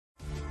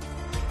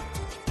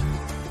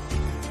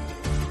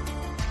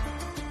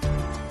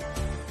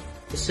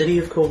The city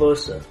of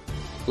Korvosa,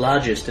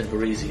 largest in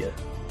Varese,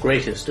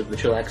 greatest of the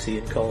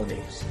Chilaxian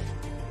colonies.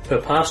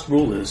 Her past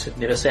rulers have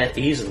never sat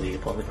easily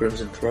upon the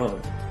Crimson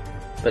Throne,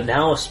 but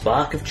now a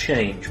spark of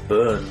change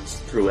burns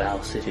through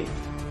our city.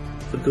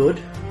 For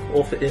good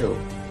or for ill,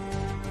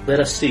 let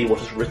us see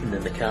what is written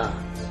in the cards.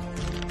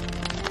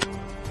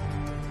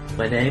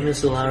 My name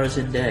is Zalara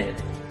Zindain.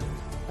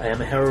 I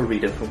am a Hero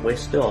Reader from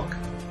West Dock.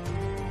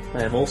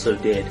 I am also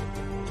dead.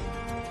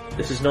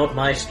 This is not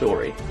my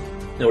story,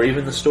 nor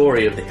even the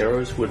story of the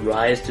heroes who would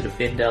rise to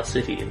defend our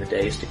city in the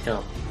days to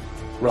come.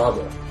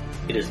 Rather,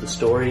 it is the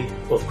story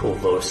of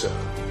Korvosa.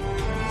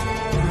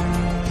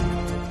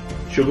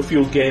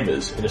 Sugarfueled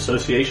Gamers, in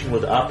association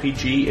with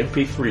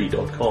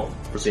RPGMP3.com,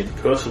 present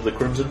Curse of the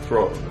Crimson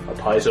Throne, a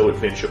Paizo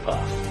adventure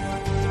path.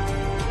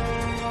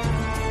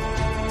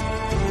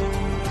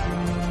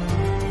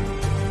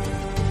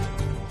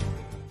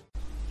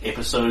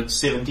 Episode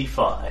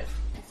 75.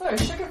 So,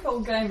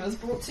 Sugarfueled Gamers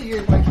brought to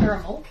you by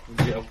Caramel.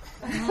 Yep.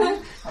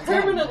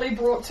 Permanently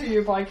brought to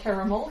you by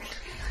Caramel.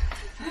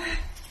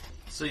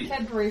 See,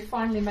 Cadbury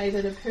finally made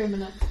it a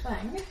permanent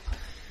thing.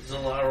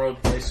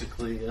 Zalara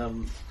basically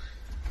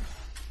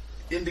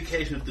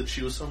indicated that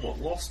she was somewhat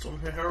lost on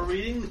her hero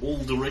reading. All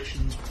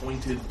directions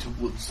pointed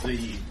towards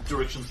the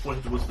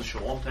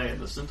Shawante and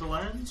the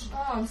Cinterlands.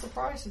 Oh, I'm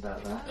surprised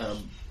about that.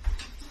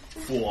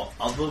 For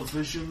other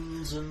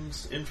visions and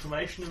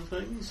information and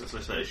things, as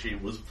I say, she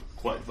was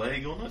quite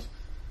vague on it,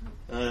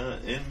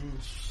 and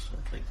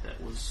I think that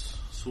was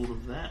sort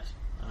of that.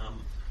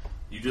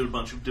 You did a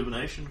bunch of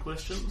divination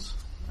questions,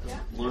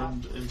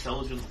 learned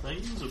intelligent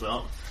things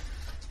about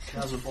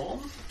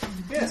Kazabon.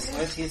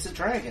 Yes, he's a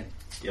dragon.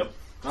 Yep.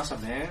 Not a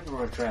man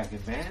or a dragon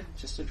man,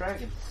 just a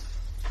dragon.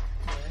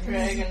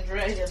 Dragon,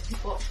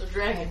 what's the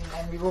dragon?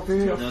 And we will be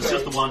No, it's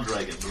just the one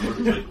dragon, the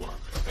really big one.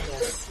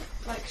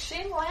 like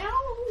Shen Lao.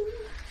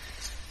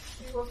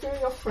 We were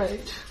very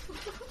afraid.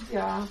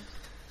 Yeah.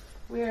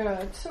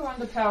 We're too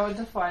underpowered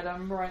to fight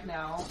him right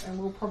now, and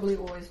we'll probably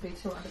always be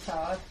too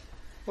underpowered.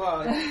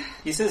 Well,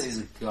 he says he's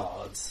a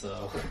god,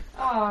 so...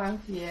 Oh,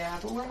 yeah,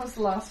 but when was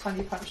the last time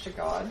you punched a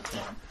god?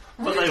 Yeah.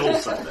 But they all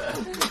say that.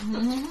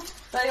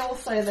 They all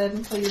say that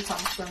until you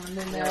punch them, and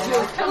then they're You've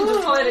like, come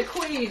to fight a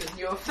queen, and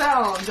you're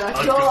found a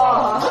A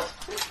god.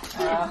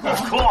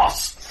 Of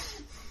course!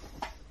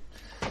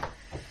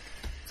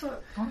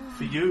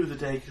 For you, the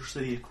day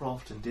City of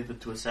Croft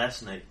endeavoured to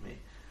assassinate me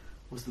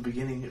was the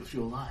beginning of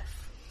your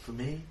life. For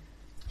me,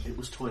 it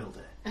was toil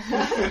day.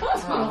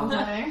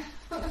 oh,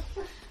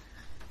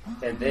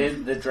 And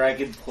then the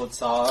dragon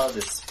puts on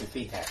the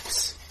spiffy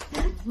hat.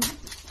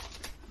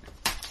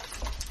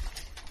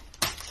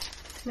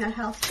 Now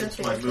how It's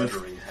spiffy my is this?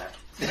 murdering hat.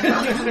 I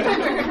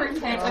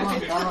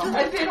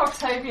bet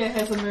Octavia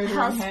has a murdering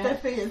How hat.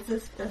 spiffy is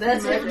this spiffy?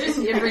 That's murder? just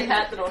every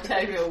hat that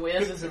Octavia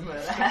wears is a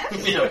murder hat.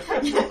 Yeah.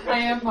 I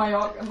am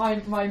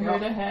my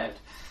murder hat.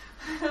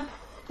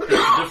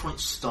 There's different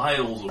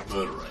styles of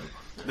murdering.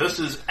 This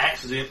is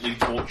accidentally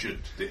tortured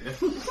to death.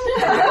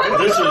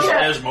 This is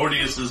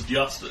Asmodeus'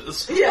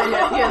 justice.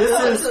 Yeah.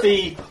 This is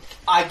the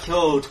I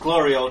killed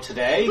Glorio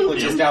today,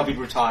 which has now been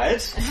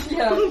retired.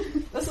 Yeah,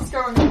 this is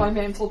going on my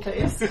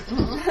mantelpiece.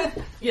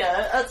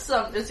 Yeah, that's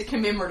it's a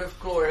commemorative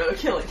Glorio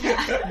killing.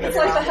 It's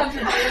like the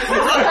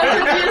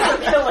 100 years of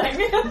killing.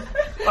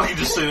 I can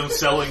just see them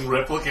selling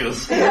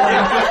replicas.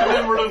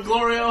 Commemorative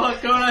Glorio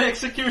Hakona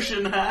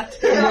execution hat.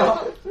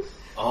 Yeah.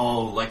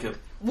 Oh, like a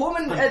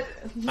Woman,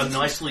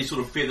 nicely sort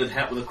of feathered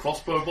hat with a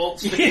crossbow bolt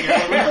sticking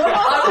out of it.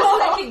 I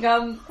was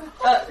thinking,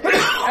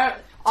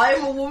 I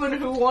am a woman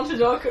who wanted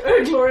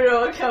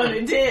Glorio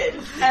Akane dead,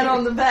 and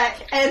on the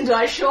back, and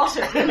I shot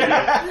him.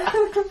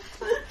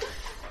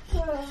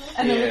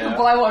 And then we could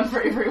buy one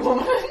for every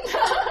woman.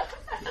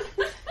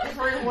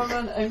 Every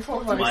woman in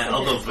Corvo. My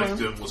other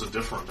victim was a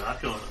different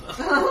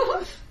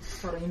Hakona.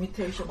 For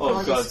imitation.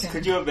 Oh god,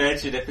 could you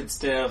imagine if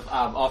instead of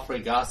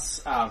offering us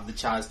the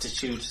chance to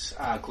shoot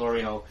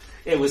Glorio,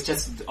 it was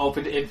just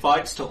open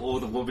invites to all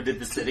the women in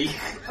the city?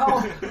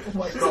 Oh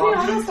my god. To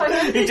be honest, I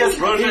don't He think just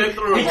Rotate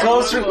through.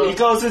 he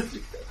goes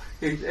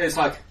it's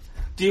like,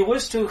 do you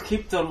wish to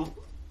keep the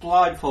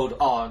blindfold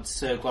on,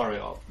 Sir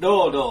Glorio?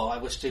 No, I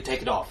wish to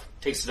take it off.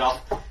 Takes it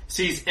off,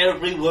 sees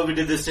every woman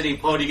in the city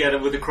pointing at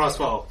him with a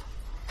crossbow.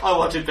 I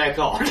want it back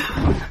on.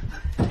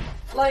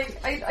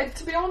 Like, I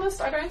to be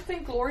honest, I don't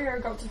think Gloria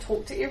got to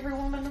talk to every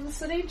woman in the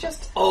city,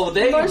 just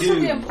They most do.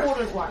 of the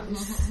important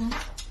ones.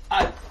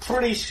 I'm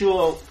pretty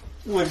sure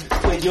when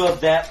you're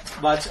that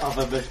much of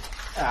a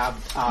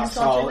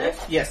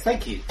Misogynist? yes,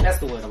 thank you. That's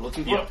the word I'm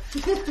looking for. Yep.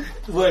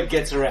 The word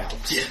gets around.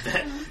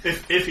 Yeah,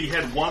 if he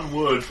had one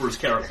word for his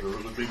character,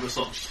 it would be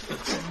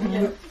misogynist.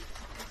 Yeah.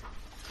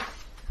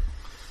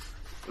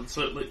 And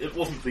certainly, it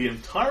wasn't the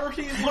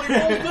entirety of what he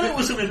was, but it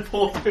was an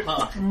important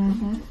part.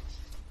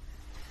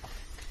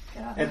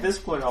 At this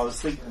point, I was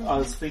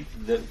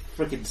thinking that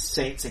freaking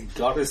saints and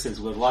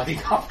goddesses were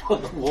lining up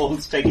on the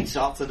walls, taking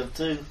shots at him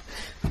too.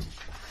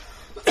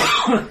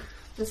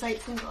 The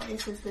saints and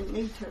goddesses didn't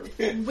need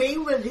to. We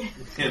were there.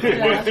 Yeah,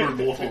 they worked through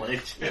mortal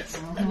age.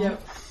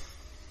 Yep.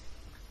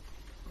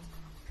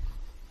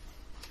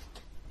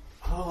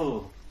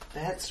 Oh,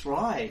 that's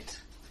right.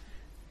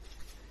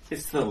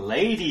 It's the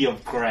Lady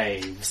of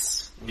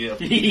Graves. Yeah.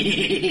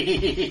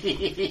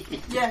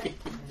 Yeah,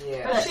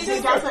 But but she he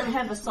doesn't- doesn't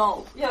have a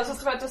soul. Yeah, I was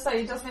just about to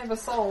say he doesn't have a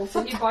soul,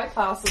 so he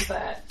bypasses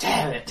that.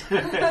 Damn it.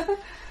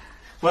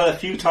 Well, a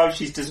few times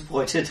she's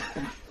disappointed.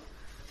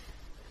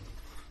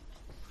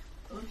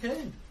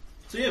 Okay.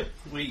 So yeah,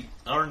 we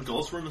are in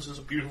Gosrin. This is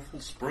a beautiful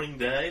spring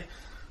day.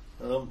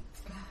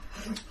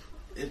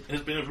 It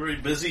has been a very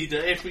busy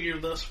day for you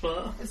thus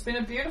far. It's been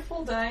a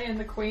beautiful day, and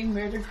the Queen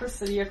murdered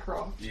Cressidia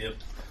Croft. Yep.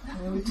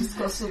 We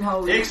discussed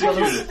how we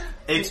Executed.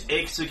 It's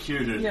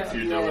executed Yeah. if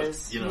you do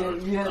Yes. it. You know,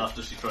 Yeah.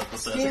 after she tried to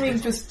scheming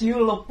assassinate. to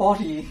steal a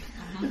body.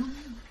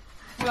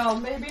 Well,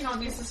 maybe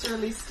not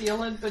necessarily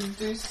steal it, but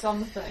do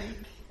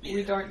something.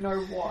 We don't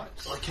know what.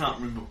 I can't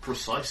remember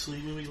precisely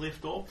when we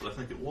left off, but I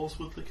think it was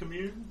with the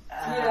commune.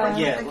 Yeah.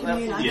 Yeah, The well,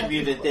 commune, I yeah, got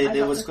yeah, the- there I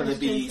there got was the going to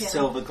be questions, yeah.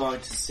 Silver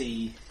going to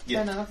see.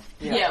 Fair enough.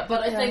 Yeah,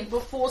 but I Yeah. think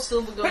before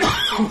Silver goes to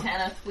see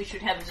Tanith, we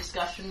should have a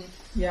discussion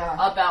Yeah.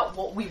 about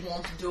what we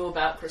want to do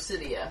about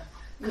Cressidia.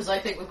 Because I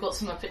think we've got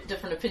some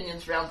different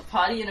opinions around the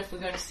party, and if we're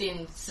going to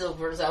send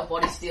Silver as our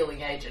body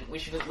stealing agent, we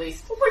should at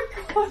least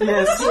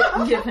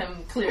Yes. give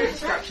him clear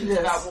instructions Yes.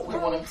 about what we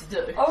want him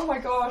to do. Oh my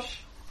gosh,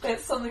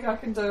 that's something I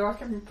can do. I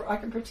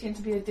can pretend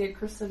to be a dead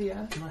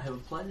Cressidia. Can I have a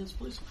players,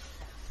 please?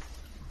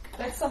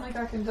 That's something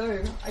I can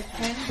do. I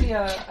can be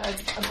a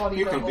body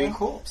You can double. be a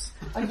corpse.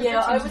 I can Yeah,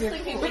 I pretend was to be a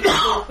thinking we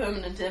corpse. could do a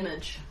permanent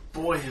image.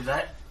 Boy,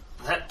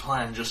 that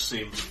plan just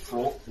seems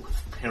fraught with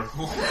peril.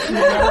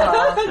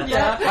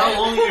 Yeah.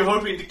 How long are you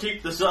hoping to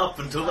keep this up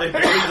until they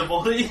bury the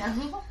body?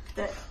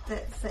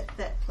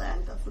 That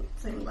plan doesn't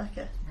seem like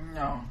a.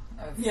 No.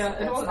 Yeah,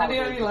 it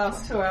only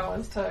lasts 2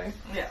 hours too.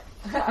 Yeah.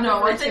 I'm No,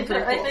 a I very think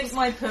temporary I think corpse.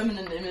 my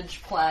permanent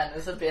image plan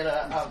is a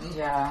better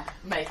Yeah.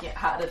 making it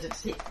harder to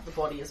detect the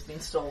body has been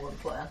stolen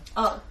plan.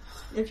 Oh,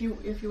 if you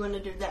want to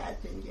do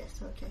that, then yes,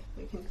 okay,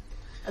 we can.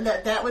 And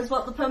that was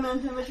what the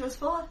permanent image was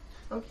for.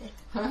 Okay,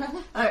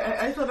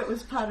 I thought it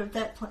was part of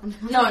that plan.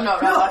 No.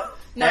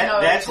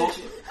 That's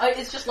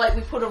It's just like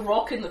we put a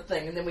rock in the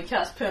thing and then we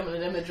cast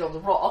permanent image on the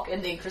rock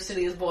and then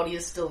Cressidia's body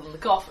is still in the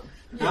coffin.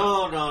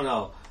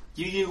 No.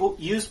 You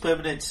use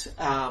permanent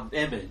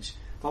image,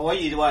 but what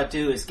you want to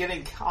do is get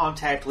in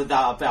contact with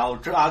our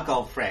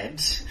Drago friend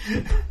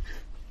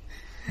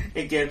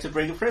and get him to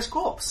bring a fresh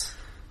corpse.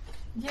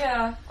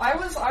 Yeah, I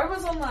was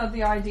on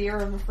the idea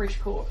of a fresh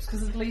corpse,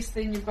 because at least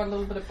then you've got a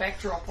little bit of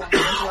backdrop on it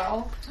as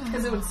well,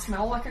 because it would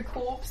smell like a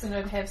corpse and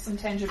it'd have some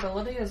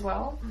tangibility as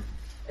well.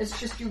 It's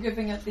just you're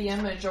giving it the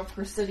image of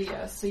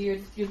Cressidia, so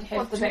you'd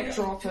have the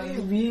backdrop Do we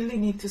and really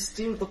need to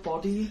steal the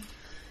body?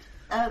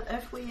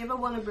 If we ever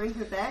want to bring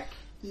her back,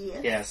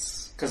 yes.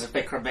 Yes, because if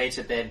they're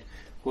cremated, then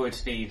we would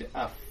need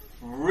a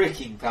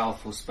freaking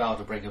powerful spell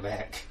to bring her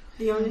back.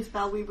 The only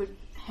spell we would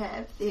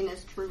have then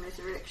is True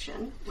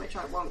Resurrection, which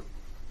I won't.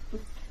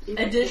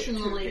 even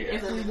Additionally,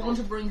 get to. if we want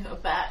to bring her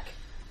back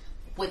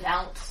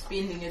without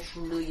spending a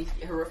truly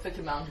horrific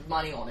amount of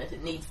money on it,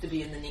 it needs to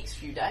be in the next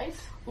few days.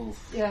 Oof.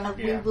 yeah.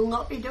 We will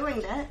not be doing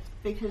that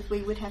because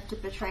we would have to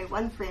betray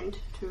one friend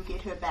to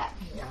get her back.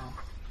 Yeah.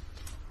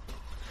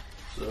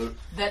 So,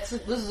 This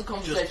is a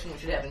conversation we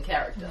should have in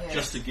character. Yeah.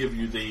 just to give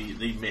you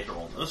the meta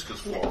on this,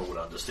 because Flora would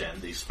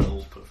understand these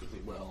spells perfectly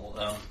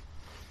well.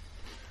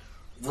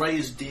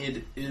 Raise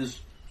Dead is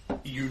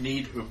you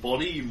need her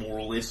body more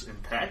or less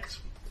intact,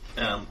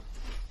 and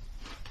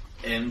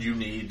you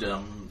need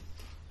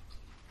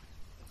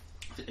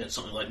it's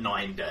something like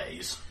 9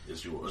 days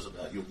is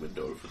about your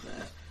window for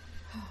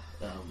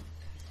that.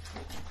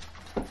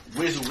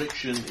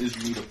 Resurrection is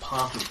you need a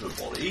part of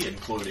her body,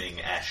 including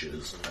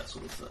ashes and that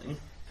sort of thing.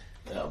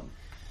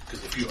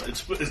 Because if you,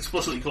 it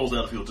explicitly calls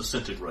out if you're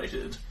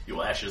disintegrated,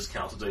 your ashes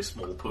count as a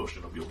small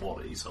portion of your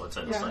body. So I'd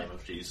say the Yeah. same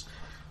if she's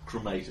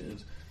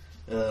cremated.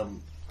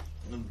 And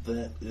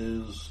that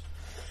is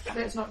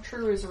That's not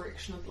true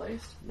resurrection, at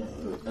least.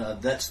 no,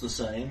 that's the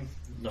same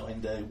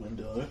 9-day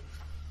window.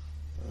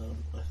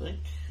 I think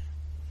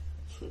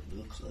it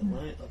certainly looks that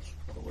way. That's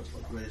otherwise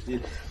like Raised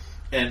Dead.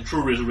 And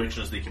True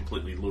Resurrection is the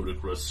completely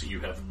ludicrous. You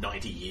have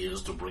 90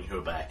 years to bring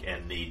her back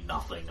and need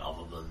nothing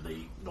other than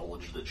the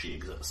knowledge that she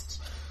exists.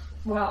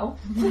 Well,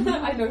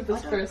 I know this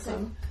I don't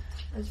person.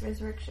 As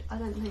Resurrection, I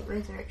don't think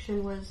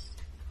Resurrection was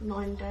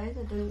 9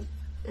 days.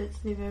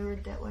 It's never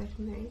read that way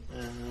to me.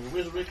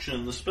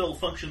 Resurrection, the spell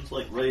functions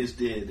like Raised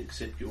Dead,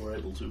 except you're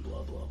able to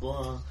blah blah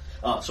blah.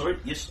 Sorry,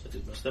 yes, I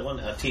did miss that one.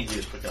 10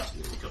 years per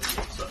casting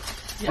recovery. So,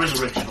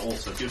 Resurrection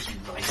also gives you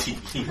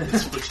 90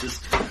 years, which is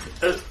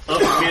a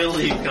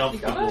fairly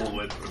comfortable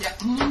window.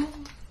 Yeah.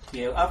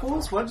 Yeah, I've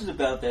always wondered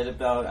about that,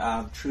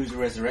 about True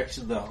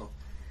Resurrection, though.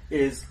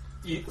 Is,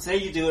 say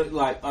you do it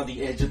like on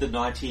the edge of the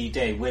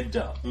 90-day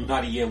window,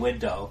 90-year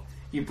window,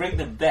 you bring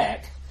them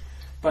back,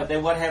 but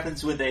then what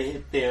happens when they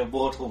hit their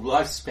mortal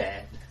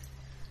lifespan?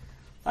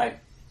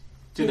 Like,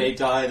 do they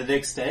die the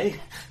next day?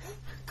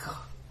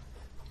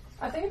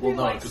 I think it'd Well, be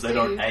no, like because Steve. they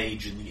don't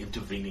age in the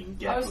intervening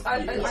gap of years.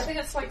 I think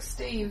it's like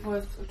Steve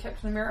with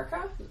Captain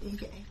America.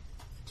 Okay.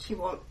 She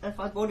won't. If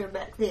I brought her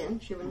back then,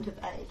 she wouldn't have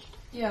aged.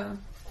 Yeah.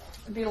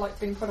 It'd be like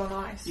being put on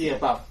ice. Yeah,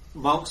 but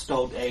monks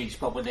don't age,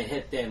 but when they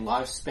hit their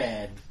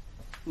lifespan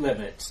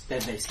limit,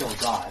 then they still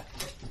die.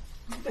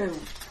 Oh,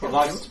 The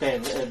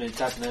lifespan limit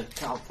doesn't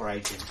account for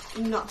aging.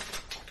 No.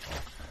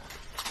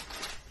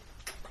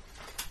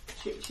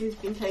 She's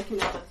been taken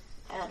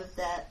out of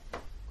that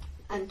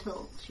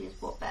until she's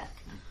brought back.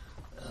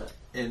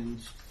 And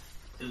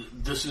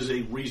this is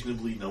a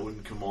reasonably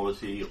known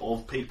commodity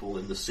of people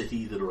in the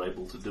city that are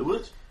able to do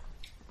it.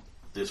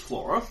 There's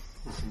Flora.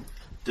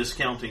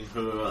 Discounting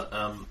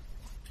her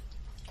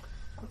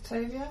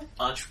Octavia?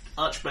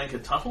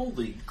 Archbanker Tuttle,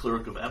 the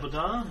cleric of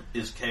Abadar,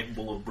 is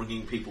capable of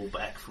bringing people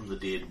back from the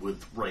dead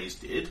with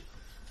raised dead.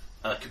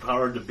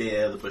 Kapara de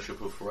Bear, the Bishop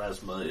of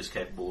Pharasma, is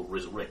capable of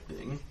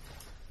resurrecting.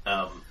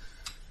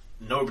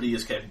 Nobody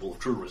is capable of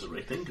true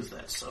resurrecting, because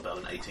that's about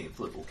an 18th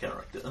level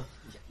character.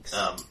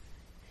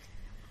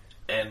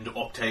 And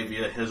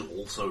Octavia has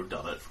also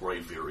done it for a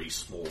very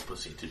small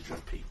percentage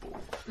of people.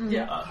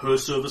 Yeah. Her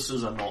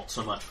services are not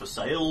so much for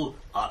sale.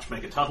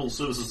 Archmaker Tuttle's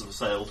services are for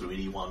sale to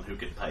anyone who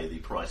can pay the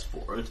price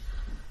for it.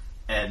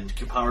 And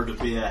Kapara de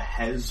Bear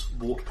has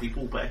brought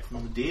people back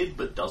from the dead,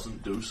 but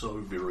doesn't do so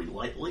very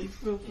lightly.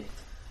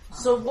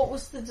 So what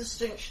was the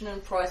distinction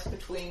in price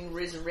between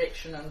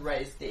resurrection and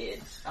raised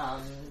dead?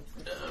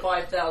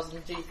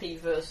 5,000 GP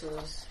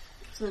versus...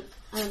 So,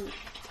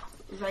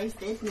 raised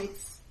dead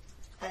needs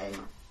a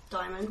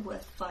diamond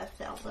worth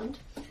 5,000.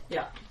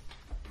 Yeah.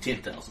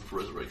 10,000 for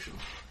resurrection.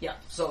 Yeah,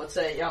 so it's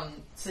a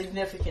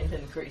significant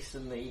increase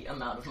in the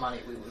amount of money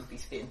we would be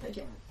spending.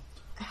 Yeah.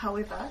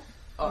 However,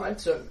 Alright,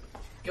 so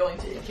going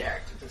to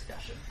in-character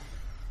discussion.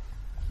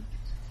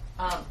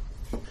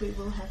 we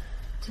will have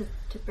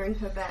to bring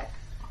her back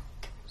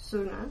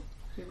sooner.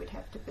 We would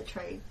have to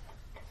betray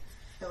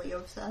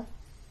Iliosa,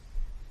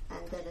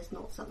 and that is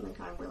not something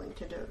I'm willing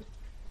to do.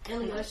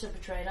 Iliosa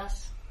betrayed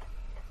us.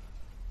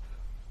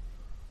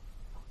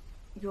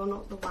 You're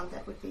not the one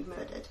that would be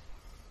murdered,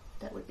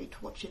 that would be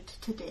tortured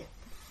to death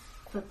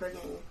for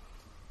bringing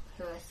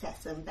her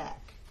assassin back.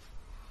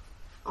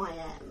 I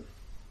am.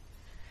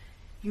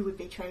 You would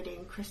be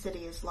trading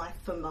Chrysidia's life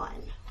for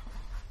mine.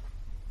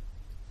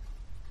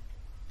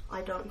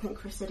 I don't think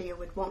Chrysidia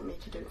would want me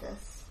to do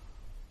this.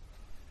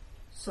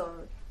 So,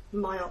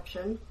 my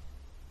option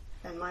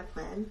and my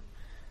plan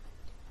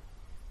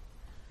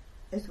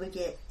is we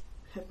get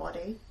her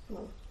body,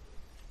 or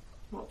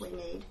what we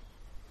need.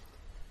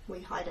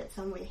 We hide it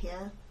somewhere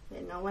here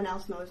where no one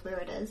else knows where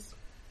it is.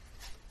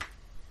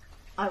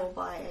 I will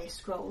buy a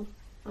scroll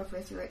of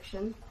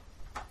resurrection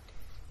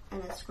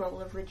and a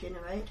scroll of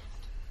regenerate,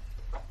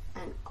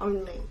 and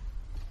only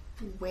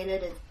when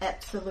it is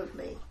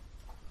absolutely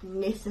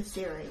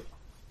necessary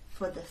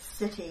for the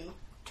city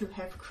to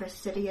have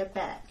Chrysidia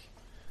back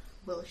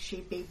will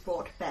she be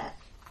brought back.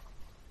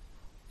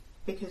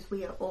 Because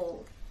we are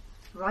all,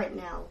 right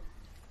now,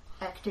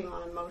 acting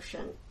on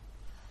emotion.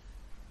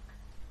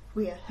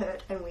 We are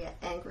hurt and we are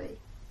angry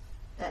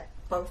at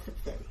both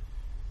of them.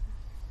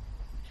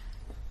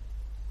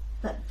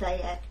 But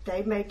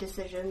they made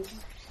decisions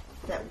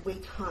that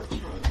we can't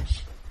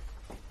change.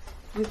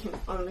 We can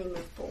only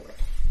move forward.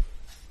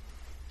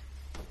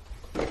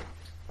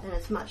 And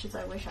as much as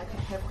I wish I could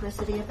have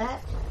Chrysidia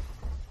back,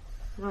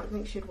 I don't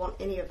think she'd want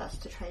any of us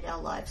to trade our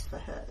lives for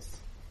hers.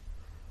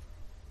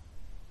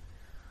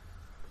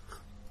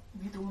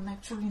 we don't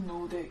actually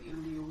know that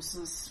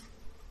Iliosa's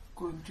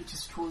going to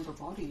destroy the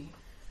body.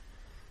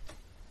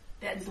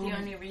 That's the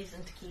only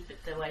reason to keep it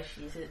the way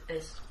she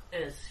is.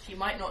 She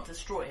might not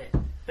destroy it,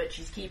 but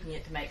she's keeping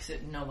it to make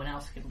certain no one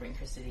else can bring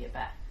Chrysidia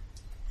back.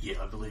 Yeah,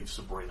 I believe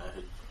Sabrina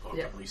had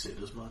openly said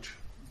as much.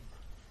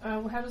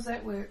 Well, how does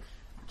that work?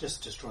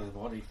 Just destroy the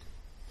body.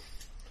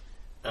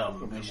 In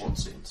what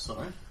sense,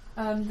 sorry?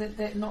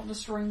 That not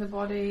destroying the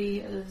body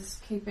is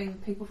keeping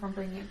people from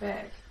bringing it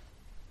back.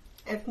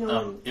 If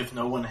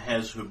no one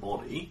has her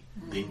body,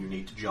 then you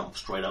need to jump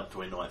straight up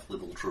to a 9th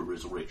level true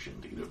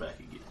resurrection to get her back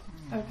again.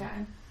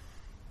 Okay.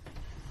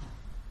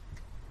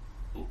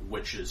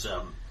 Which is,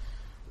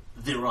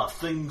 there are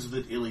things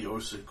that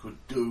Iliosa could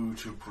do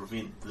to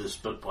prevent this,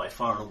 but by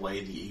far and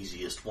away the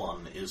easiest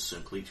one is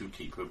simply to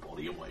keep her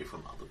body away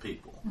from other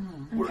people.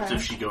 Whereas Okay.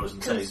 if she goes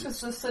and says...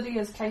 Because the city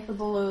is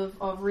capable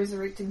of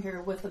resurrecting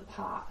her with a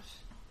part.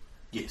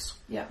 Yes,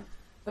 Yeah.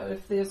 But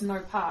if there's no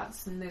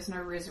parts, then there's no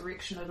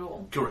resurrection at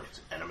all. correct.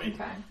 And I mean,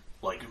 Okay.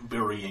 like,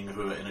 burying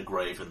her in a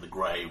grave in the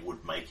grey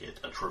would make it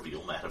a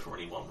trivial matter for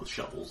anyone with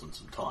shovels and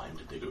some time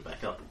to dig her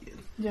back up again.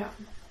 Yeah.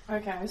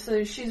 Okay,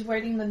 so she's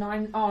waiting the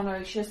 9... Oh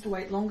no, she has to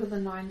wait longer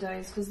than 9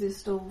 days because there's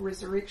still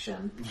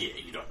resurrection. Yeah,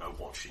 you don't know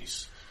what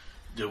she's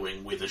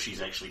doing, whether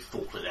she's actually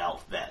thought it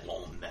out that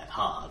long and that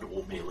hard,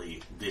 or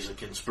merely there's a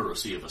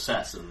conspiracy of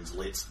assassins,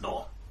 let's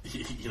not,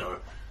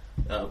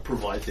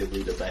 provide their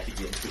leader back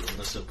again to them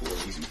in a simple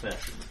and easy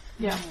fashion.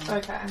 Yeah,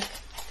 okay.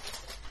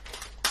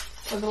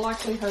 So the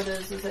likelihood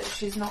is that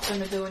she's not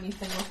going to do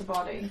anything with the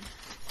body.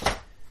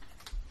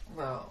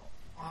 Well,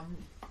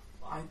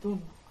 I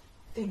don't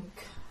think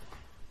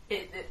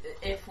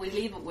If we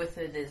leave it with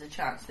her, there's a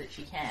chance that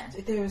she can.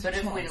 there's But a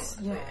if chance.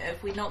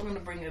 if we're not going to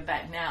bring her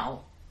back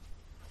now,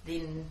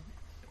 then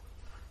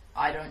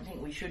I don't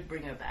think we should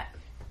bring her back.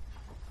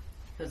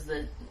 Because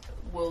the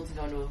world's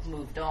going to have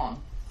moved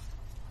on.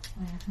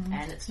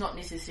 And it's not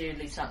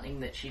necessarily something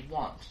that she'd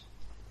want.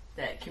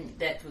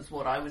 That was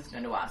what I was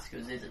going to ask,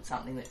 is it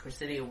something that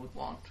Cressidia would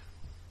want?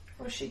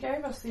 Well, she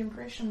gave us the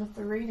impression with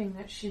the reading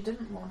that she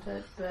didn't want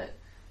it, but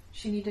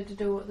she needed to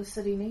do what the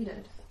city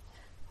needed.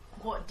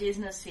 What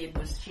Desna said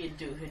was she'd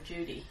do her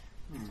duty.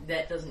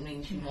 That doesn't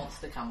mean she wants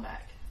to come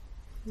back.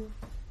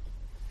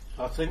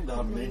 I think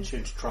that means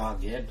she'd try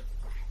again.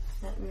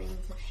 That means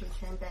if she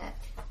came back,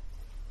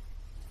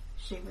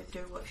 she would do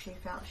what she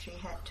felt she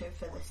had to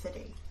for the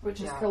city. Which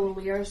is Yeah. kill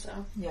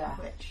Iliosa. Yeah.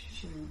 Which,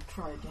 She'll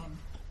try again.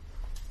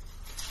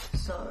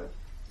 so,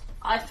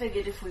 I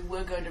figured if we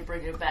were going to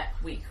bring her back,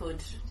 we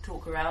could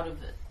talk her out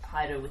of it,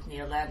 hide her with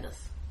Neolandis.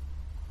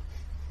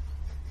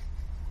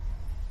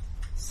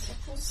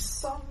 For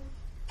some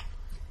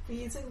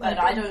reason. But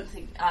I don't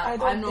think I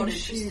don't I'm not think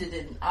she- interested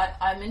in.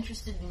 I'm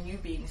interested in you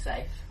being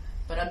safe,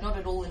 but I'm not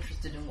at all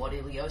interested in what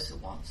Iliosa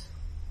wants.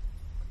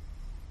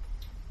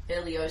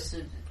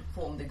 Iliosa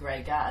formed the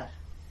Grey Guard.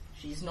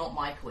 She's not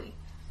my queen.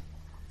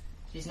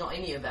 She's not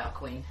any of our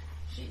queen.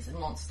 She's a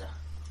monster.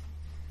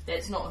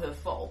 That's not her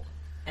fault,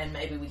 and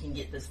maybe we can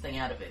get this thing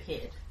out of her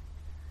head.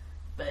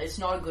 But it's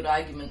not a good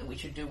argument that we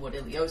should do what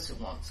Iliosa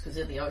wants, because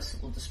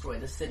Iliosa will destroy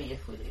the city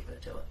if we leave her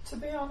to it. To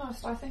be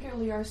honest, I think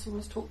Iliosa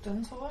was talked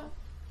into it.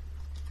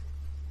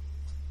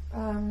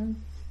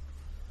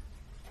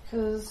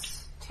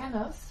 Because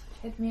Tanith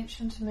had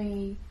mentioned to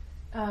me,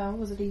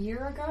 was it a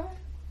year ago?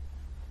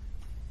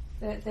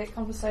 That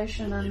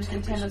conversation in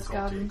Tanith's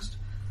garden.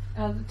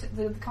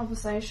 The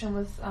conversation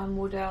with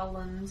Wardell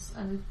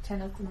and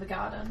Tanith in the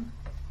garden.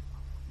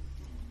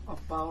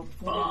 About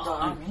winning the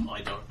army.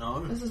 I don't know.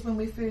 This is when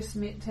we first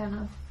met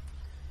Tanith.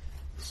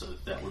 So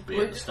that would be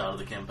at the start of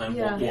the campaign.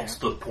 Yeah. What's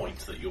the point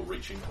that you're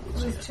reaching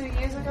towards Was here? it 2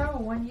 years ago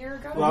or 1 year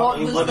ago? Well, What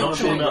it was wasn't the I'm not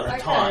sure point? about the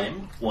Okay.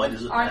 time. Why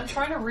does it I'm matter?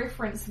 trying to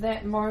reference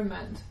that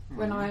moment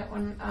when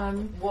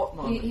What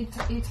moment?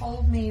 he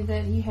told me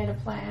that he had a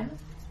plan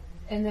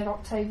and that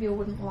Octavia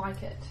wouldn't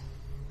like it.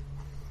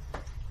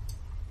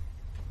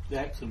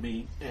 That could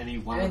be any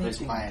one of his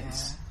Anything,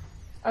 plans.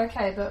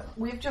 Okay, but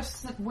we've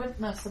just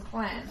witnessed a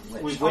plan.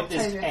 Which We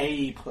witnessed Octavia,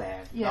 a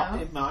plan. Yeah.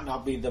 It might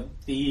not be the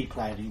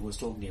plan he was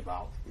talking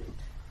about.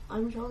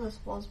 I'm sure this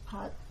was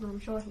part, I'm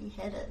sure he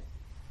had a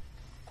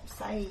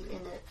say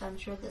in it. I'm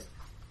sure this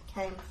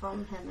came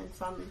from him in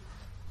some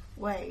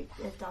way.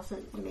 It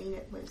doesn't mean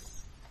it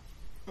was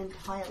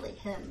entirely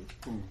him.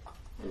 And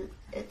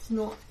it's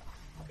not,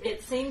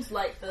 It seems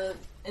like the.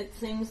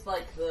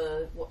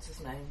 What's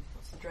his name?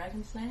 What's the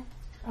dragon's name?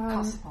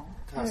 Cassidy.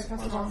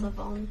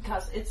 Cassavon.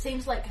 It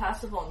seems like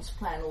Cassavon's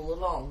plan all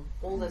along.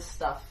 All this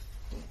stuff,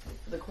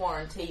 the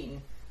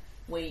quarantine,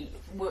 we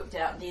worked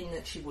out then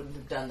that she wouldn't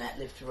have done that,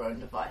 left to her own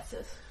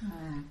devices.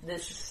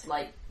 This is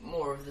like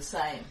more of the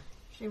same.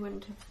 She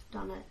wouldn't have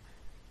done it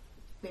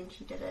when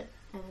she did it,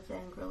 and as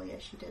angrily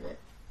as she did it,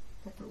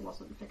 if it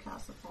wasn't for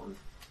Cassavon.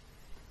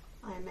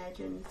 I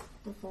imagine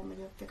the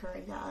forming of the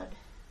Grey Guard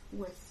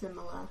was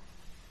similar.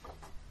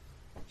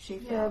 She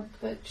Yeah, felt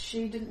but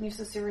she didn't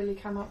necessarily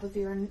come up with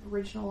the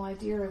original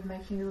idea of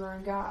making her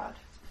own guard.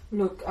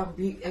 Look,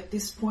 at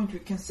this point we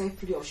can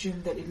safely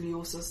assume that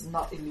Iliosa is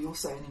not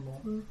Iliosa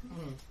anymore.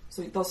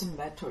 So it doesn't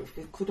matter. If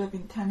it could have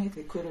been Tanith,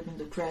 it could have been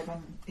the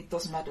dragon. It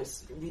doesn't matter.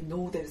 We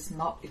know that it's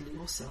not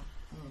Iliosa.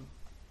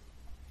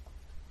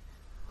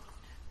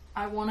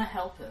 I want to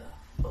help her,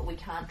 but we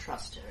can't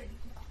trust her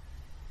anymore.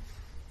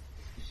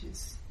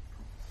 She's...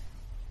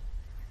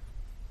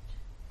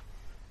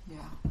 Yeah.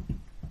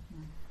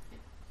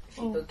 She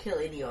could kill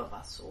any of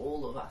us, or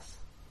all of us.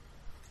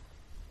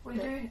 We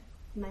do.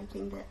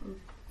 making that and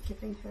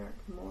giving her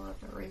more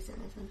of a reason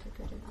isn't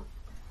good enough.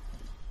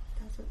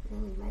 Doesn't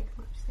really make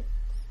much sense.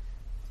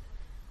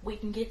 We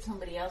can get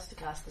somebody else to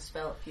cast the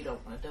spell if you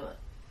don't want to do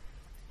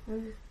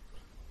it.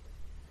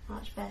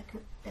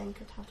 Archbank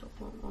Tuttle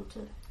won't want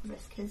to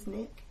risk his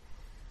neck.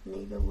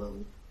 Neither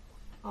will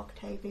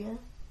Octavia.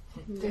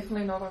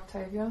 Definitely not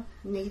Octavia.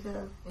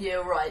 Neither. Yeah,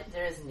 right.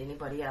 There isn't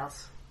anybody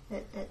else.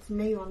 It's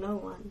me or no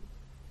one.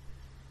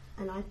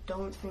 And I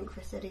don't think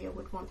Cressidia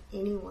would want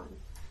anyone,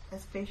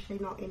 especially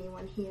not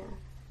anyone here,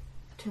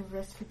 to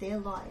risk their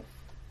life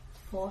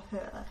for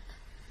her.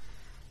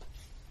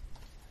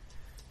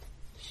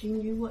 She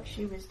knew what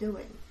she was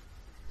doing.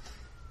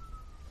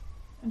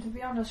 And to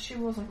be honest, she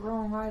wasn't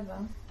wrong either.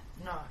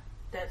 No,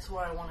 that's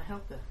why I want to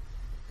help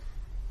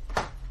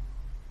her.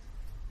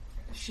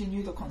 She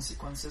knew the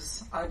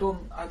consequences. I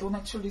don't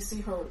actually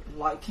see her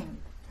liking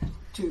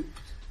to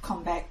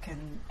come back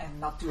and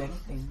not do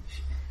anything.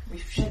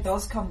 If she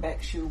does come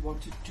back, she'll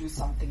want to do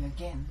something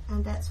again.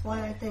 And that's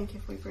why I think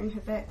if we bring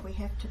her back, we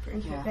have to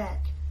bring her back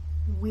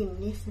when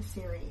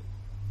necessary,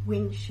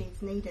 when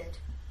she's needed,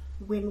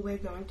 when we're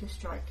going to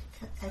strike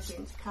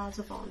against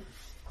Carzavon.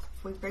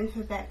 If we bring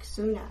her back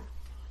sooner,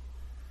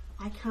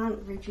 I can't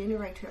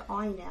regenerate her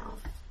eye now.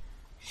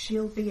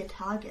 She'll be a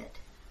target.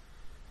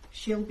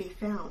 She'll be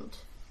found.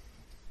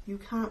 You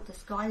can't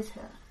disguise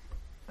her.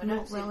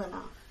 Not well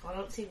enough. I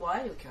don't see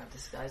why you can't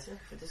disguise her.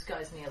 For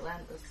disguise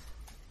Neolandis.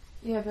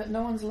 Yeah, but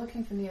no one's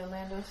looking for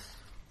Neolandis.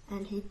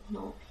 And he's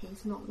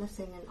not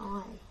missing an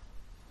eye.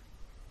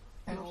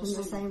 And Not in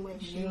also, the same way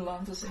she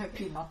Neolandis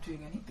happy not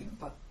doing anything,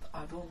 but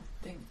I don't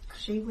think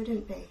She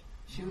wouldn't be.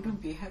 she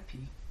wouldn't be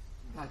happy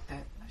like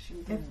that. She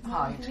wouldn't If-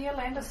 hide.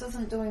 Neolandis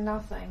isn't doing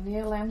nothing.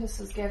 Neolandis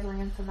is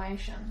gathering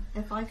information.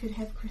 If I could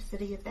have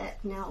Cressidia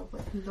back now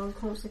with no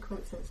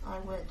consequences, I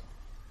would.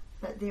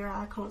 But there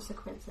are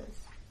consequences.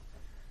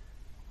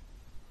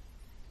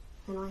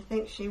 And I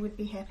think she would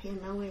be happier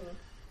knowing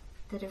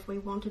that if we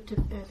wanted to,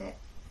 that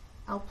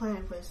our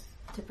plan was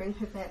to bring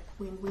her back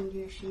when we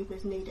knew she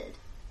was needed.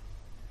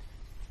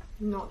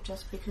 Not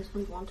just because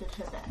we wanted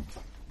her back.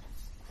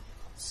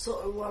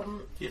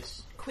 So,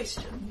 Yes.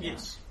 question.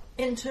 Yes.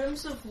 In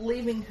terms of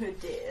leaving her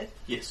dead,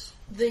 Yes.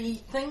 the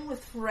thing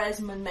with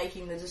Pharasma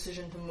making the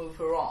decision to move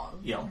her on,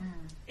 Yeah.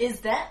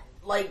 is that,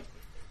 like,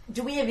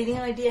 do we have any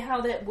idea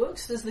how that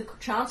works? Does the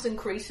chance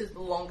increase as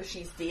the longer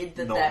she's dead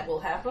that No. that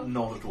will happen?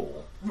 Not at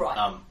all.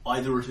 Right.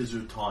 Either it is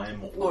her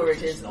time Or or it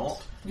it is isn't.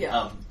 not.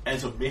 Yeah.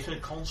 As a meta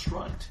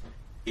construct,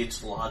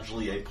 it's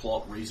largely a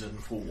plot reason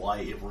for why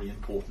every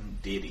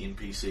important dead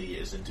NPC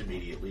is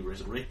intermediately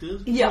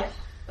resurrected. Yeah.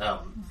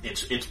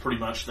 It's pretty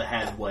much the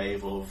hand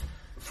wave of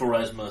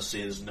Pharasma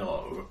says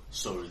no,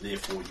 so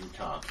therefore you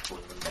can't bring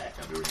them back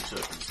under any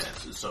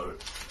circumstances. So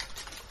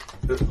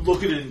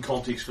look at it in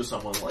context for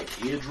someone like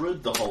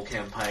Eardred. The whole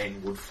campaign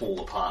would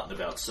fall apart in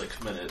about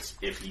 6 minutes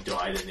if he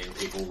died and then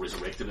people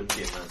resurrected him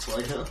 10 minutes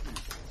later.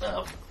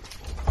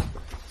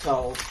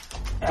 So,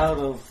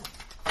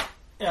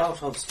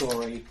 out of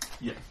story,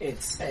 Yeah.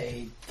 it's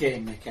a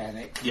game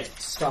mechanic. Yeah.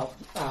 Stop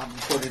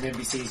when an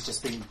NPC's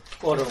just been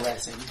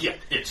auto-resing. Yeah,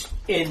 it's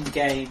In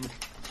game,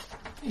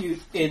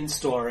 in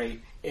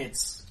story,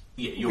 it's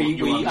you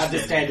we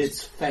understand it.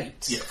 its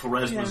fate. Yeah,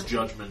 Pharasma's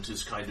judgment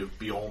is kind of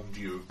beyond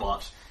you,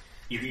 but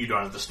you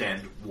don't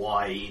understand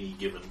why any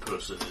given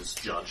person is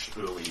judged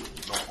early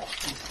or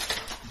not.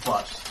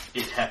 But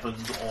it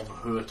happened on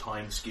her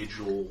time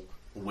schedule,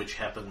 which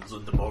happens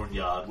in the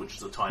Boneyard, which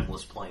is a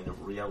timeless plane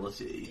of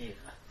reality.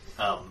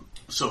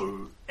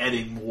 So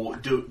adding more,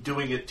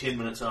 doing it 10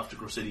 minutes after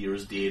Cressidia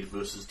is dead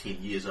versus 10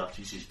 years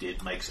after she's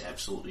dead makes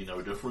absolutely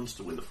no difference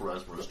to whether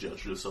Pharasma has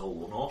judged her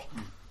soul or not.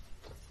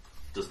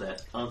 Does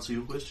that answer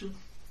your question?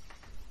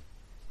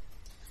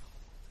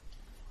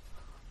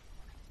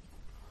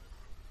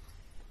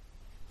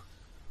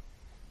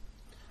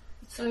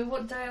 So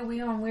what day are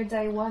we on? We're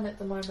day 1 at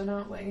the moment,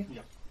 aren't we?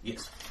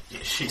 Yes. Yeah,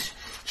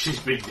 she's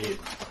been dead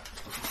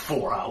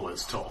 4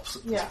 hours tops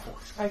at Yeah. this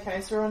point.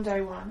 Okay, so we're on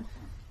day 1.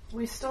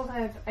 We still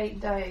have 8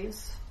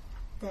 days.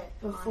 That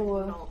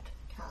Before- I'm not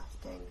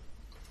casting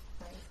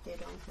Phase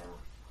Dead on her.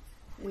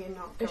 We're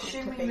not going to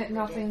Assuming be that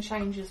nothing ready.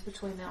 changes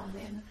between now and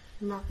then.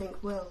 Nothing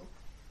will.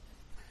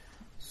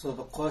 So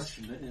the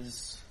question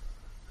is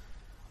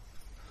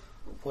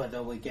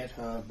whether we get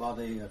her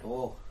body at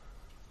all.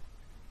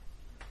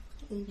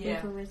 Even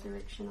Yeah. for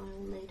resurrection, I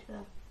will need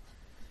her.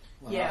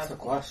 Well, Yeah. that's the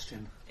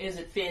question. Is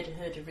it fair to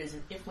her to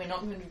visit? If we're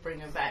not going to bring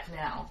her back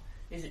now,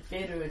 is it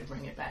fair to her to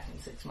bring it back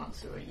in 6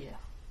 months or a year?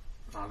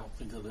 I don't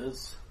think it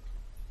is.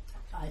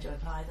 I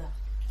don't either.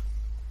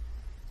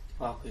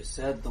 Like we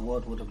said, the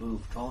world would have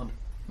moved on.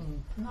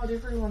 Not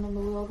everyone in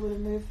the world would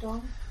have moved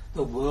on.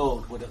 The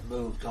world would have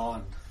moved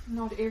on.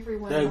 Not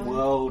everyone. The though.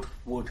 world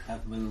would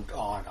have moved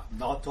on. I'm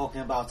not talking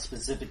about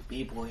specific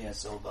people here,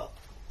 Silva.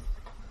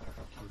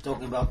 I'm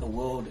talking about the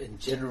world in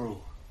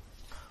general.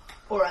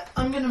 Alright,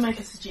 I'm going to make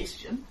a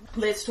suggestion.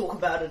 Let's talk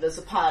about it as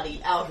a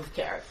party out of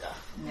character.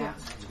 Yeah.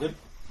 Sounds good.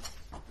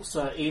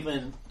 So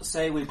even,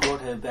 say we brought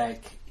her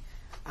back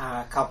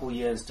a couple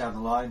years down the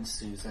line,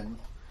 Susan,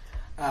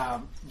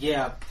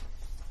 yeah,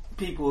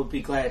 people would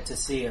be glad to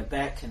see her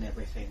back and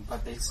everything,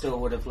 but they still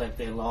would have lived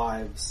their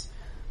lives.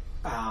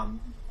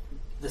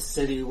 The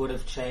city would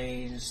have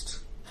changed,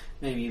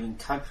 maybe even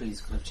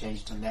countries could have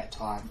changed in that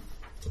time.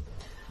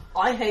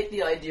 I hate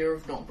the idea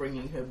of not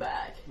bringing her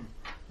back,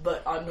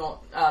 but I'm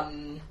not.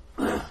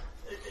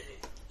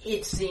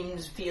 It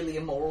seems fairly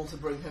immoral to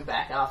bring her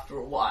back after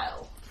a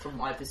while, from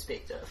my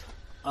perspective.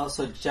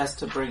 Also, just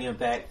to bring her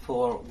back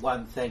for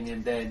one thing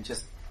and then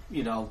just,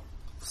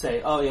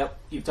 say, oh, yep,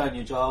 you've done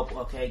your job,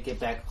 okay, get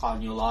back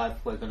on your life,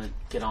 we're going to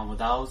get on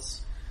with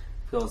ours,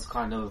 feels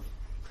kind of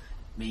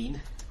mean.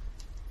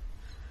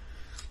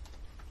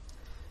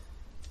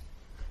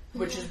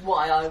 Which is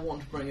why I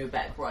want to bring her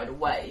back right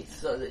away,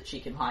 so that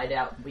she can hide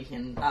out. We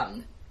can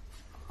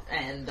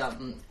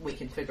we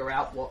can figure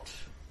out what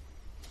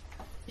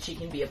she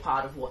can be a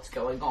part of what's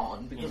going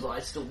on. Because I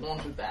still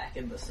want her back,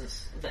 and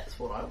that's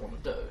what I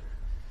want to do.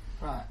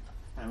 Right.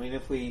 I mean,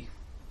 if we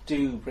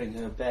do bring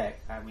her back,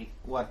 I mean,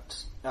 what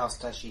else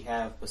does she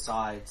have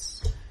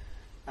besides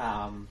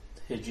her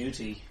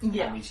duty?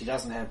 Yeah. I mean, she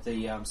doesn't have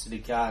the city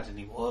guard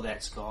anymore,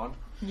 that's gone.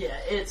 Yeah,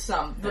 it's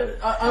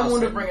but I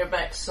want to bring her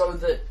back so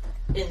that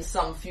in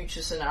some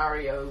future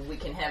scenario we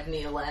can have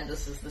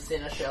Neolandis as the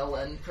seneschal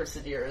and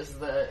Cressidia as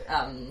the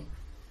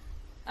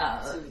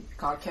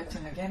Guard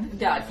captain again?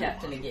 guard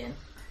captain again.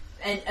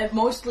 And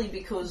mostly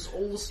because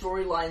all the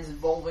storylines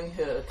involving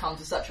her come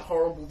to such a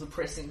horrible,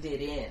 depressing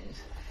dead end.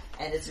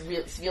 and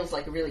it feels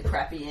like a really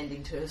crappy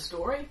ending to her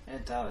story.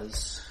 It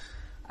does.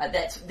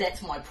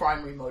 That's my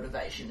primary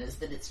motivation, is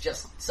that it's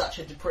just such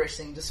a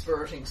depressing,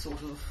 dispiriting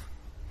sort of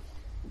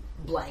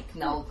blank,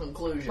 null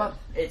conclusion. But-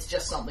 it's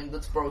just something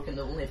that's broken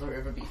that will never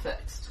ever be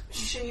fixed.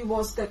 She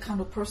was that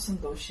kind of person,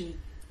 though. She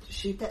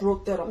That-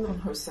 brought that upon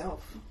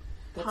herself.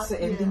 That's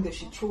the ending that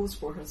she chose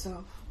for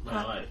herself. May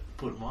I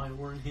put my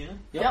word in here?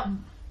 Yep.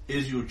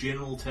 Is your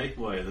general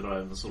takeaway that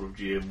I'm the sort of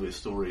GM where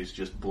stories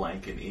just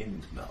blank and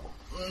end? No.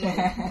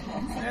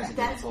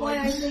 That's why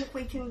I think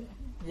we can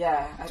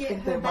Yeah, I get think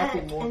her there might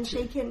back, be more and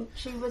to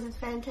she was a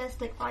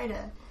fantastic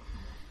fighter.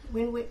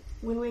 When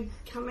we're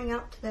coming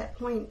up to that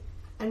point,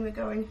 and we're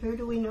going, who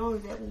do we know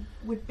that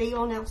would be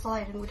on our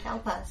side and would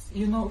help us?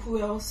 You know who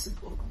else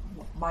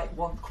might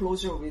want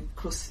closure with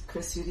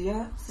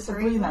Cressidia?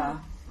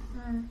 Sabrina.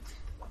 Sabrina.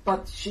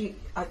 But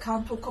I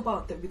can't talk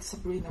about that with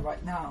Sabrina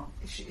right now.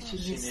 She She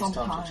needs needs some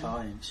time to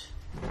time. change.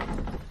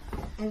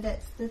 And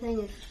that's the thing,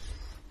 is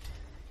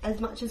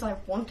as much as I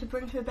want to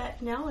bring her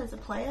back now as a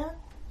player,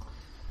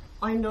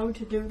 I know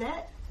to do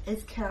that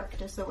is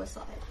character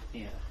suicide.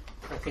 Yeah.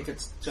 I think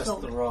it's just So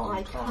the wrong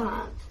I time.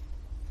 can't.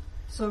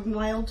 So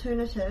my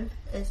alternative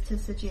is to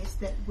suggest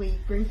that we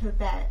bring her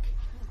back.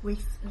 We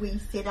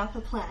set up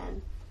a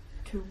plan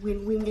to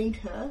when we need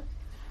her.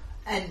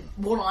 And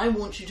what I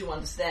want you to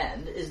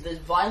understand is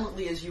that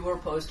violently as you are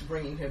opposed to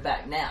bringing her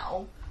back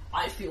now,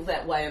 I feel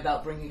that way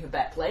about bringing her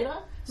back later.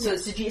 So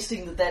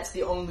suggesting that that's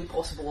the only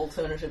possible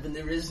alternative and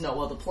there is no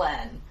other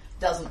plan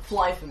doesn't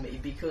fly for me,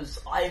 because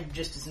I'm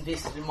just as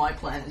invested in my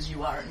plan as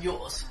you are in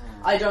yours.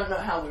 I don't know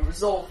how we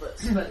resolve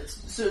this, but it's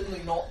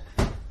certainly not.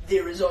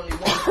 There is only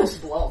one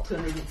possible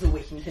alternative that we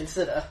can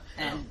consider,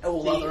 and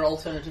all other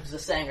alternatives are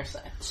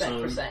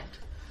sacrosanct.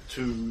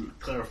 To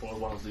clarify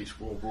one of these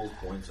more broad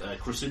points,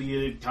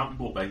 Cressidia can't be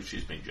brought back if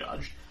she's been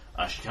judged.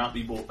 She can't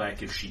be brought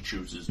back if she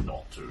chooses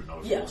not to.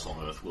 No force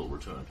on Earth will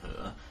return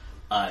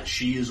her.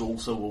 She is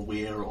also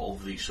aware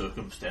of the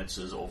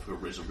circumstances of her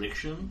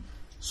resurrection,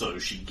 so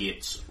she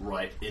gets,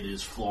 right, it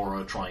is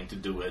Flora trying to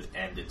do it,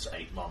 and it's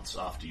 8 months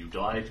after you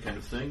died, kind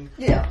of thing.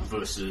 Yeah.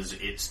 Versus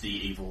it's the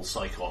evil,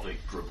 psychotic,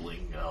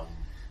 dribbling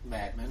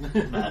Madman.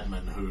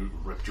 madman who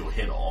ripped your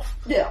head off,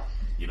 Yeah.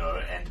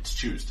 and it's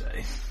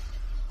Tuesday.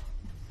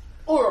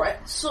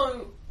 Alright,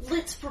 so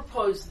let's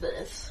propose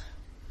this.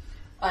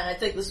 And I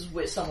think this is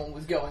where someone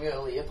was going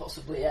earlier,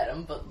 possibly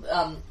Adam, but,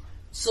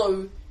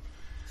 so,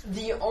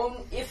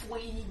 if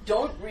we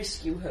don't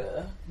rescue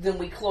her, then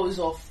we close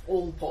off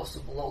all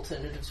possible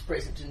alternatives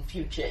present and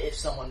future if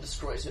someone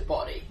destroys her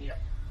body. Yeah.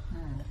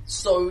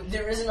 So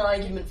there is an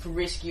argument for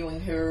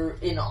rescuing her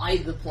in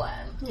either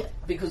plan, Yeah.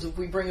 because if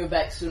we bring her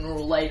back sooner or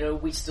later,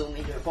 we still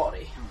need her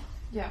body.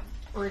 Yeah.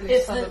 Or at least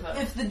If some of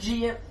it. the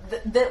GM,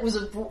 that was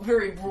a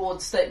very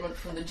broad statement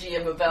from the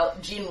GM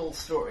about general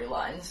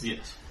storylines.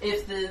 Yes.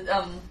 If the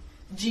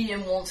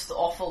GM wants to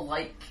offer,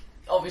 like,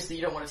 obviously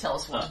you don't want to tell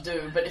us what to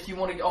do, but if you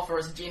want to offer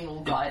us general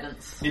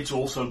guidance. It's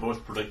also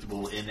both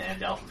predictable in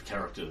and out of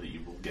character that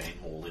you will gain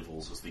more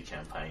levels as the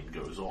campaign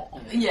goes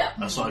on. Yeah.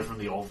 Aside from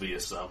the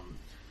obvious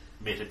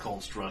meta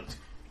construct,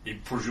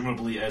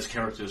 presumably as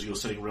characters you're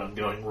sitting around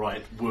going,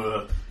 right,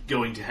 we're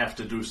going to have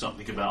to do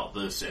something about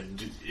this and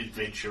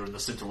adventure in the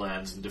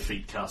Cinderlands and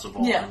defeat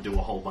Casavon and do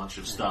a whole bunch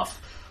of stuff,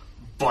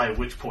 by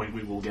which point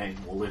we will gain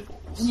more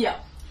levels. Yeah.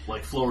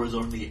 Like, Flora's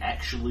only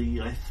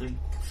actually, I think,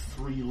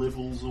 3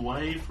 levels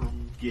away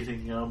from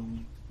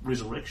getting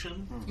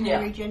Resurrection. Yeah.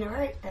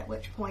 Regenerate, at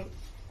which point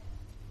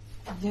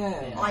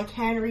Yeah. I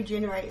can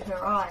regenerate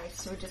her eyes,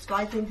 so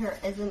disguising her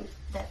isn't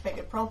that big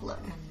a problem.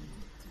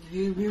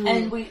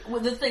 And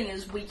the thing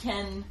is, we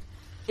can,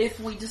 if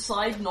we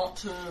decide not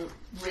to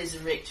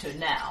resurrect her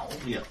now,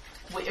 Yeah.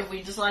 if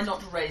we decide not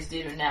to raise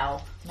Data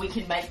now, we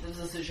can make the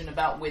decision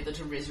about whether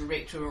to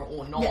resurrect her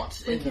or not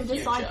Yeah, we in can the future.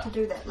 decide to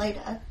do that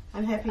later.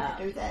 I'm happy to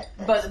do that.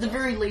 But at the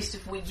very least,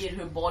 if we get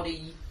her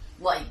body,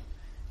 like,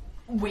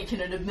 we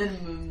can at a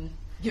minimum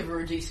give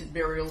her a decent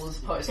burial as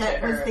opposed to that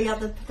her. was the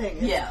other thing.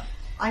 is Yeah.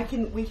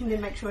 we can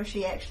then make sure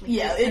she actually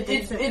Yeah, gets a it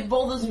decent,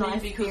 bothers me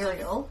nice because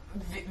burial.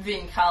 of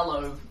Vin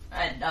Carlo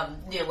and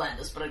Neil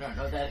Landis, but I don't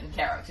know that in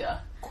character.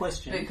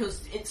 Question.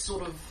 Because it's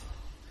sort of...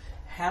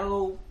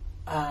 How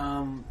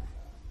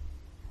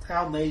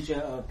major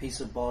a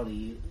piece of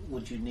body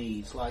would you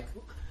need? Like,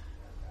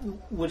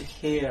 would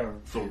hair...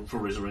 For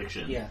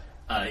resurrection. Yeah.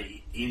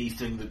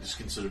 Anything that is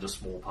considered a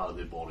small part of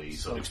their body.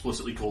 So it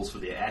explicitly calls for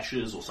their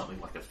ashes or something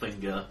like a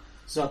finger.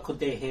 So could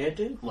their hair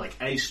do? Like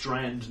a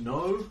strand,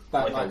 no.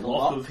 But like a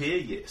lock of hair,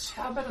 yes.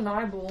 How about an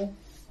eyeball?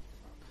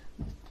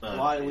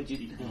 Why would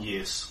you...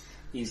 Yes.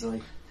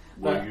 Easily.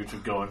 Were But you to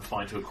go and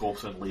find her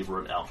corpse and leave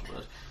her out of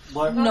it.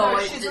 what, No,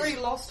 it's- she's already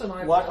lost an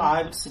eyeball. what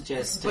I'm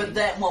suggesting... But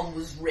that one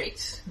was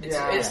wrecked. It's,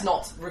 Yeah. it's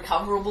not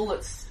recoverable,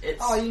 it's...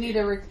 Oh, you need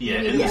a...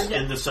 Yeah, you in, need the,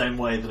 in the same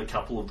way that a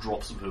couple of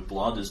drops of her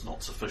blood is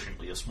not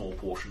sufficiently a small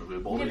portion of her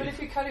body. Yeah, but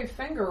if you cut her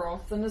finger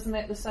off, then isn't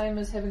that the same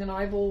as having an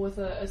eyeball with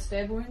a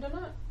stab wound in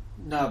it?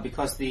 No,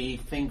 because the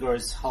finger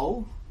is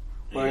whole,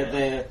 where Yeah.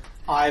 the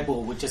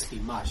eyeball would just be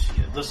mush.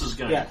 Yeah, this is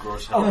going Yeah. to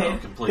gross hell Okay, out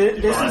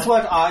completely. this right? is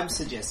what I'm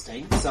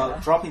suggesting. So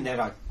dropping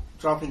that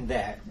dropping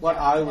that, what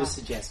I was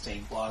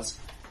suggesting was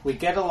we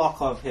get a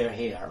lock of her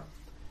hair,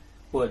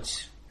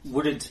 which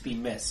wouldn't be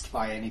missed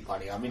by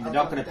anybody. I mean, they're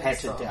not going to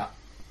pat it down.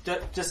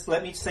 Just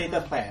let me say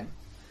the plan.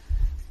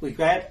 We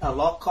get a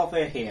lock of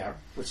her hair,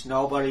 which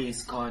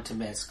nobody's going to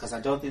miss, because I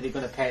don't think they're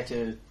going to pat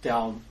her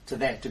down to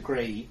that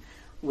degree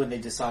when they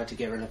decide to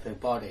get rid of her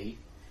body.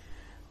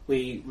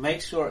 We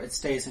make sure it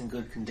stays in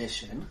good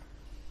condition,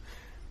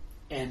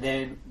 and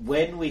then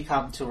when we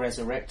come to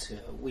resurrect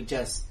her, we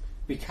cast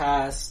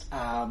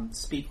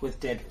Speak with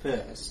Dead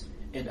first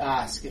and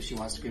ask if she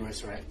wants to be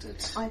resurrected.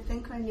 I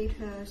think I need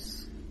her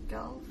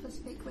skull for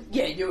Speak with.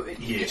 Yeah,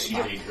 Yes,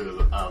 you need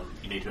her.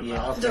 You need her. Yeah,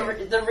 mouth.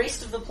 okay. The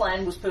rest of the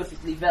plan was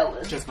perfectly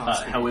valid. Just not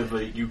speak.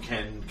 However, you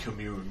can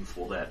commune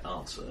for that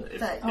answer. If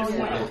But- what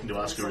yeah. you're looking to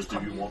ask her is, do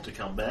you want to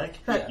come back?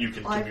 But You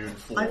can commune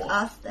for. I've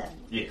asked that.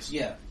 Yes.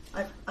 Yeah.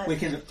 I've We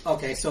can.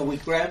 Okay, so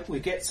we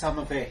get some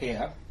of her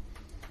hair,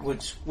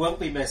 which won't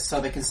be missed,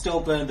 so they can still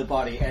burn the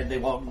body, and they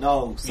won't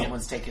know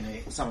someone's taken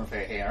some of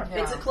her hair.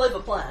 It's a clever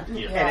plan.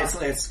 Yeah. And it's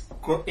less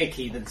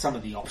icky than some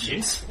of the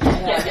options.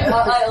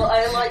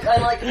 I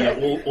like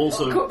Yeah.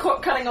 Also,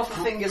 cutting off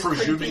the fingers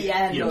presuming, creepy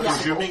and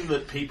presuming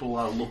that people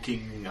are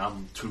looking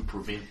to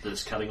prevent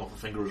this cutting off a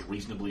finger is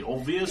reasonably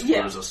obvious, Yeah.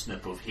 whereas a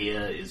snip of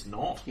hair is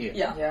not.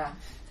 Yeah. Yeah.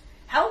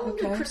 How long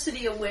did Okay.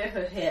 Cressidia wear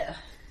her hair?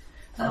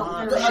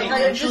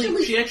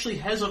 She actually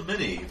has a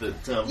mini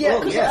that. Yeah,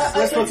 Oh, yes,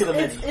 let's look at the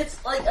mini.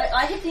 It's like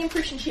I had the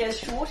impression she has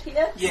short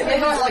hair. Yeah.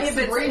 Yeah, It's like if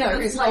it's- Sabrina, if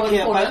it's who's like- not Yeah,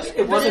 important. but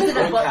it wasn't Isn't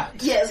it a bu- cut.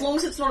 Yeah, as long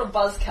as it's not a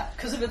buzz cut.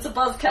 Because if it's a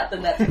buzz cut,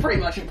 then that's pretty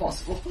much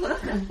impossible.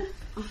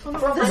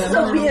 This is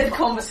a weird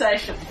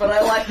conversation, but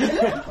I like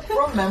it.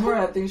 From memory,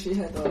 I think she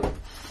had a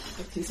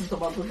decent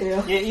amount of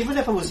hair. Yeah, even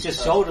if it was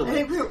just shoulder I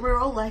think length. we're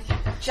all like,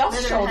 Just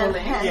let her shoulder have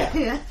length. head Yeah.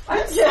 here.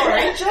 I'm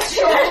sorry. Just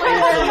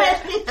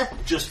shoulder Easily.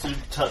 Just to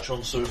touch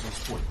on Susan's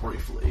point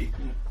briefly,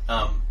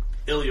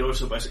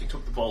 Iliosa basically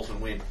took the bolt and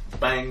went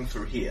bang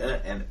through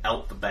here and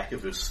out the back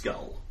of her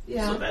skull.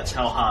 Yeah. So that's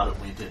how hard it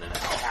went in and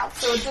out.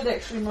 So it did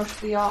actually mush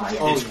the eye.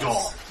 Oh, It's yes.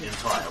 gone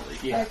entirely.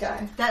 Yeah.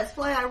 Okay. That's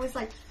why I was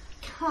like,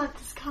 can't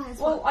disguise.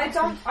 Well, I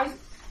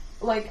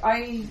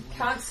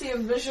can't see a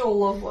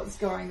visual of what's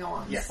going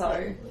on, Yeah.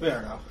 so... Fair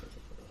enough.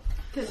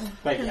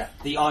 But yeah,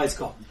 the eye's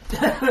gone.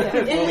 Yeah.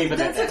 We'll leave it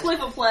at That's a that.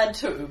 clever plan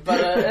too,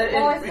 but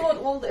Well, I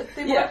thought, if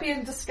there Yeah. might be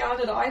a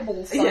discarded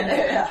eyeball somewhere,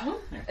 yeah.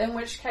 in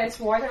which case,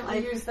 why don't we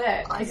use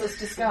that? Because it's I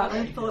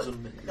discarded.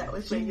 thought that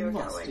was where you were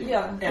Must going. do.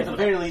 Yeah. At the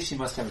very least, she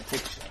must have a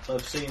picture.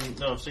 I've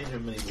seen her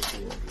mini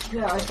before.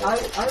 Yeah,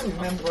 I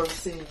remember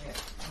seeing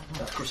it.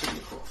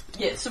 Cressidia Croft.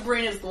 Yeah,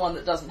 Sabrina's the one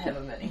that doesn't have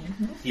a mini.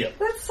 Yep.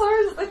 That's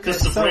so... Because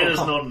so Sabrina's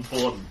hot. not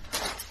important.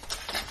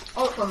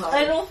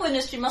 In all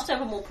fairness, she must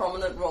have a more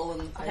prominent role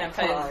in I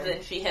campaigns tried.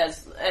 than she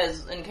has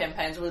as in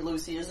campaigns where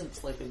Lucy isn't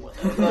sleeping with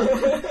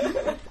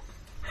her.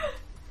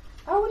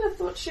 I would have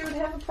thought she would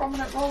have a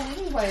prominent role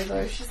anyway,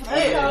 though. She's the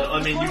Yeah, I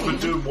best mean, you queen.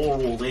 could do more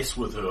or less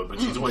with her, but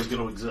she's always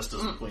going to exist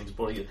as the Queen's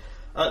body.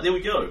 There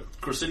we go.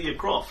 Cressidia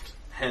Croft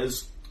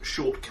has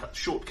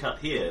shortcut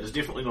hair. It is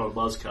definitely not a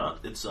buzz cut.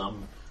 It's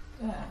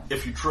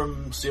if you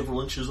trim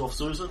several inches off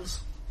Susan's,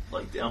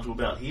 like down to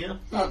about here.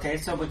 Okay,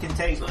 so we can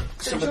take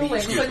some of the Julie, so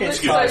Excuse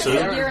me, let's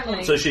Susan. go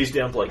yearly. So she's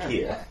down to like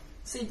here.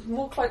 See,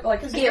 more close, like,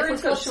 because Yeah,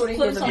 Kieran's got shorter hair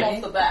clip than some me.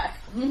 off the back.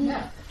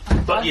 Yeah.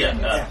 But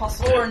yeah, It's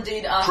possible. Or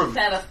indeed ask Trim.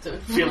 Tanith to.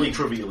 fairly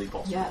trivially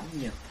possible.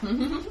 Yeah.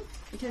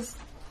 Because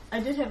I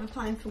did have a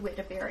plan for where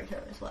to bury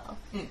her as well.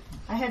 Mm.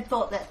 I had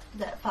thought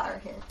that far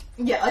ahead.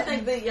 Yeah, I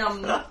think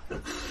the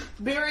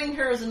burying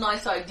her is a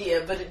nice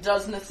idea, but it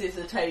does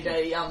necessitate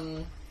a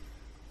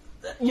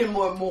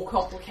more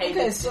complicated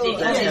Okay, so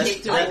That has,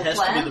 detective that has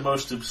to be plan. the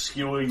most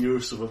obscure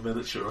use of a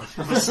miniature I've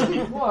ever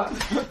seen. What?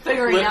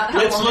 Figuring out how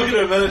Let's long. look at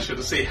her miniature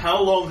to see how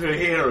long her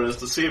hair is,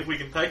 to see if we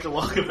can take a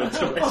look at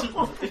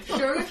it.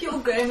 Sure, if your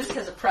gamers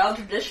has a proud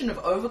tradition of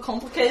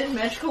overcomplicated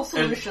magical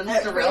solutions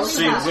to See,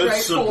 relatively with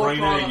straightforward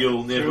Sabrina, problems.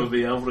 you'll never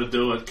be able to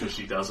do it because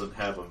she doesn't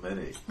have a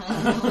mini.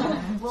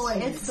 Well,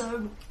 it is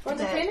so Well, that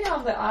depending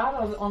on the art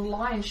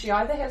online, she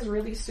either has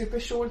really super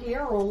short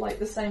hair or like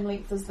the same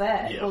length as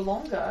that, Yeah. or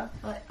longer.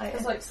 I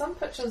There's like some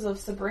pictures of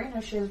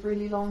Sabrina, she has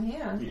really long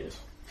hair. Yes.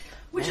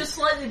 Which is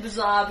slightly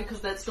bizarre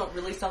because that's not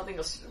really something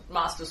a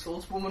master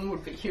swordswoman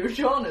would be huge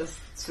on, is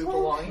super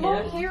Well, long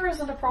long hair. hair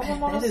isn't a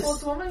problem on a That is-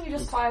 swordswoman, you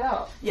just tie it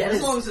up. Yeah, That as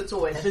is- long as it's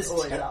always that is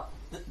ter- up.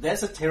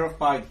 That's a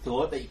terrifying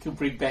thought that you can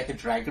bring back a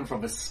dragon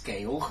from a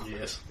scale.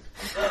 Yes.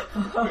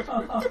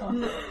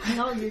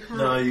 no, you can't.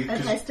 No, it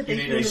has because to you be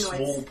need a humanoids.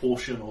 small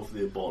portion of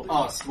their body.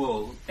 Oh,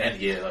 small. And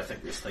yeah, I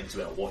think there's things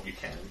about what you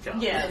can and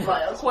can't. Yeah, do.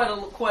 right. Quite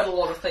a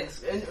lot of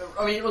things. And,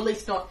 I mean, at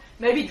least not.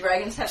 Maybe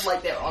dragons have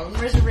like their own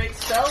resurrect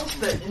spells,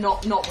 but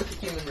not with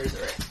the human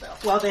resurrect spell.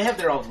 Well, they have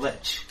their own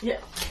lich. Yeah.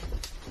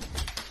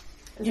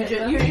 Is You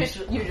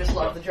it just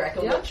love the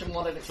Draco Yeah. Lich and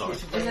wanted an excuse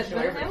to bring Is it it to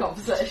good every now?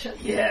 conversation.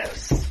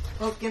 Yes.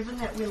 Well, given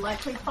that we're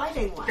likely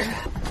fighting one,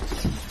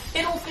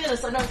 In all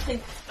fairness, I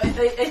think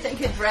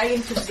a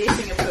dragon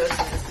possessing a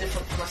person is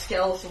different from a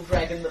skeletal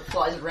dragon that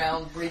flies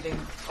around breathing.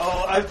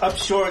 Oh, I'm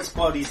sure its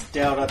body's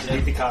down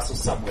underneath the castle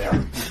somewhere.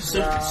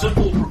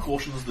 Simple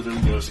precautions that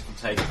Iliosa can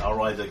take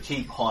are either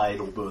keep, hide,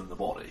 or burn the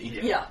body.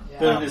 Yeah.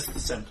 Burn is the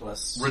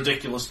simplest.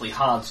 Ridiculously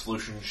hard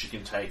solutions she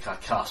can take are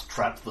cast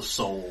Trap the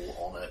Soul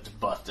on it,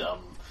 but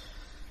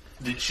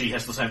she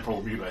has the same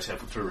problem you guys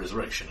have with True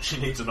Resurrection. She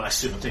needs a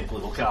nice 17th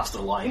level caster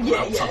lying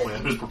around somewhere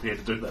who's prepared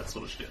to do that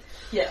sort of shit.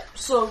 Yeah.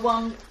 So,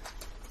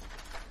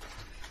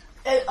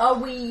 are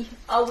we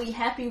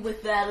happy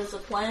with that as a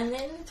plan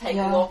then? Take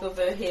a lock of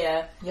her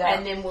hair,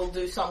 and then we'll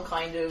do some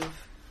kind of,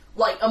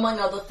 like, among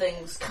other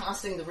things,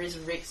 casting the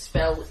Resurrect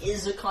spell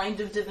is a kind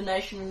of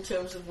divination in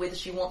terms of whether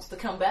she wants to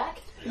come back.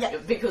 Yeah.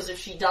 Because if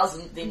she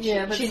doesn't, then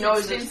but she it's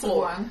knows an it's expensive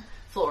one.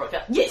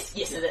 Flora. Yes,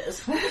 it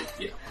is.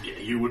 Yeah,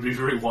 you would be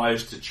very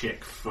wise to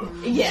check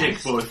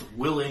both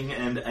willing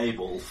and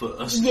able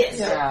first. Yes.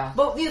 Yeah.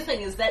 But the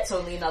thing is, that's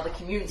only another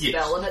commune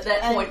spell, and at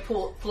that point,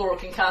 Flora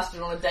can cast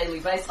it on a daily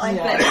basis. I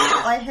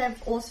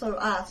have also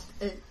asked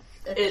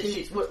if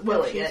she's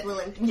willing. she's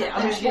willing to Yeah,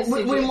 come I back.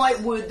 mean,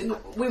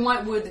 we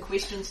might word the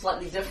question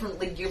slightly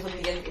differently given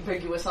the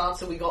ambiguous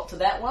answer we got to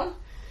that one.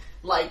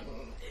 Like,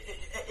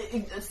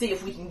 see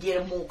if we can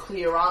get a more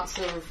clear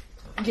answer.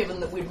 Given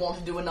that we'd want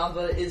to do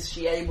another, is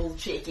she able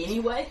check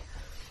anyway?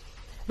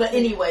 But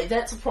anyway,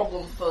 that's a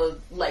problem for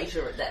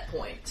later at that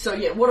point. So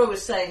yeah, what I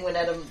was saying when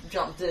Adam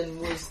jumped in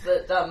was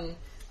that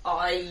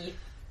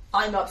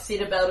I'm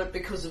upset about it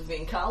because of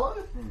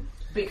Venkalo,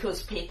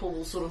 because people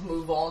will sort of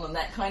move on and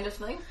that kind of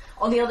thing.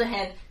 On the other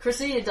hand,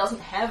 Cressida doesn't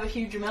have a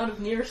huge amount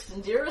of nearest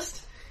and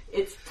dearest.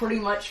 It's pretty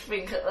much,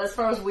 as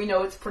far as we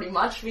know, it's pretty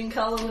much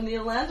Venkalo and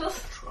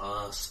Neolandus.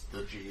 Trust the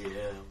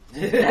GM.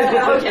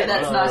 Okay,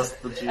 that's nice.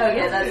 The GM.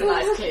 Okay, that's a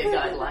nice clear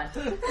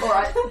guideline.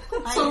 Alright.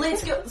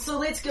 So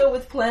let's go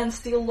with Plan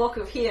Steel Lock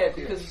of Hair,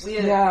 because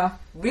we're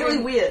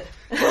really weird.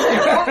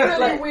 Not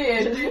really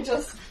weird. You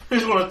just I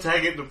just want to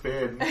take it to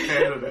bed and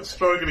hand it,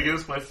 stroke it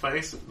against my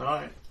face at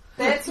night.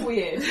 that's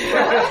weird.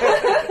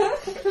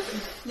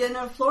 Yeah,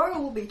 no, Flora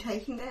will be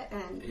taking that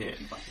and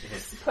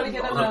Putting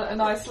it in a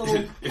nice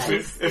little.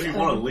 If you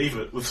want to leave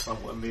it with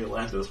someone,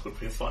 Neolandus would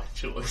be a fine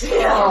choice.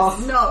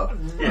 no.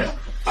 Yeah.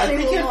 I She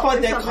think will I not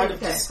find do that something kind of like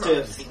that,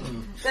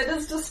 disturbing. That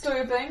is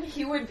disturbing.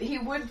 He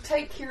would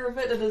take care of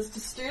it. It is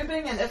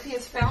disturbing, and if he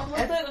is found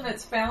with it, and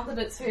it's found that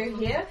it's her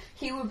hair,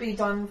 he would be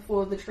done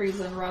for the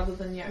treason rather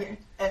than you.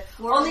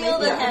 On the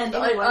other hand,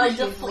 I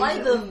defy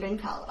them.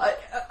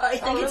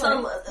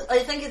 I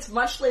think it's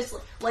much less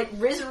like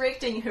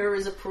resurrecting her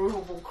is a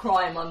provable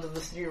crime under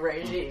this new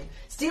regime.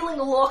 Stealing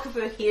a lock of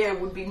her hair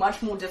would be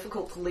much more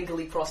difficult to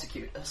legally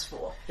prosecute us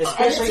for.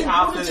 Especially and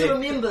after it's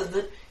important to remember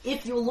that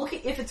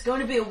if it's going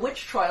to be a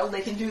witch trial,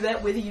 they can do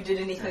that whether you did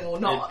anything or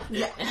not.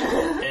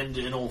 And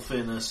in all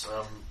fairness,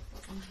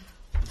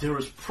 there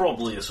is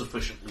probably a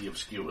sufficiently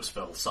obscure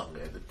spell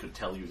somewhere that could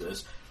tell you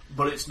this.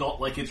 But it's not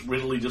like it's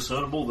readily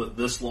discernible that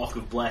this lock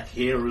of black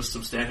hair is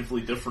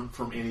substantively different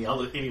from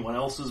anyone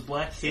else's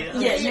black hair.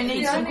 Yeah, you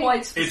need some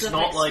quite specific It's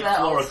not like spells.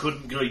 Flora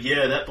couldn't go,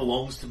 yeah, that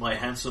belongs to my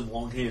handsome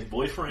long-haired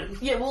boyfriend.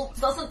 Yeah, well,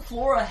 doesn't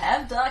Flora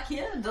have dark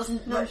hair?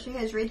 Doesn't No, she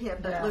has red hair,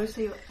 but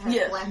Lucy has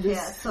Yeah. black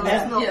hair, so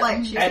Yeah. it's not Yeah.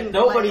 like she And can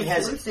nobody blame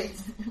has-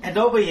 Lucy's. And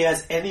nobody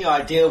has any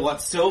idea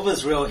what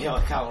Silver's real hair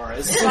color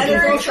is. That's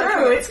very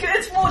true. It's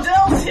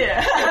Mordell's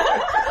hair.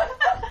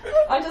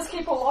 I just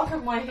keep a lock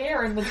of my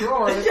hair in the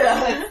drawer.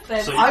 Yeah.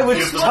 That's So I would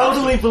Give them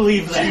totally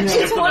believe that. Give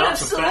It's them one out of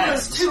to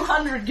Silver's fans.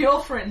 200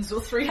 girlfriends or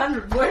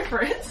 300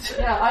 boyfriends.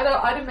 yeah.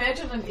 I'd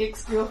imagine an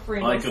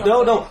ex-girlfriend. I or could-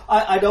 something. No,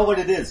 I know what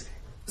it is.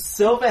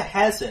 Silver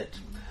has it,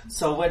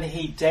 so when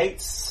he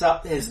dates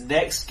his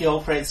next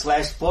girlfriend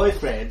 /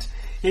 boyfriend,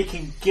 he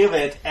can give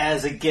it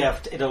as a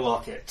gift in a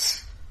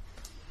locket.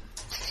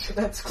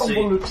 That's See,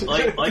 convoluted.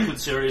 I could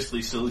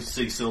seriously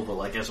see Silver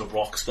like as a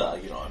rock star.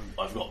 You know,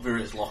 I've got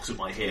various locks of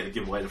my hair to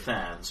give away to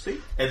fans,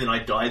 and then I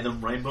dye them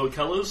rainbow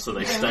colours so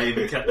they stay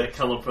that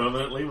colour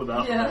permanently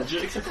without the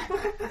magic.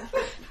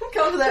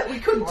 Come to that, we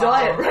could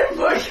dye it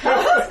rainbow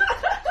colours.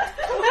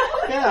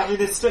 Yeah, I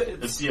mean,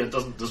 It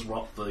doesn't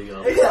disrupt the.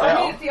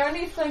 The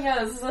only thing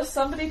is, if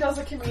somebody does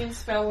a commune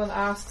spell and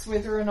asks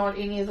whether or not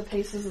any of the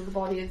pieces of the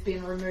body have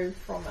been removed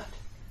from it.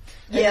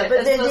 Yeah,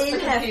 but they It's just then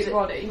the have complete to.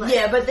 body.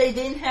 Yeah, but they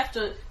then have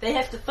to. They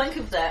have to think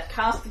of that,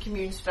 cast the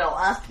commune spell,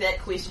 ask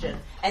that question,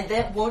 and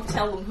that won't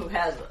tell them who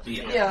has it.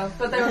 Yeah,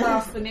 but they would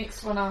ask the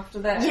next one after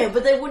that. Yeah,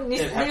 but they wouldn't.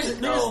 They'd have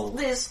to know.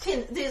 There's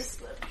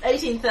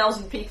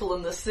 18,000 people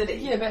in the city.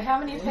 Yeah, but how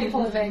many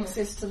people have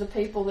access to the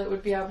people that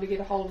would be able to get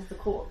a hold of the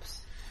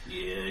corpse?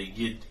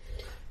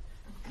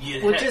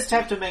 Yeah, we'll just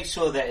have to make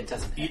sure that it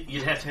doesn't.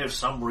 You'd have to have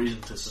some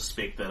reason to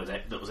suspect that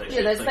that was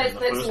actually Yeah, a thing in the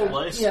that's first all.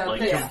 place. Yeah,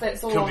 like,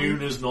 that's all.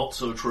 commune is not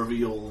so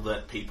trivial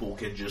that people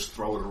can just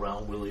throw it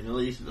around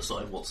willy-nilly to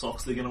decide what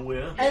socks they're going to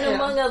wear. And Yeah.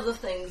 among other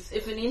things,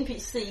 if an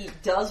NPC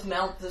does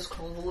mount this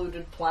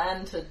convoluted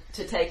plan to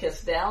take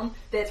us down,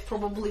 that's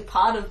probably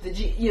part of the...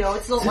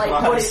 it's not like...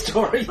 Part of the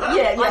story.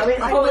 Yeah, I mean, it's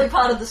probably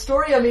part of the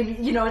story. I mean,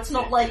 it's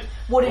not like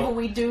whatever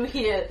we do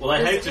here. Well, I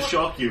is- hate to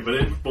shock you, but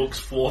in books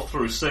 4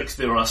 through 6,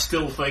 there are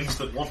still things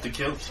that want to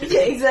kill you.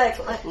 Yeah,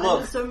 exactly. I'm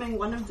Look. assuming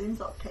one of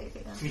them's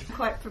Octavia. I'm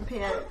quite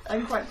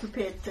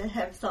prepared to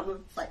have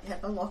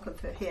have a lock of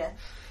her hair.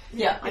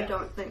 Yeah. I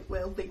don't think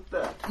we'll be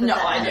burnt. for No,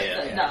 that. I don't.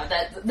 Yeah.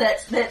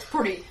 No, that's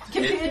pretty.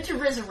 Compared to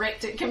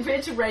resurrecting,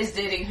 compared to raise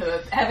deading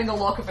her, having a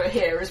lock of her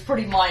hair is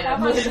pretty minor. How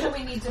much do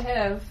we need to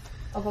have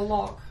of a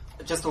lock?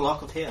 Just a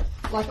lock of hair.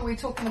 Like, are we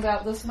talking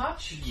about this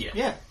much? Yeah.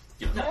 Yeah.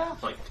 Yeah.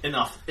 Like,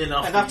 enough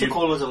Enough to you-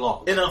 call it a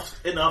lock. Enough,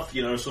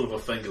 sort of a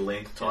finger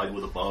length tied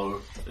with a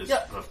bow is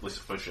Yep. perfectly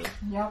sufficient.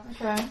 Yep.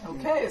 Okay.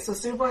 Okay, so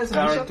Silver is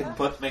Karen initiative.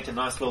 can make a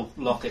nice little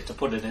locket to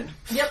put it in.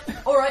 Yep.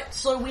 All right.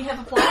 So we have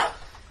a plan.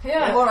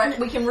 Yeah. All right.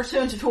 We can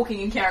return to talking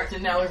in character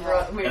now.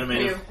 We I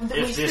mean, if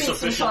they're spent some time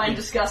sufficiently-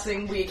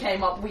 discussing. We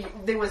came up.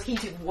 There was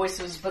heated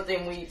voices, but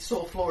then we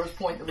saw Flora's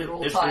point that we were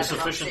all If they're tired and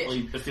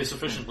upset.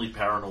 sufficiently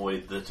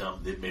paranoid that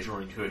they're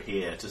measuring her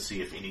hair to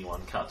see if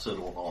anyone cuts it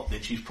or not,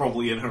 then she's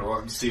probably in her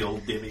own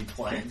sealed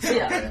demi-plane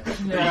Yeah. that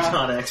you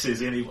can't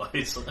access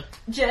anyway. So.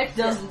 Jack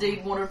does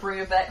indeed want to bring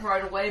her back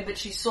right away, but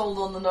she's sold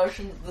on the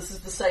notion that this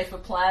is the safer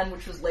plan,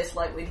 which was less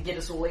likely to get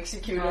us all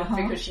executed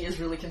because she is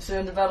really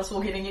concerned about us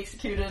all getting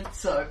executed.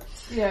 So,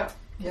 Yeah.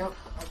 Yep,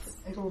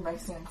 it all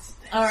makes sense.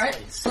 all right.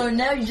 So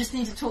now you just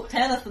need to talk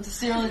Tanith into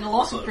sealing the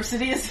lock So- of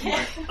Presidia's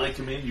hair. I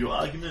commend your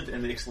argument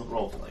and excellent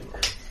role-playing.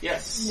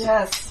 Yes.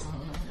 Yes,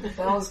 that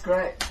was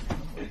great.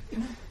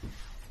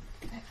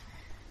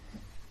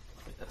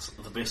 That's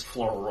the best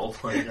floral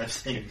role-playing I've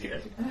seen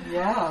yet.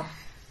 Yeah.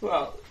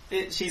 Well,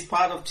 she's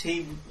part of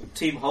Team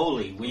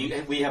Holy.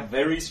 We have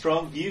very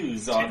strong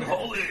views on Team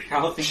Holy.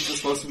 how things are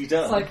supposed to be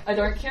done. It's like, I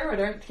don't care, I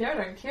don't care,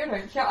 I don't care, I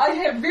don't care. I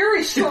have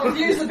very strong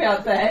views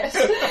about that.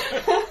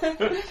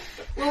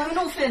 Well, in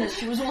all fairness,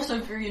 she was also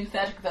very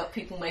emphatic about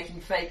people making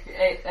fake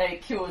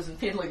cures and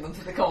peddling them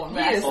to the common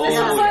mass. Yes, Oh, that's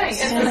what I'm yes.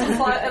 saying. And this is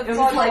like, It was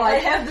like, I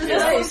have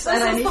this race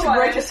and I need to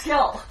break a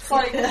skull. It's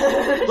like,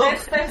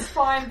 that's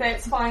fine,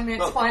 that's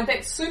Look. fine,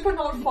 that's super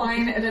not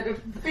fine, and it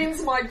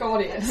offends my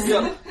goddess.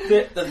 Yeah,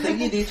 the thing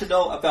you need to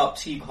know about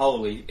Team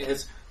Holy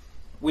is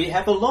we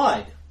have a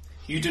line.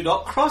 You do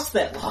not cross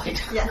that line.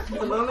 Yeah,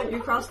 the moment you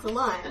cross the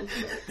line,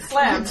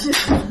 Slam.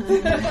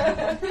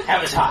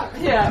 Have a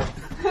time. Yeah.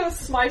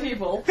 Smite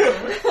evil.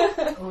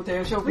 Oh,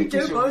 there shall be we do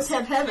visuals. both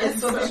have habits.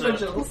 So the So-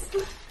 vigils.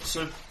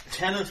 So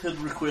Tanith had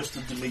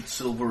requested to meet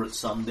Silver at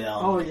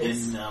sundown Oh,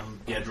 yes. in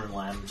Gadrin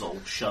Lamb's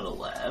old Shutter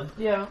Lab,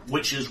 Yeah.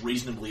 which is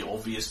reasonably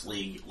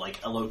obviously like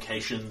a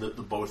location that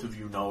the both of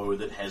you know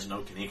that has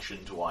no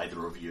connection to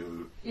either of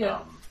you. Yeah.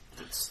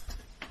 It's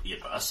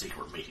a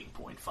secret meeting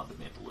point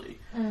fundamentally.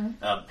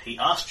 He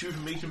asked you to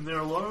meet him there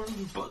alone,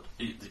 but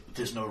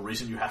there's no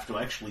reason you have to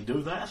actually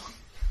do that.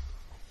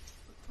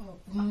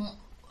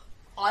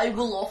 I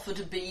will offer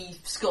to be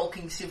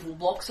skulking several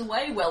blocks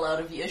away, well out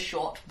of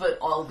earshot, but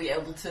I'll be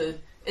able to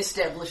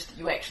establish that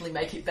you actually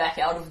make it back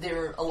out of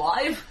there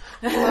alive.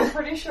 I'm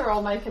pretty sure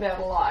I'll make it out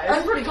I'm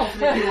alive. pretty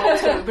confident you will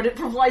too, but it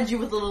provides you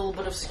with a little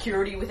bit of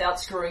security without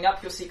screwing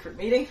up your secret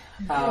meeting.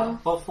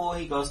 Before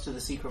he goes to the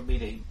secret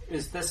meeting,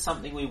 is this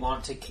something we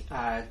want to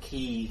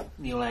key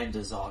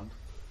Nealanders on?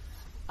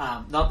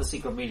 Not the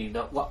secret meeting,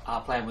 what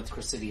our plan with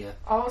Chrysidia.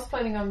 I was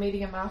planning on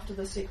meeting him after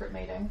the secret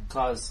meeting.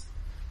 Because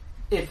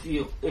if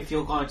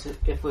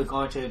we're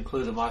going to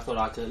include him, I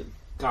thought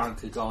Garen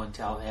could go and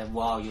tell him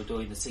while you're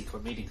doing the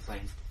secret meeting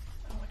thing.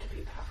 I want to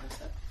be part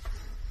of it.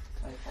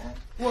 Okay.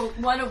 Well,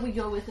 why don't we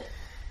go with it?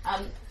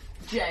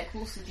 Jack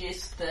will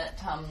suggest that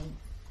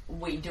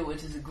we do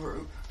it as a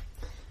group,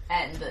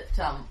 and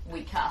that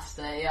we cast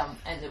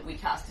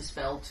a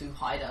spell to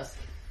hide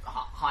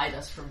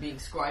us from being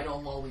scryed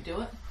on while we do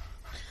it.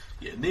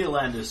 Yeah,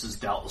 Neolandis is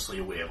doubtlessly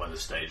aware by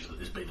this stage that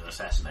there's been an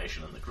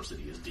assassination and that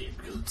Chrysidia is dead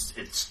because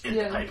it's in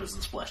Yeah. the papers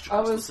and splashed I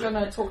across was the going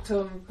city. to talk to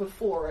him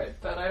before it,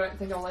 but I don't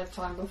think I'll have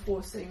time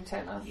before seeing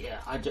Tanner. Yeah,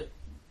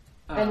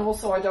 And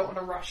also, I don't want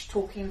to rush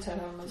talking to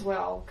him as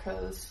well,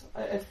 because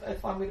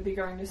if I'm going to be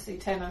going to see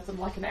Tanner in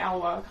like an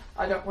hour,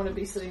 I don't want to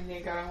be sitting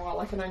there going, well,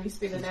 I can only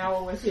spend an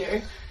hour with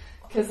you,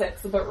 because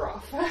that's a bit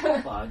rough.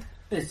 but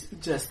it's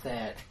just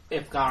that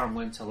if Garen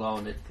went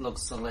alone, it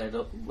looks a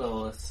little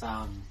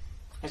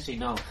actually,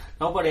 no.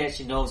 Nobody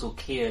actually knows or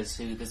cares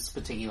who this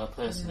particular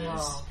person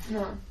is.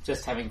 No.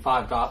 Just having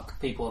 5 dark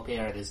people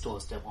appear at his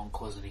doorstep won't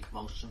cause any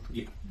commotion.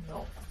 Yeah.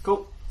 No.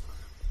 Cool.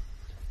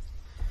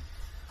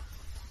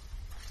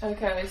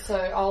 Okay, so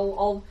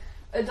I'll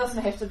it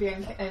doesn't have to be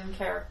in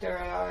character,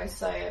 I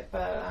say it,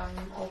 but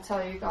I'll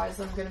tell you guys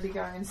I'm going to be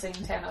going and seeing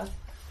Tanner.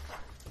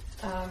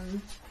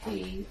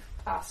 He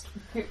asked,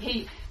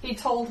 he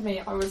told me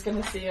I was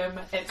going to see him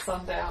at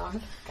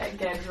sundown at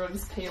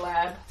Gadrin's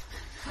P-Lab.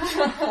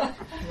 Yeah.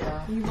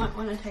 You might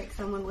want to take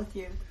someone with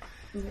you.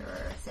 There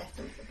are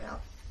assassins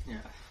about. Yeah.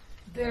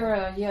 There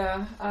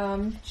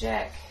are,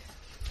 Jack,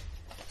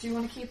 do you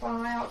want to keep an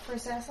eye out for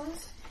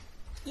assassins?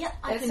 Yeah,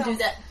 I That can do sounds-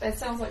 that. That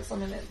sounds like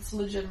something that's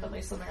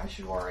legitimately something I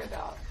should worry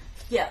about.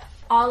 Yeah,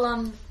 I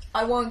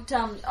won't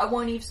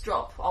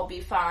eavesdrop. I'll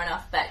be far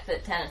enough back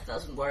that Tanith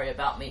doesn't worry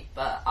about me,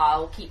 but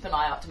I'll keep an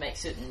eye out to make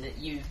certain that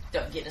you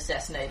don't get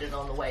assassinated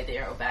on the way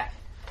there or back.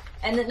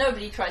 And that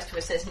nobody tries to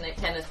assassinate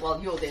Kenneth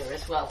while you're there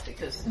as well,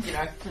 because, you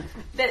know,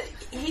 that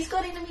he's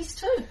got enemies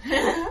too.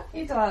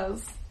 He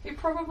does. He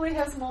probably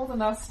has more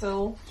than us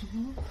still.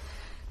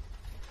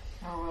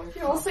 Oh,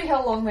 Yeah, we'll see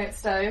how long that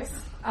stays.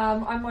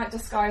 I might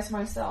disguise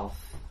myself.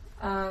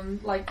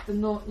 Like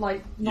not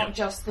Yep.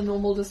 just the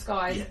normal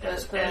disguise, Yeah, but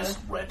as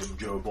random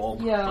Joe Bob.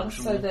 so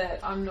functionally. that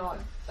I'm not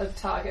a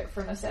target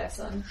for an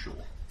assassin. Sure.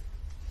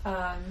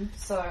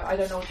 So I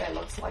don't know what that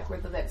looks like,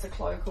 whether that's a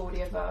cloak or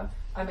whatever.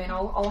 I mean,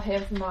 I'll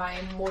have my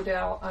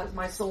Mordell,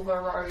 my Silver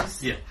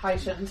Rose Yeah.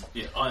 heightened.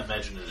 Yeah, I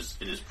imagine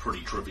it is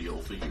pretty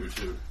trivial for you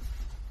to,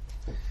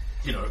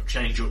 you know,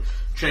 change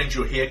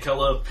your hair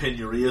color, pin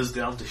your ears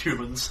down to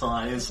human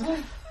size,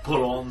 put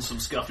on some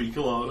scuffy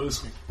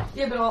clothes.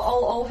 Yeah, but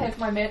I'll have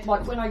my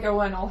like when I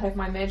go in, I'll have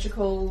my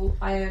magical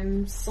I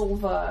am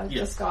silver Yeah.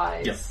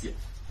 disguise.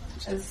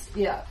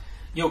 Yeah.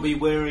 You'll be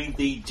wearing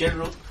the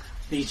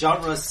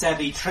genre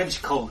savvy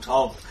trench coat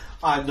of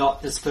I'm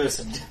not this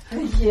person.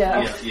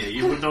 Yeah. Yeah,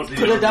 you would not be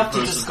the Good only enough to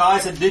person.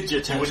 disguise a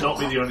ninja You would not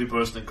be turtle. the only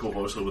person in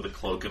Corvosa with a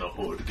cloak and a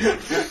hood.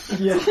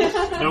 Yeah.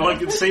 No one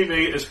can see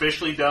me,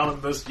 especially down in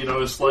this, you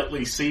know,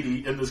 slightly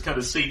seedy, in this kind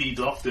of seedy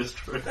dock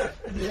district.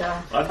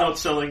 Yeah. I'm not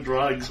selling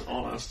drugs,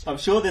 honest. I'm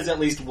sure there's at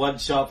least one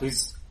shop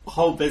whose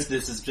whole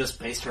business is just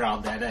based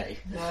around that, eh?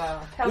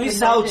 Yeah. How We can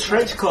sell that get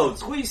trench noticed?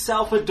 coats, we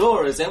sell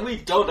fedoras, and we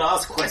don't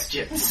ask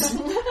questions.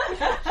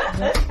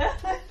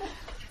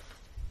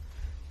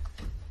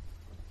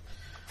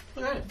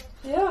 Okay.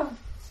 Yeah.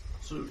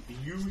 So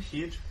you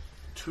head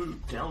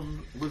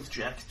down with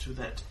Jack to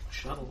that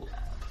shuttle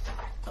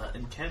lab.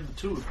 And can the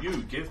two of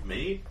you give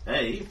me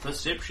a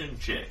perception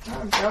check?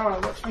 Oh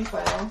god, watch me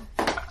fail.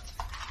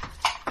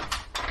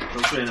 In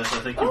fairness,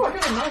 I Oh, I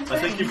got a 19. I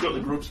think you've got the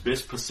group's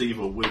best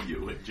perceiver with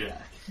you in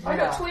Jack. I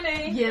got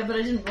 20. Yeah, but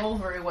I didn't roll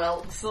very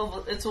well.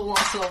 Silver, it's all on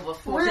silver.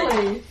 14.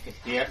 Really?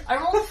 Yeah. I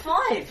rolled a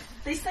 5.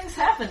 These things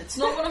happen. It's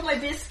not one of my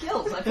best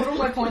skills. I put all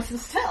my points in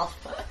stealth.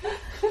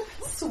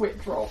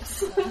 Sweat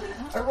drops.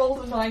 I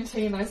rolled a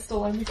 19, I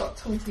still only got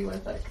 20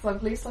 with it, because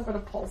at least I've got a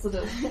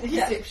positive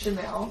Yeah. perception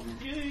now.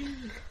 Yay.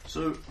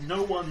 So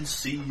no one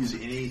sees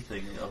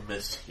anything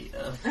amiss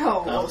here.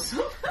 Oh,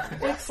 awesome.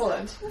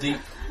 Excellent.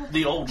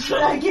 The old I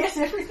shuttle. guess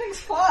everything's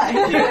fine.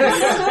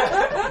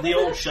 The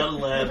old shuttle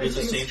lab is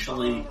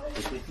essentially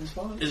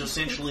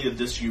a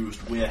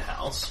disused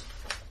warehouse.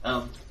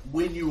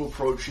 When you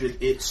approach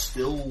it, it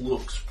still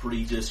looks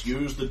pretty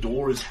disused. The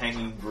door is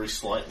hanging very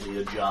slightly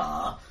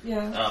ajar.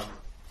 Yeah.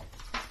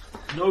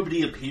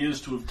 Nobody appears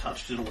to have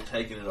touched it or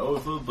taken it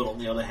over, but on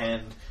the other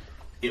hand,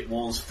 it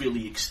was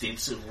fairly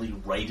extensively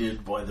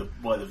raided by the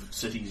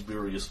city's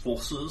various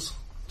forces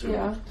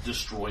to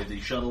destroy the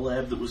shuttle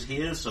lab that was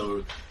here.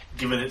 So,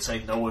 given it's a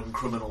known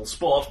criminal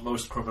spot,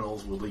 most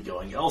criminals will be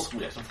going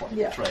elsewhere to find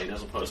the trade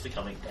as opposed to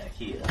coming back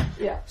here.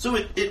 Yeah. So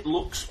it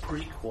looks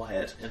pretty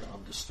quiet and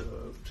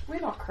undisturbed. We're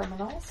not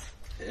criminals.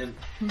 And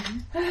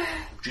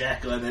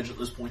Jack, I imagine at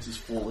this point, is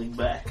falling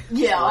back.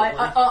 Yeah,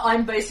 slightly.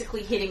 I'm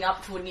basically heading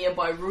up to a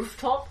nearby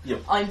rooftop.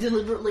 Yep. I'm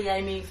deliberately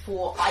aiming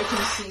for, I can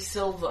see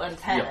Silver and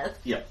Tanith,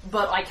 Yep.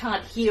 but I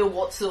can't hear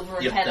what Silver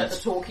and Yep, Tanith that's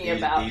are talking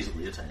about.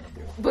 Easily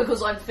attainable.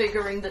 Because I'm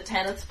figuring that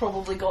Tanith's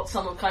probably got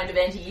some kind of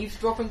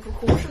anti-eavesdropping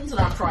precautions and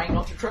I'm trying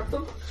not to trip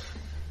them.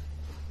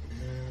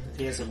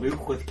 He has a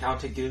mook with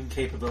counter-goon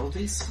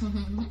capabilities.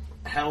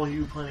 How are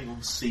you planning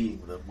on seeing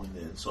them when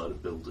they're inside a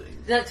building?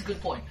 That's a good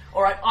point.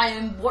 Alright, I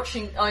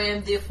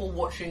am therefore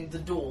watching the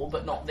door,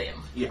 but not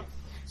them. Yeah.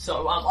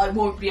 So I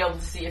won't be able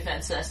to see if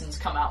assassins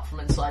come out from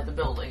inside the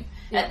building.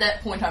 Yeah. At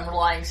that point I'm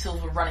relying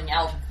Silver running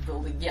out of the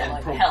building,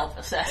 like help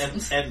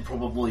assassins. And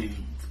probably,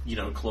 you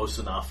know, close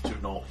enough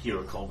to not hear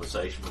a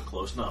conversation, but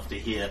close enough to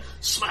hear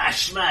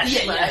smash, smash,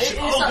 Yeah, smash. yeah,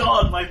 Oh it's not-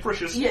 god, my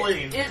precious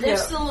spleen. If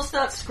Silver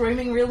starts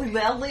screaming really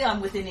loudly,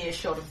 I'm within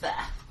earshot of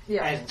that.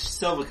 Yeah. And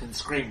Silver can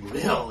scream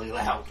really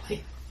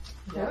loudly.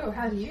 Oh,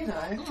 how do you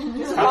know?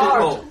 It's How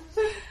hard.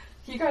 cool.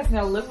 You guys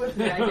now live with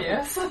me, I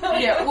guess.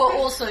 Yeah, well,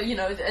 also, you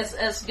know,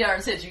 as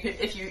Garen said, you can,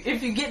 if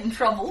you get in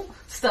trouble,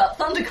 start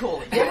thunder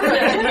calling. Everybody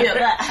can hear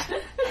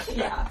that.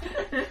 Yeah.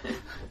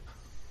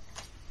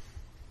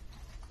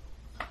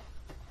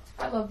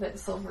 I love that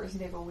Silver is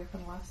never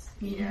weaponless.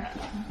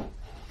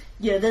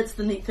 Yeah, that's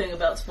the neat thing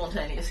about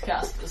spontaneous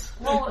casters.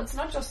 Well, it's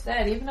not just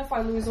that. Even if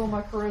I lose all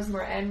my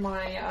charisma and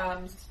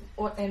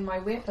my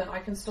weapon, I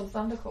can still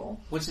thundercall.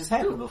 Which has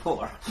happened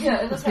before.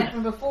 Yeah, it has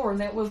happened before, and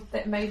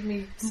that made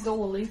me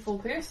still a lethal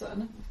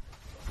person.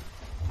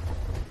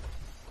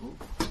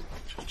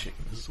 Just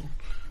checking this one.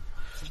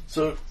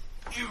 So,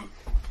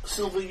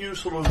 Silver, you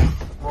sort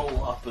of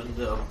roll up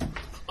and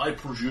I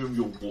presume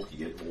you're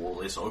walking it more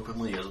or less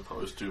openly as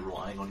opposed to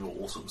relying on your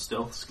awesome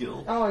stealth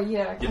skill. Oh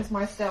yeah, because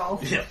my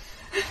stealth. Yeah.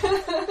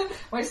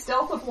 My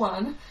stealth of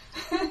 1.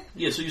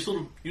 Yeah, so you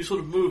sort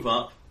of move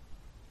up,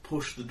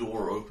 push the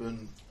door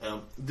open.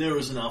 There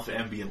is enough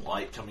ambient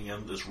light coming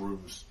in. This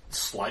room's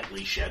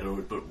slightly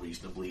shadowed but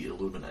reasonably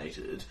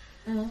illuminated.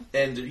 Mm-hmm.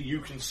 And you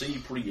can see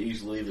pretty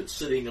easily that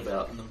sitting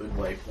about in the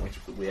midway point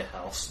of the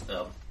warehouse,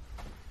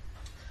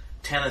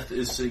 Tanith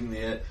is sitting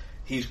there,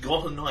 He's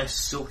got a nice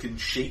silken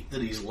sheet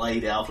that he's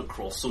laid out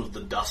across sort of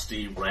the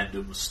dusty,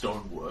 random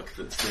stonework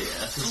that's there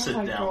to sit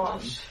my down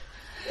gosh.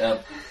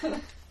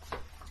 in.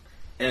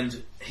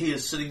 And he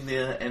is sitting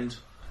there, and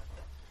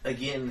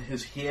again,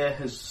 his hair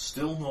has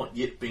still not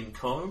yet been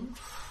combed.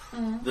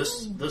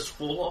 This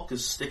forelock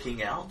is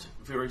sticking out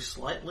very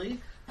slightly.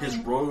 His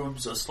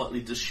robes are slightly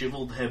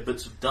dishevelled, have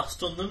bits of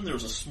dust on them.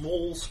 There's a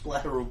small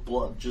splatter of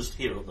blood just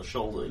here on the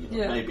shoulder,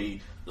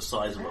 maybe the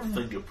size of a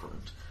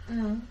fingerprint.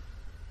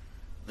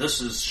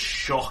 This is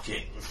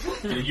shocking.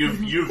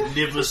 You've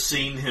never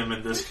seen him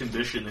in this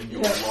condition in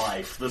your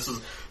life. This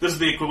is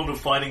the equivalent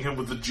of finding him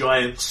with a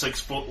giant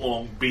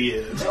 6-foot-long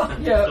beard.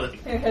 Yeah,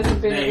 it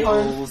hasn't been Nails, at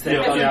home. they've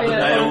It got hasn't The been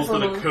at home nails for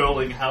that are long.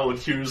 curling Howard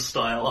Hughes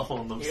style up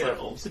on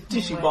themselves.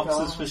 Tissue my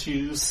boxes God. for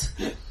shoes.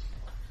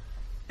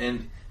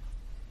 And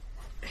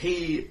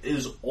he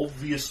is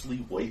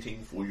obviously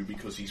waiting for you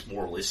because he's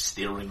more or less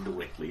staring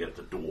directly at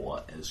the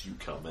door as you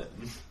come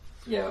in.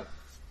 Yeah.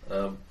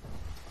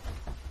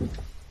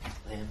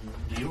 And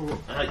you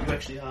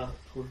actually are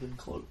hooded and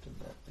cloaked in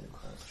that. Then,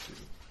 that's true.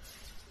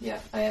 Yeah,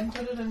 I am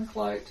hooded and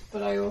cloaked,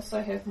 but I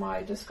also have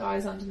my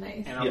disguise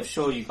underneath. And I'm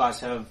sure you guys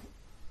have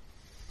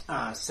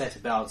set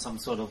about some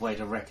sort of way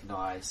to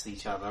recognise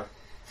each other.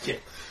 Yeah.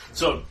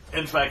 So,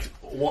 in fact,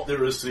 what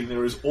there is sitting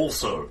there is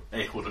also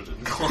a hooded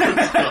and cloaked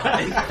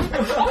guy.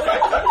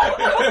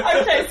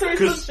 Okay, so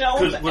it's a shelf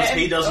Because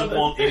he and doesn't hooded.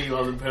 want any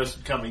other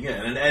person coming in.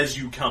 And as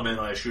you come in,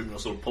 I assume you're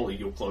sort of pulling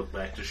your cloak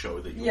back to show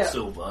that you're Yeah.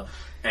 silver.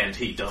 And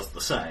he does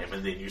the same.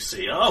 And then you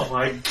see, oh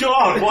my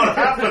god, what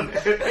happened?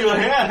 Your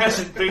hair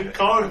hasn't been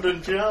combed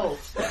and gelled.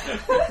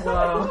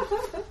 Wow.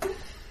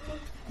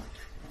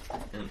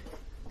 And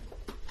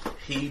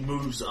he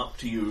moves up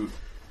to you,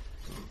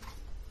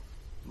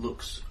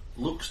 looks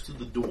to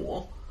the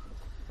door,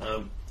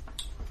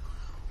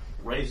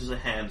 raises a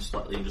hand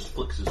slightly and just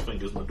flicks his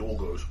fingers and the door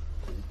goes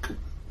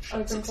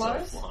shuts Open, itself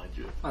close? behind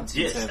you. That's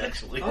Yes, it.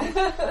 actually.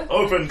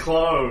 Open,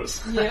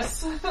 close.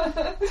 Yes.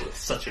 It's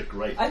such a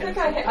great I think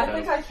cantrip to I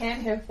think have. I can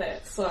have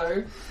that.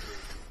 So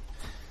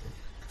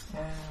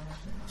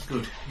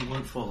Good, you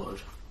weren't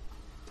followed.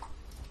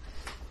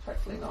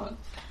 hopefully not.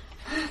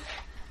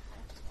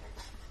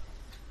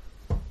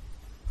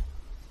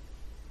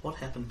 What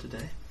happened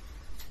today?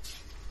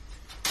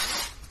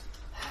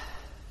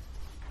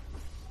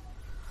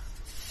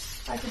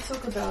 I could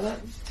talk about it.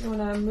 Do you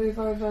want to move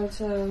over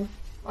to?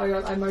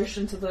 I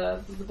motion to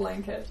the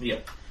blanket.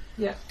 Yep.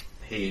 Yeah.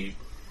 He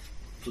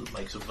sort of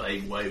makes a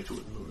vague wave to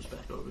it and moves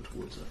back over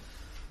towards it.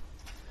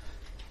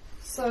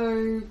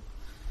 So,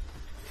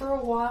 for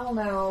a while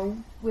now,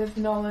 we've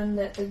known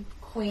that the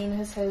Queen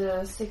has had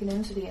a second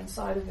entity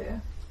inside of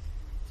her.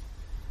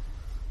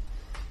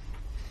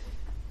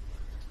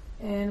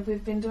 And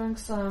we've been doing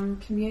some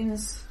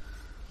communes,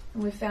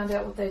 and we've found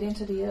out what that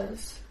entity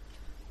is.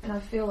 And I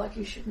feel like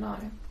you should know.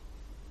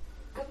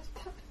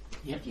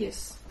 Yep.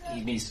 Yes,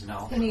 He needs to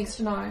know. he needs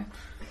to know.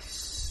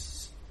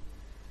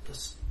 The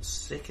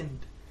second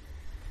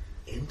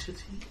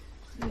entity?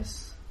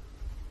 Yes.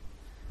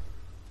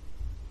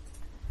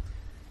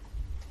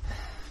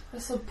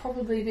 This will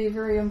probably be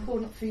very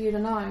important for you to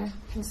know,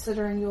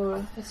 considering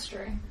your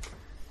history.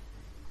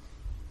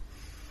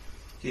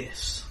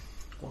 Yes.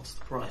 What's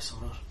the price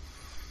on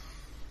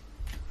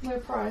it? No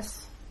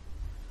price.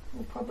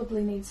 We'll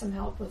probably need some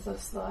help with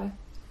this, though.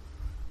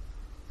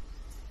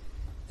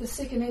 The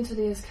second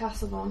entity is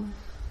Cassavon.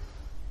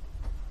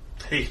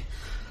 He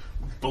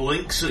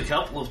blinks a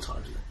couple of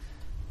times.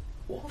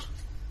 What?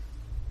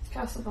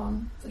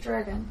 Cassavon, the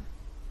dragon.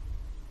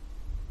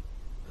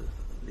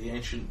 The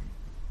ancient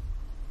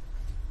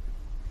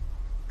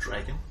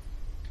dragon?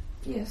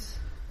 Yes.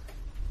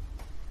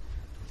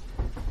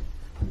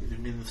 You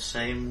mean the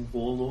same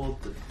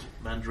warlord that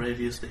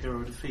Mandravius the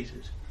hero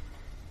defeated?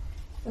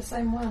 The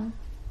same one.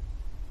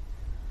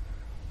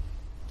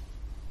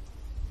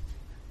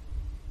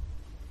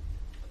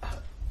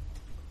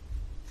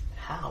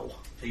 How?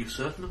 Are you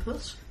certain of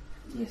this?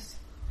 Yes.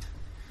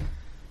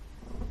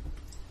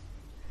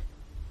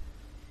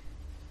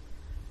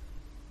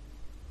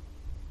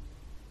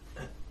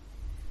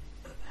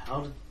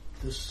 How did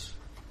this...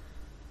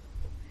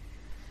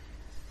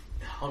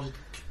 How did...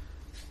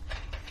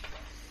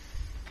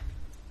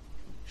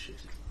 Shit.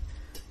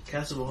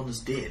 Cassavon is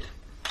dead.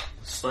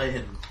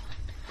 Slain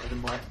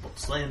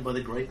by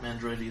the great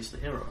Mandravius the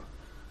hero.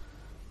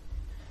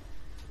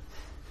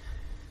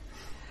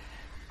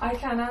 I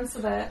can't answer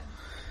that.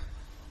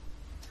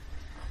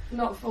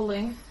 Not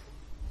fully.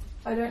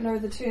 I don't know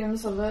the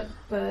terms of it,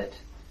 but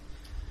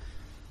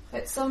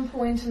at some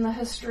point in the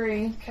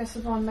history,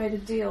 Cassavon made a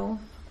deal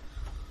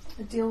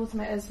with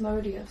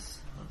Asmodeus.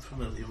 I'm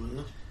familiar with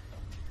it.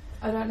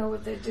 I don't know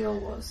what that deal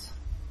was.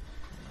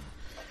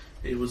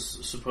 He was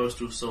supposed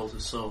to have sold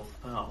his soul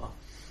for power.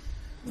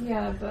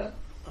 Yeah, but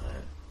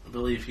I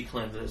believe he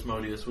claimed that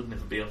Asmodeus would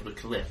never be able to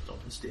collect on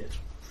his debt.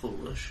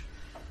 Foolish.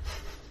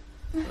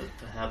 But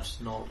perhaps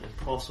not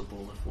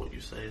impossible if what you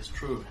say is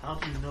true. How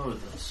do you know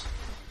this?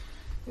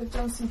 we've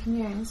done some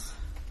communes,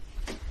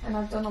 and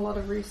I've done a lot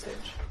of research.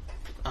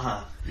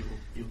 Ah,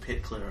 your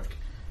pet cleric.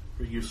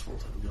 Very useful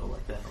to have a girl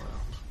like that around.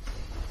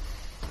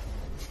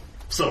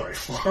 Sorry,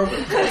 Flora,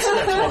 but that's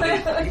one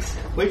of the things.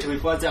 Wait till we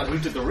find out who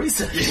did the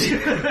research.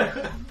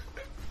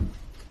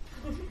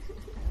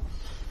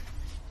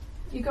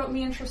 You got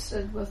me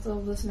interested with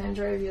all this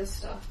Mandravius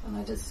stuff, and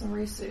I did some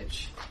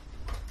research.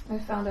 I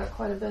found out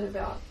quite a bit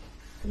about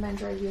the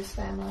Mandravius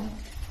family.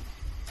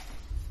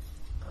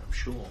 I'm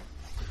sure.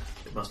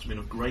 It must have been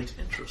of great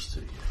interest to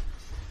you.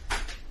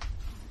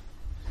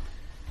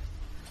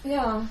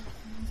 Yeah,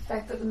 the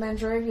fact that the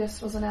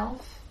Mandravius was an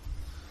elf.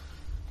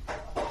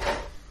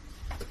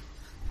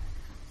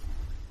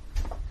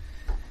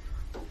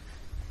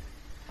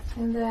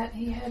 And that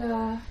he had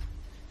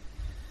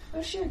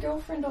was she a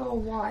girlfriend or a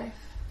wife?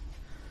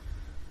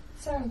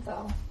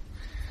 Sarenthal.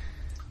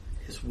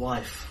 His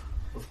wife,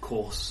 of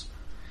course.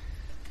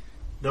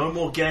 No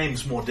more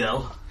games,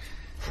 Mordell.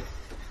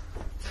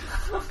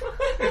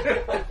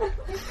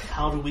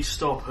 How do we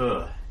stop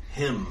her?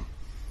 Him?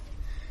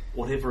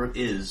 Whatever it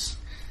is.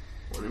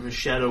 Whatever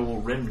shadow or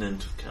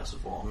remnant of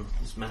Cassavon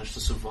has managed to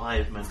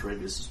survive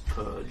Mandravius'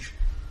 purge.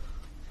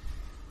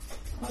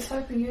 I was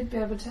hoping you'd be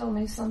able to tell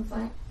me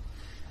something.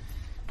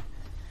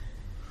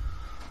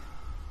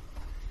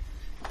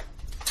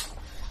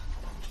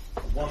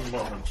 One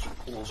moment to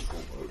pause for a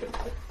moment.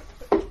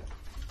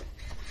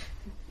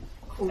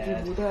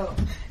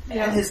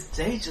 And his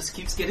day just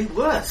keeps getting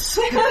worse.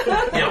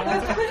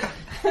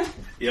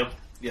 Yep.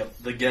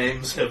 The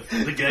games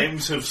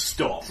have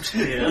stopped.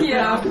 Yeah.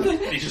 Yeah.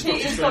 He just He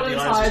looks you is straight in the gotten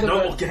eyes. tired No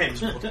of more it.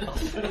 games,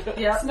 Mordell.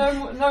 Yeah,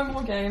 no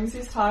more games.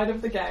 He's tired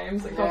of the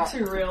games. It got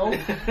too real. No,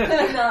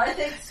 I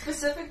think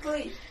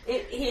specifically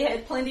he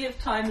had plenty of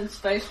time and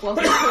space while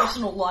his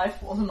personal life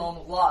wasn't on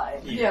the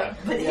line. Yeah.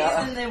 But he's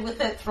in there with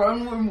that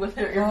throne room with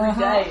her every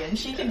day, and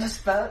she can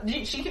disavow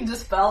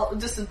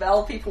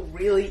people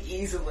really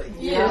easily.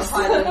 Yes.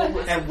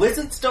 And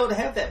wizards don't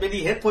have that many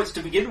hit points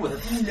to begin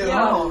with.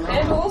 Yeah,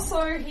 and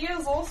also he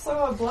is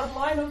also a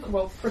bloodline of,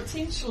 well,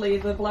 potentially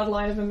the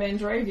bloodline of a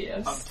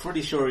Mandravius. I'm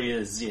pretty sure he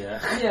is, yeah.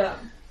 Yeah.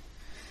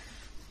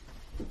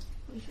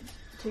 We should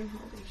go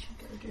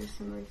do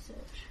some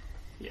research.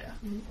 Yeah.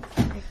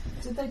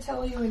 Did they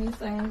tell you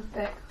anything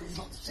back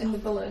in the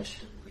village?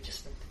 We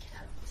just need to get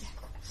out of this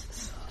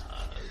crisis.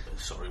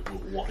 Sorry,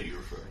 what are you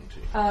referring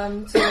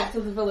to? To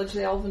the village,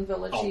 the Elven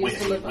village he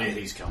used to live where in.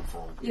 he's come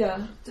from.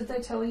 Yeah. Did they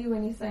tell you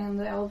anything in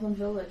the Elven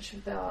village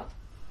about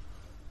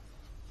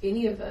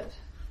any of it?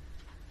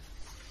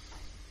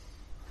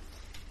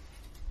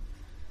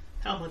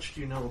 How much do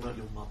you know about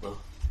your mother,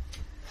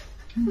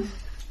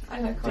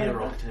 I know quite a dear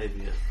bit.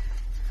 Octavia?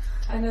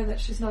 I know that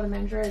she's not a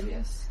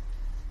Mandravius.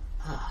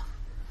 Ah,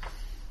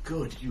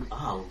 good, you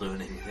are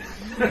learning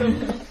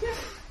then.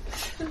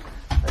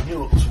 I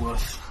knew it was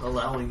worth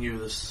allowing you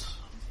this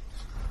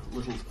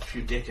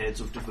few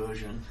decades of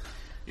diversion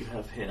you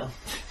have here.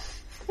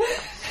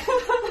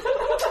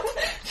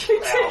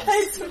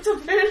 Decades of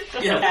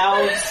division. Yeah,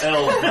 elves.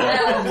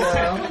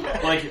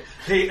 Like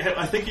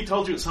I think he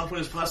told you at some point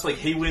in his past, like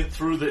he went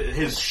through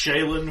his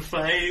Shaylin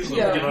phase, of,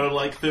 Yeah.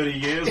 like 30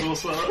 years or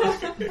so.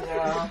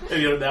 Yeah.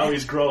 And now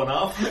he's growing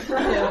up.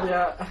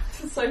 Yeah.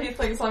 So he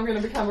thinks I'm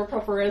going to become a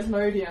proper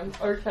Asmodian.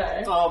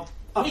 Okay.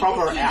 A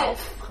proper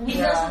elf. He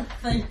doesn't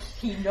think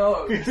he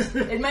knows.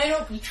 It may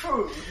not be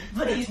true,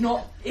 but he's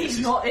not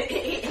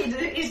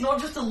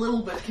just a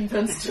little bit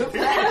convinced of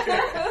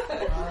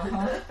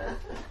that.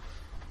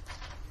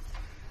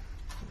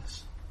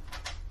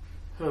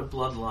 Her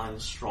bloodline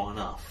is strong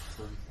enough.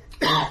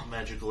 The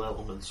magical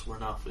elements were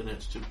enough in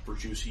it to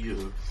produce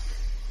you.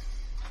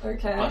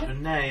 Okay. But her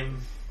name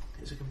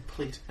is a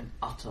complete and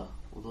utter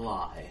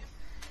lie.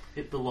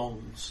 It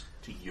belongs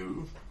to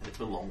you, and it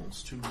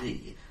belongs to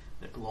me,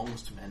 and it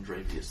belongs to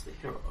Mandravius the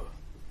hero.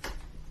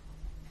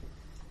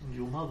 And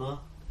your mother,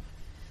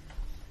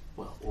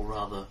 well, or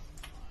rather,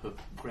 her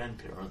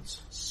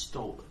grandparents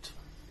stole it.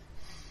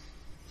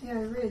 Yeah,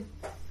 I read.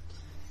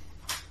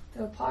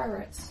 They were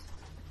pirates.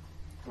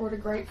 Brought a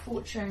great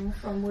fortune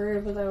from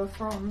wherever they were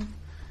from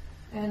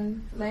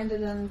and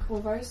landed in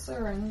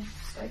Corvosa and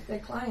staked their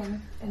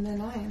claim and their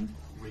name.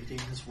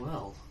 Reading as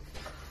well.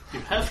 You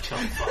have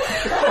come far.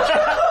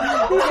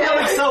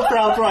 I'm so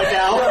proud right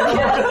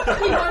now.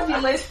 He might be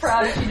less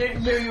proud if you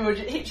didn't know you were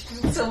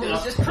someone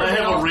was just I printing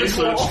have a off the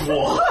research wall.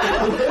 war.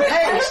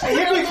 Hey,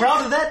 you'd be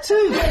proud of that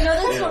too. Yeah, no,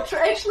 that's not true.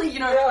 Actually,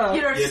 Yeah,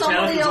 somebody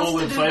Talent is else all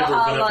to in do the favour of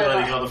hard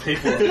manipulating labor. other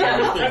people to do the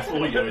thing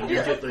for you, and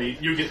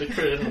you get the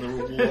credit and the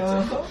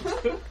reward.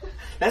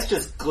 That's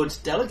just good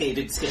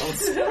delegating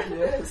skills.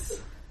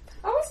 Yes.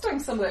 I was doing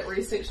some of that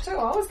research too.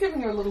 I was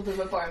giving you a little bit of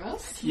a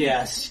bonus.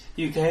 Yes,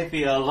 you gave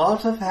me a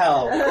lot of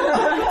help.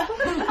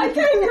 I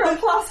gave you a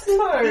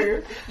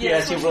 +2.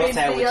 Yes, you which brought means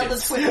the other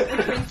sandwiches.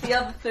 which means the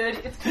other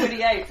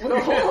 28.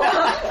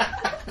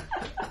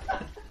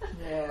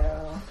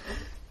 Yeah.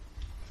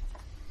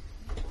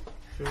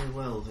 Very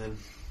well then.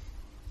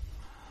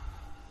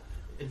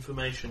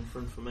 Information for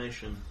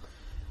information.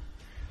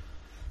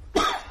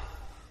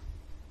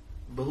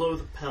 Below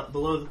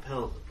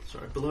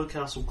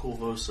Castle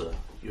Corvosa,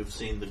 you have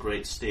seen the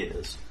great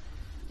stairs.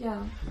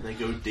 Yeah. They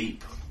go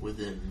deep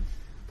within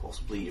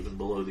possibly even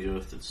below the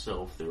earth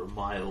itself, there are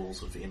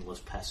miles of endless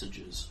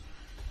passages.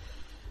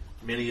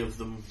 Many of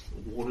them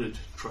watered,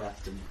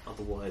 trapped, and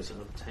otherwise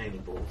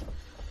unobtainable.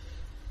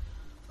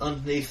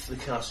 Underneath the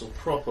castle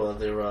proper,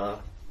 there are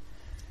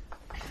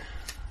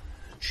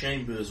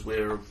chambers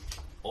where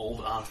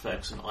old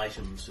artifacts and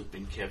items have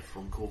been kept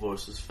from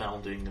Corvosa's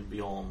founding and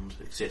beyond,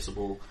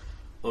 accessible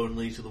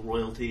only to the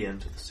royalty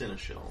and to the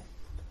seneschal.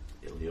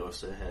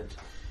 Iliosa had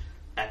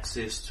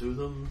access to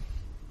them.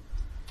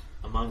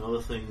 Among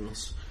other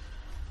things,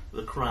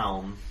 the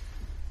crown,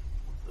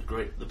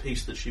 the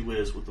piece that she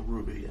wears with the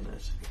ruby in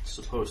it. It's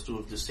supposed to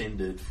have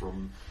descended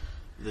from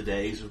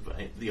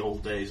the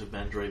old days of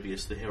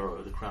Mandravius the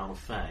hero, the crown of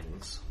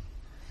fangs.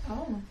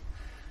 Oh.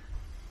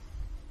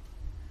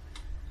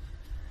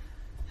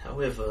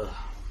 However,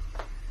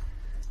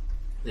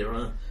 there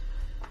are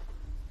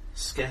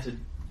scattered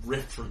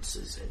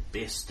references at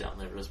best down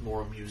there. It's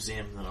more a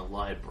museum than a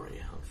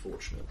library,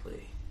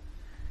 unfortunately.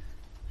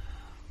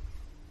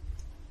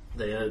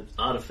 They are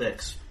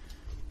artifacts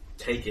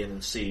taken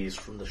and seized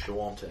from the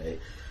Shawante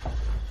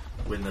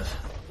when the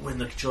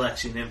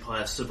Chilaxian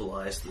Empire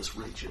civilized this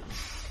region.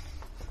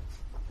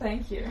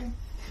 Thank you.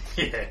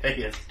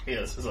 Yeah, he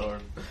has his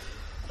own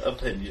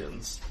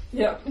opinions.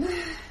 Yep.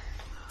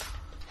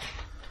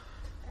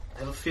 I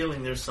have a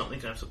feeling there's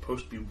something I'm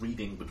supposed to be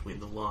reading between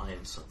the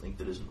lines, something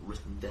that isn't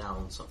written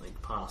down, something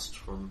passed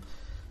from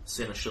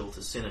seneschal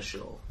to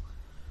seneschal.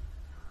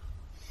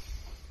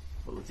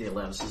 But with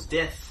Neolanus'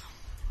 death,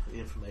 the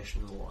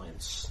information in the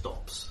lines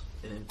stops.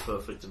 An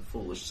imperfect and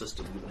foolish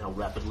system, given how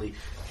rapidly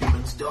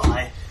humans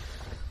die.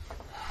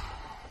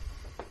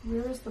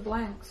 Where is the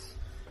blanks?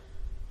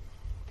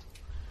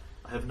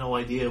 I have no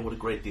idea what a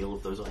great deal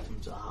of those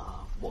items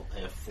are, what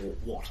they are for,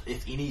 what,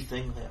 if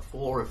anything, they are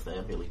for, if they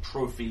are merely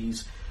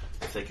trophies,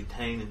 if they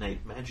contain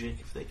innate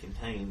magic, if they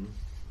contain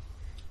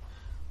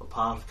a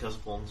part of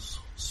Casabon's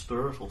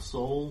spirit or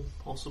soul,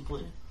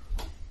 possibly.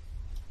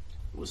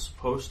 It was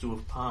supposed to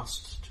have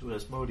passed to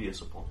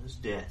Asmodeus upon his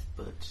death,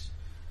 but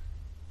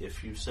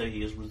if you say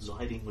he is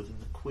residing within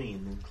the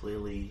Queen, then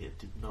clearly it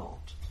did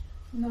not.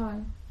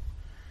 No.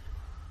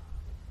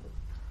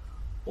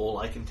 All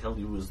I can tell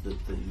you is that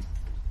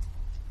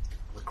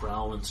the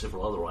crown and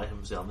several other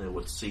items down there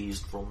were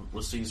seized from the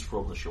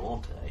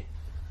Shawante.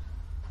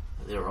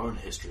 Their own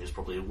history is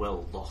probably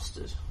well lost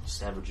at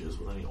savages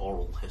with only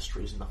oral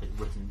histories, nothing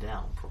written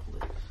down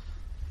properly.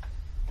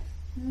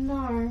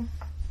 No.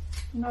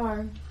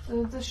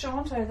 The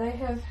Shawante, they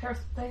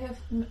have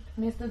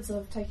methods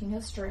of taking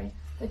history.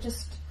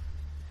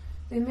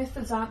 Their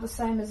methods aren't the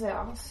same as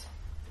ours.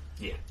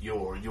 Yeah,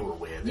 you're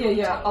aware.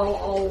 Yeah.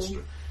 I'll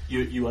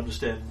You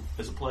understand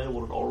as a player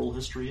what an oral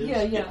history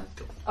is? Yeah.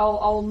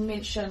 I'll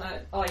mention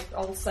it.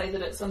 I'll say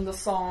that it's in the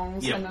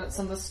songs and it's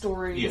in the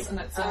stories and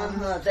it's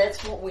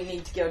that's what we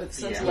need to go to the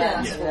city.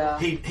 Yeah.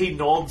 He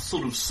nods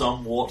sort of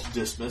somewhat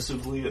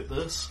dismissively at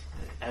this.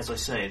 As I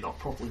say, not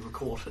properly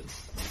recorded.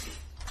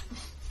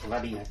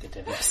 Bloody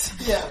academics.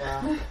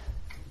 Yeah.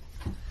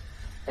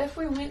 If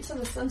we went to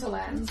the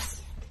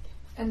Cinderlands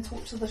and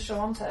talked to the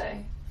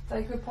Shawante,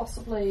 they could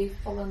possibly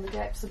fill in the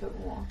gaps a bit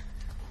more.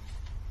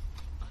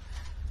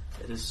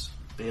 It has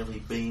barely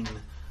been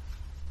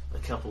a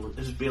couple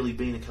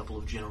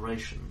of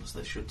generations.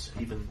 They should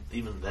even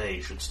they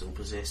should still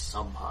possess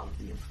some part of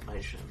the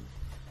information.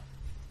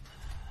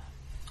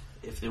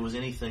 If there was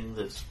anything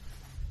that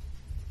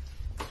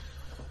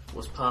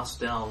was passed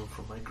down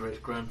from my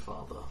great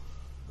grandfather,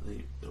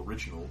 the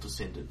original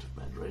descendant of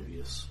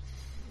Mandravius,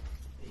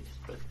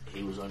 but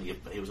he was only a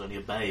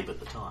babe at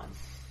the time.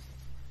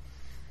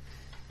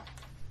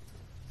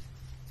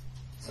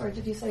 Sorry,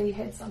 did you say he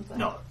had something?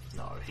 No.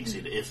 He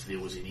said if there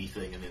was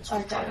anything, and then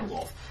sort of trailed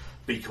off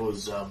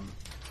because.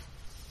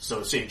 So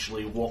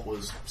essentially,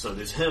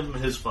 there's him,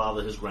 his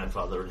father, his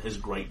grandfather, and his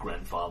great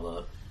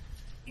grandfather.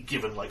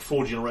 Given like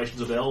 4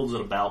 generations of elves at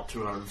about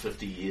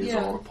 250 years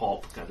or a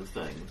pop kind of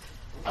thing.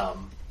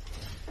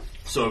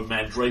 So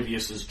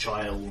Mandravius's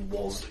child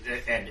was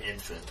an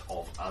infant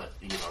of,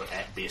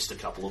 at best a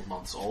couple of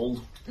months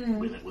old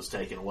when it was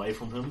taken away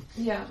from him.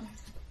 Yeah.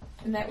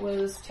 And that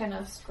was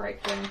Tannis'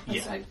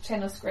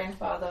 Tannis'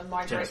 grandfather,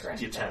 my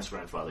great-grandfather. Yeah, Tannis'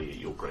 grandfather,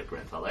 your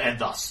great-grandfather. And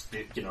thus,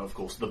 of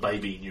course, the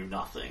baby knew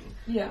nothing.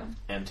 Yeah.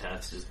 And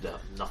Tannis'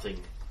 nothing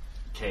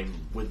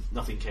came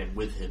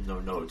with him, no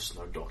notes,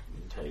 no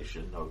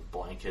documentation, no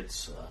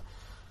blankets.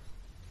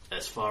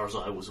 As far as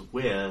I was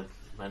aware,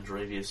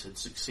 Mandravius had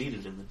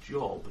succeeded in the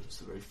job. It's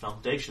the very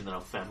foundation that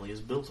our family is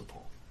built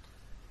upon.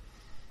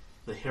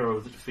 The hero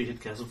that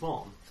defeated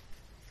Casavon.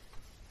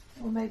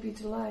 Or maybe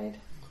delayed.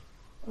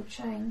 Or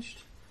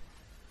changed.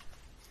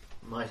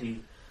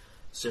 Mighty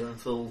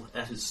Serenthal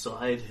at his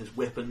side, his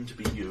weapon to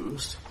be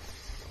used.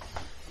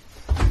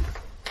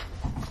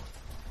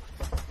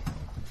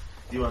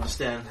 You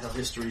understand how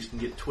histories can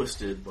get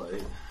twisted by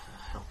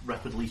how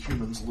rapidly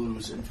humans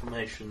lose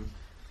information.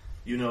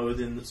 You know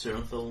then that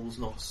Serenthal was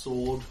not a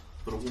sword,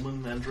 but a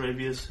woman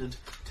Mandravius had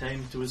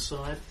tamed to his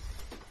side?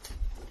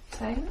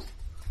 Tamed?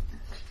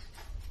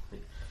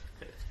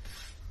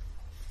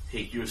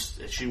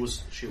 She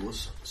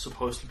was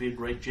supposed to be a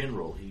great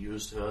general. He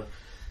used her to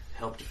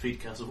help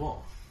defeat Casavon.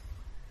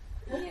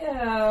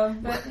 Yeah,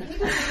 but he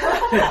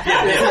doesn't.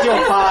 This is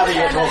your father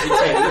you're talking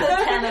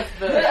to.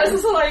 It's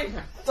just like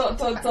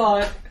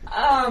dot.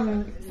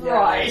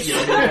 Right.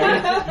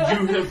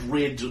 You have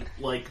read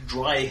like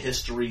dry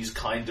histories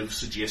kind of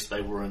suggest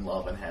they were in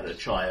love and had a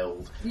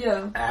child.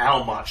 Yeah.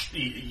 How much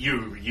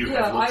you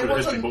have looked through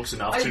history books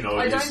enough to know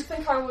I this. don't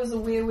think I was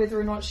aware whether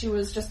or not she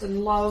was just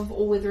in love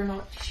or whether or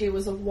not she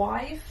was a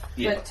wife.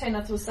 Yeah. But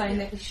Tanith was saying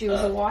that she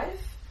was a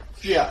wife.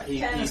 Yeah, he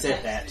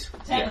said that.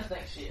 Tanner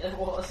thinks it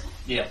was.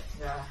 Yeah.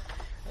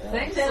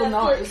 Thanks Tanner or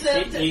not.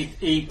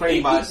 He pretty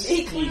much...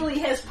 He clearly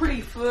has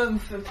pretty firm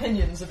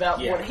opinions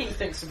about Yeah. what he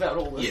thinks about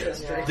all this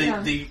history.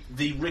 Yeah.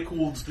 The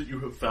records that you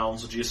have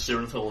found suggest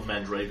Serenthal and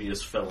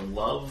Mandravius fell in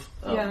love.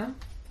 Yeah.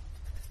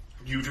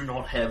 You do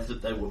not have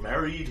that they were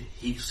married.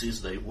 He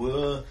says they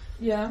were.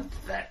 Yeah.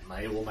 That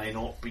may or may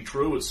not be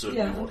true. It's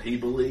certainly Yeah. what he He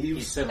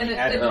believes. certainly And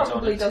had it it on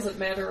probably it. doesn't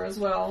matter as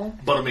well.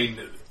 But I mean,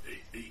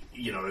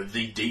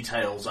 the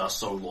details are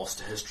so lost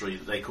to history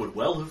that they could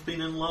well have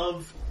been in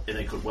love, and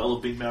they could well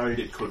have been married.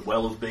 It could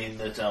well have been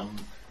that,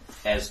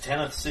 as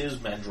Tanith says,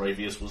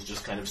 Mandravius was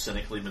just kind of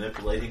cynically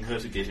manipulating her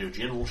to get her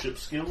generalship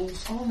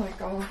skills. Oh my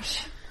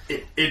gosh.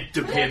 It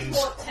depends.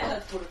 That's what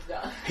Tanner would have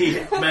done.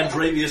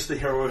 Mandravius, the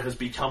hero, has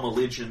become a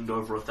legend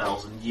over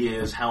 1,000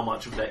 years. How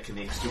much of that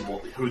connects to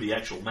who the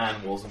actual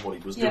man was and what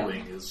he was Yeah.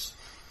 doing is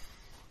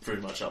very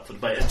much up for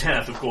debate. And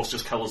Tanith, of course,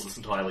 just colours this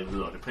entirely with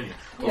his own opinion.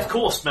 Yeah. Of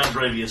course,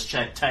 Mandravius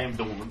tamed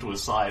the woman to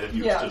his side and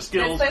used Yeah. her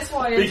skills. That's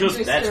why I because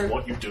introduced that's her.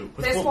 what you do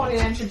with That's why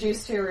women. I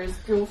introduced her as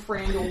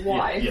girlfriend or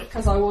wife, yeah.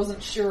 because I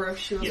wasn't sure if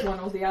she was Yeah. one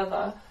or the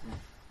other.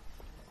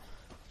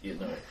 You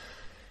know.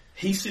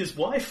 He says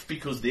wife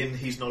because then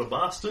he's not a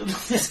bastard.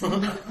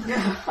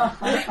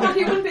 But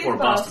he would be Or a a bastard.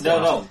 bastard.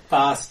 No,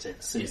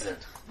 bastard, Susan.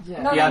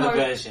 Yeah. No, The other no.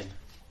 version.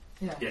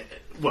 Yeah,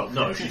 well,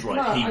 no, she's right.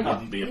 No, he I got-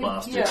 wouldn't be a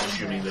bastard, yeah.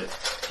 assuming that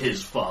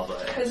his father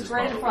and His his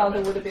mother grandfather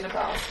were would have been a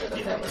bastard if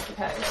Yeah. that was the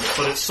case.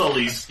 But it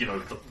sullies, the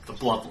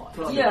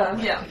bloodline. Yeah.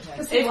 Yeah.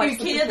 Because he If likes you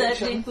the care that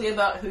protection. deeply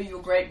about who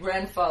your great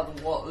grandfather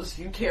was,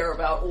 you care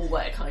about all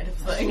that kind of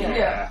thing.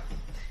 Yeah.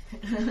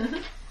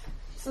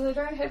 So they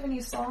don't have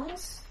any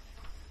songs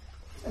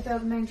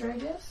about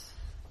Mandravius?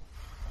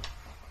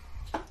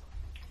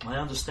 My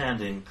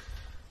understanding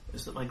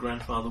is that my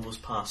grandfather was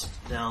passed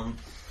down.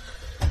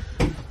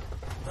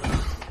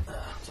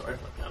 Sorry,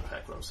 let me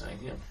unpack what I'm saying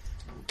here.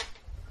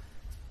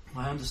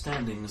 My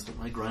understanding is that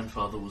my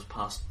grandfather was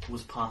passed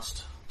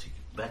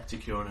back to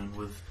Kiernan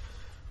with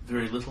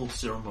very little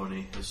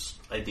ceremony, his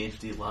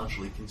identity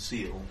largely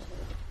concealed.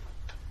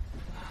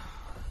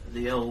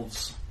 The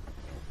elves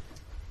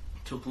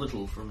took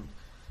little from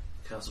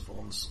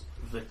Casavon's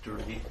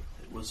victory.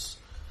 It was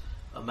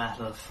a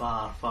matter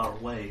far, far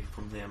away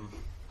from them.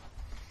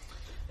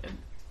 And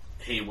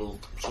he will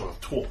sort of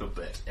talk a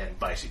bit, and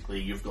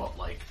basically you've got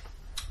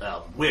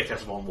where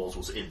Casavon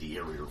was in the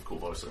area of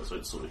Corvosa, so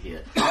it's sort of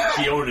here.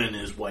 Kiernan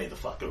is way the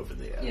fuck over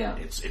there. Yeah.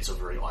 It's a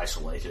very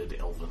isolated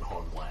elven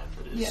homeland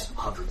that is Yeah.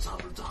 hundreds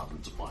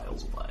of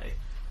miles away.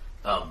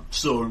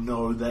 So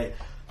no,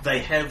 they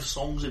have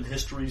songs and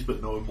histories,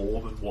 but no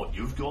more than what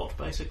you've got,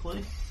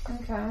 basically.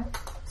 Okay.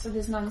 So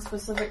there's none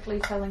specifically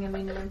telling him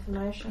any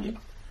information. Yeah.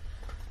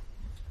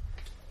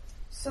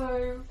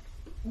 So,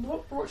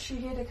 what brought you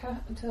here to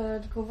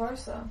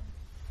Corvosa?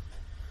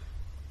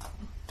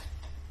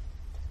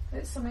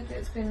 It's something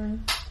that's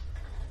been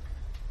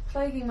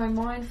plaguing my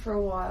mind for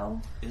a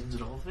while. Isn't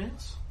it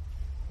obvious?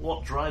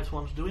 What drives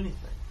one to do anything?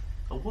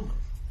 A woman.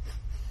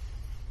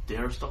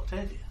 Dearest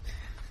Octavia.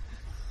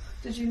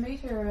 Did you meet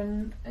her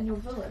in your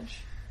village?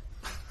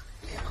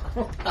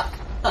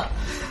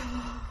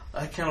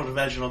 I cannot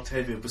imagine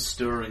Octavia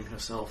bestirring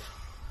herself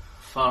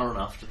far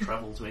enough to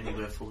travel to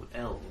anywhere full of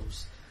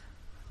elves.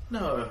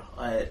 No,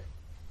 I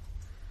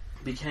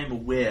became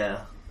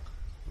aware,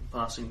 in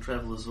passing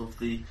travellers, of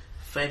the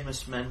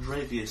famous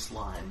Mandravius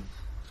line,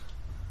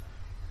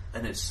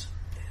 and its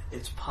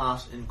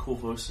part in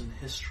Corvosan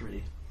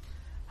history,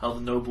 how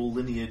the noble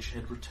lineage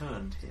had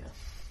returned here.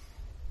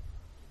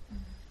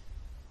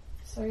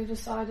 So you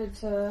decided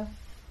to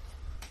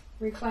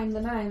reclaim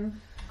the name.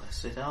 I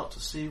set out to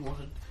see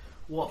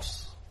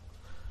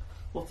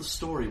what the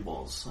story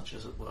was, such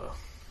as it were.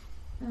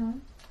 Mm.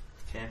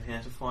 Came here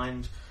to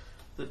find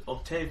that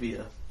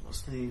Octavia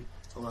was the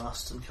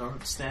last and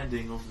current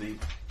standing of the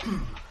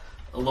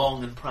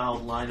long and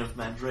proud line of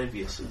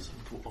Mandraviuses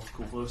of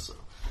Corvosa.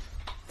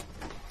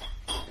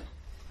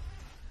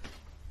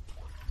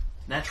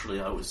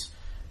 Naturally, I was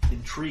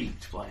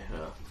intrigued by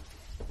her.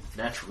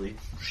 Naturally,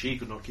 she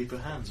could not keep her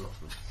hands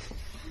off me.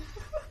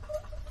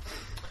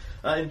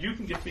 And you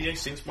can give me a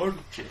sense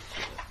motive check.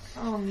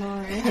 Oh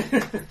no.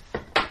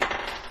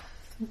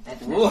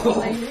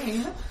 Whoa.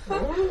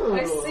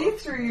 I see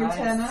through you, Nice.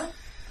 Tanner.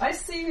 I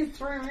see you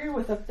through you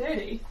with a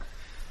 30.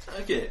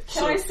 Okay,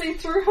 Can I see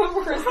through him,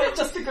 or is that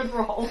just a good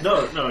roll?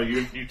 No,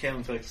 you can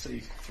in fact see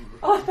through.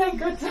 Oh, thank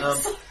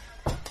goodness.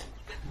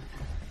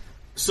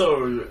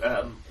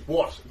 So,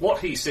 what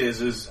he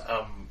says is,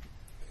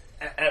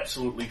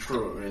 absolutely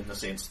true in the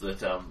sense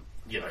that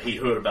he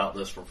heard about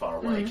this from far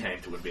away, came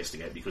to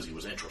investigate because he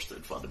was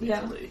interested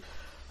fundamentally.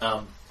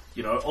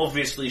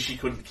 Obviously she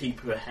couldn't keep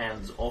her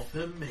hands off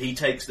him. He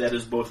takes that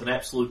as both an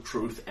absolute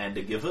truth and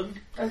a given.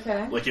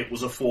 Okay. Like it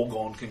was a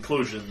foregone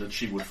conclusion that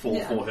she would fall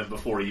for him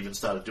before he even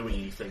started doing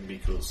anything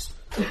because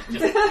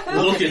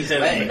look at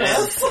him and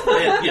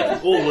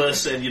all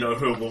this and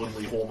her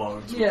womanly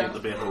hormones would get the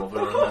better of her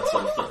and that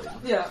sort of thing.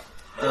 Yeah.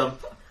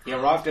 He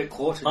arrived at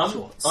court in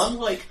shorts.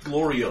 Unlike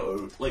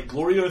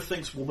Glorio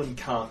thinks woman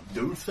can't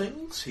do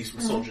things. He's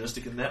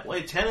misogynistic in that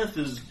way. Tanith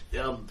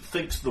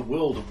thinks the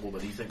world of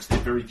woman. He thinks they're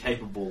very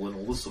capable and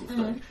all this sort of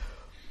thing.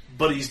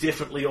 But he's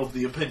definitely of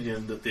the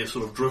opinion that they're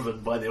sort of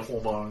driven by their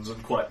hormones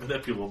and quite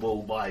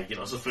manipulable by,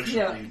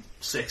 sufficiently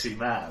sexy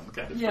man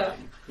kind of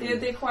thing. Yeah,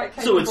 they're quite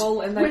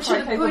capable and they're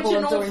quite capable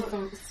of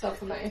doing stuff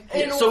for me.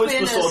 So it's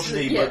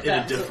misogyny, but in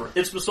a different...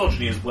 It's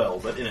misogyny as well,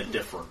 but in a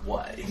different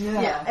way.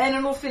 Yeah, and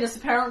in all fairness,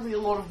 apparently a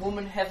lot of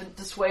women haven't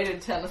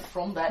dissuaded Tanith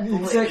from that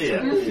belief.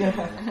 Exactly.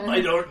 Yeah.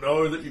 I don't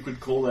know that you could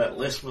call that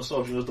less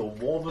misogynist or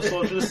more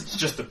misogynist. It's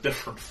just a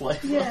different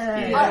flavour.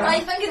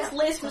 I think it's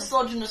less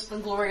misogynist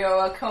than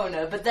Glorio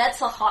Arcona, but that's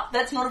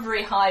not a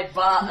very high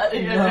bar.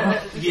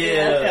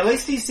 At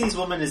least he sees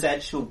women as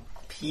actual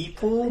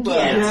people.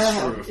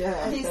 But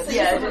He sees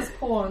them as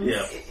pawns.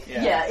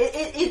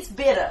 It's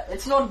better.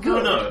 It's not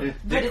good, No, but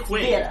they're it's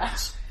queens. better.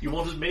 You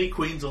want as many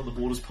queens on the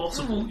board as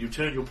possible. You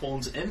turn your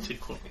pawns into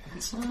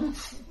queens.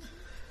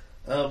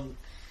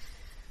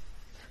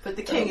 But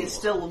the king is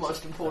still the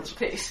most important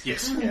piece.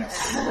 Yes.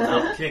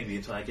 Without the king, the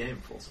entire game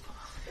falls apart.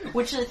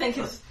 Which I think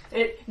is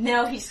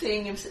now he's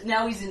seeing him.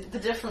 Now he's in the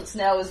difference.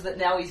 Now is that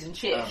now he's in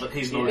check. But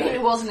he's not. He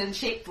wasn't in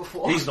check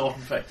before. He's not,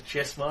 in fact, the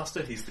chess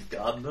master. He's the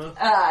gardener.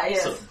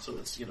 Yes. So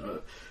it's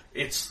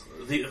it's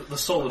the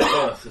solid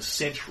earth is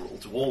central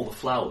to all the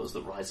flowers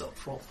that rise up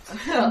from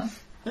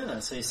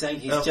it. So you're saying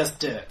he's just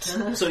dirt.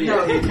 So he's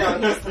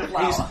the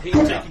flower.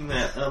 he's taking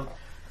that.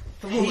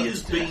 He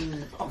has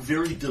been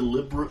very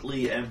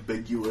deliberately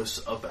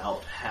ambiguous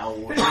about how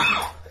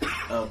he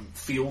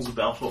feels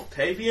about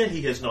Octavia.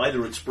 He has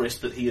neither expressed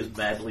that he is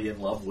madly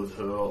in love with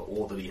her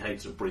or that he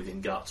hates her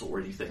breathing guts or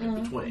anything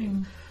in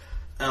between.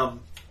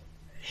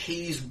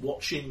 He's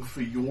watching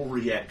for your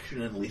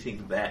reaction and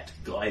letting that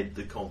guide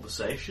the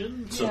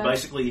conversation. So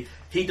basically,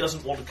 he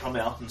doesn't want to come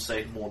out and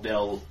say to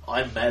Mordell,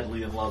 I'm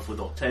madly in love with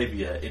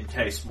Octavia, in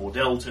case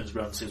Mordell turns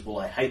around and says, well,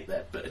 I hate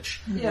that bitch.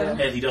 Yeah.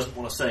 And he doesn't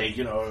want to say,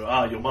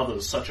 your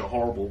mother's such a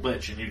horrible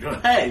bitch. And you go,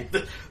 hey,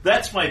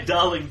 that's my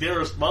darling,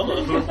 dearest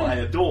mother whom I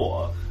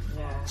adore.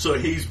 So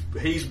he's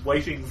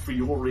waiting for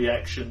your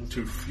reaction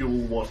to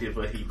fuel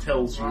whatever he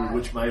tells you,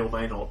 which may or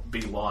may not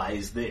be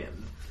lies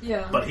then.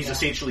 Yeah. But he's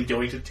essentially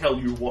going to tell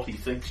you what he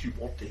thinks you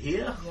want to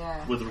hear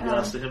with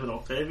regards to him and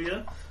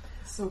Octavia.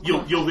 So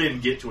You'll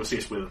then get to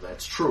assess whether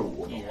that's true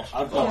or not.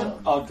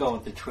 I'll go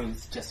with the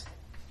truth. Just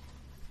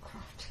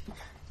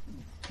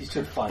you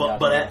should find out.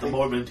 But at the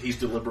moment, he's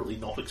deliberately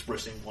not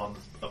expressing one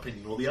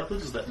opinion or the other.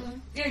 Does that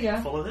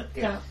follow that?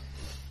 Yeah.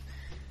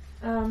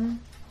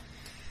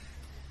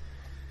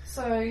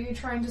 So you're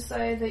trying to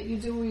say that you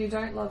do or you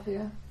don't love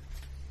her?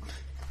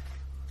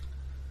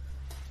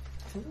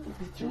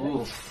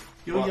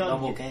 You're No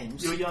more young.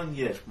 games. You're young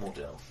yet,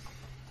 Mordell.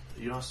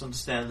 You must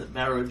understand that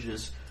marriage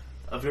is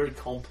a very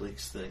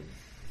complex thing,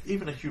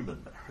 even a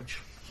human marriage.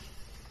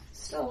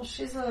 Still,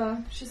 she's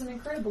an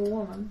incredible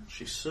woman.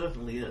 She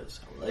certainly is.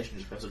 Our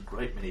relationship has a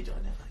great many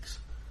dynamics.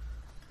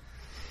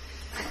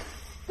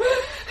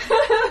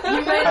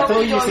 You may not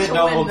be going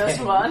to win this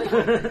one.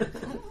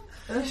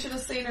 I should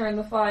have seen her in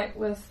the fight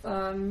with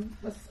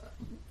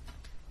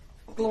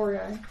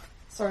Glorio.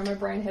 Sorry, my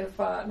brain had a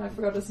fart and I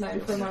forgot his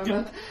name for a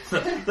moment.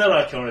 That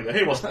iconic.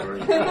 He wasn't very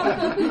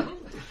good.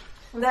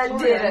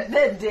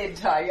 That dead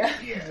tiger.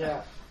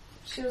 yeah.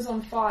 She was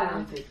on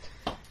fire.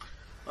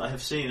 I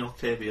have seen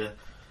Octavia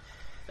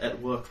at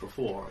work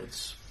before.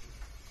 It's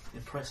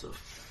impressive.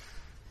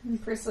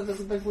 Impressive is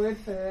a big word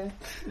for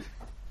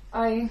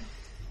her.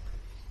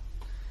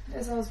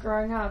 As I was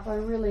growing up, I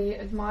really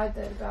admired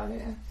that about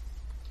her.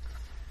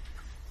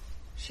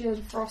 She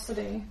had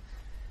ferocity,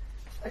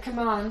 a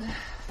command,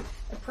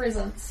 a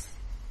presence.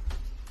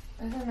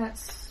 I think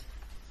it's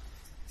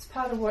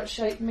part of what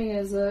shaped me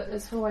as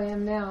who I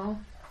am now.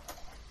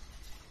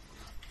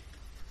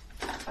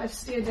 I've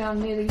stared down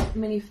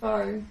many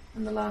foe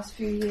in the last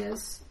few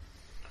years.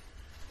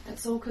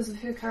 It's all because of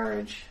her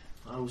courage.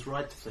 I was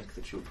right to think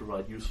that she would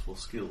provide useful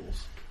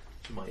skills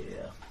to my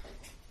heir.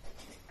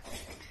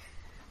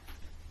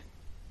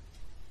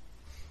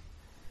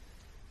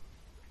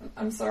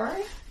 I'm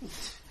sorry?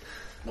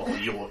 Well,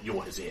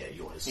 you're his heir,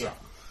 you're his son.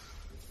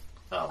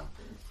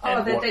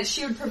 That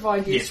she would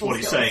provide useful Yes, what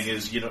he's skills. saying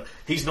is,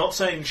 he's not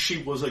saying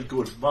she was a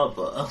good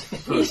mother,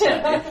 per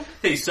se.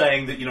 He's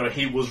saying that,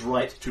 he was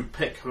right to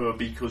pick her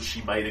because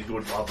she made a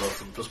good mother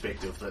from the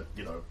perspective that,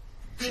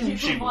 He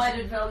she was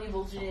provided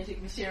valuable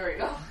genetic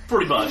material.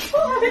 pretty much.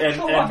 And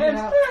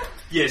Yeah.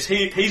 yes,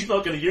 he's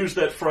not going to use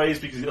that phrase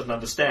because he doesn't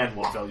understand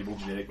what valuable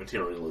genetic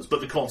material is.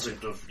 But the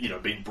concept of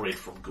being bred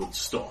from good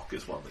stock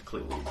is one that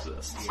clearly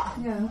exists.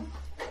 Yeah.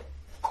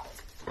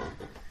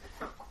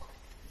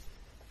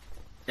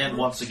 And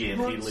once again,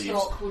 he Good leaves.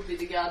 stock would be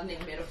the gardening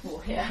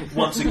metaphor here.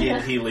 Once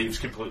again, he leaves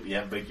completely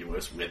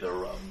ambiguous whether.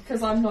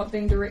 Because I'm not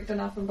being direct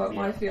enough about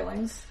my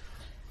feelings.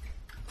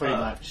 Pretty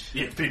much.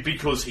 Yeah,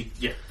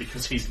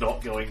 because he's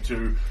not going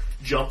to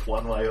jump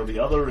one way or the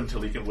other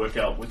until he can work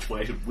out which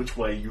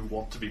way you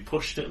want to be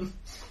pushed in.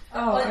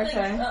 Oh, I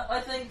okay.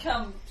 think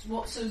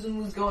what Susan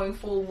was going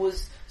for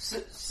was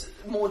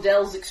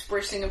Mordell's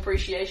expressing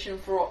appreciation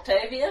for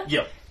Octavia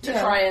Yep. to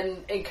try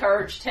and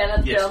encourage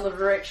Tanith Yes. down the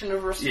direction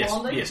of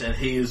responding. Yes, and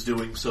he is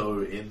doing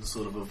so in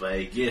sort of a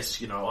vague,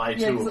 yes, I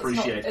Yeah, too 'cause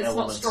appreciate it's not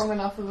elements, strong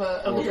enough of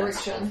a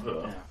elements direction. of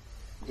her.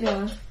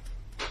 Yeah.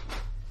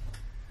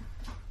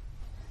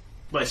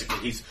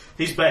 Basically,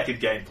 he's back in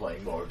game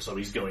playing mode, so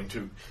he's going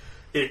to.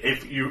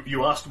 If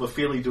you asked him a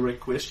fairly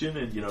direct question,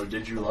 and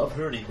did you love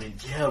her, and he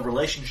went, yeah, a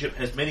relationship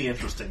has many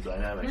interesting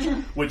dynamics,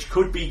 which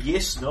could be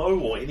yes, no,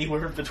 or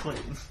anywhere in between.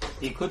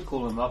 You could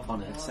call him up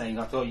on it, saying,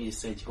 I thought you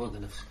said you weren't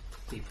going to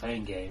be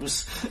playing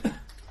games.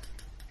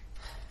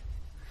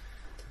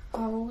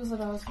 Oh, what was it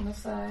I was going to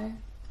say?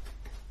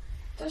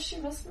 Does she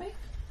miss me?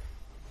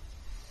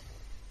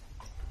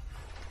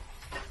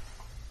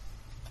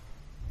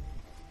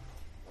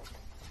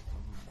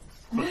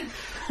 What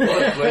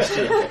a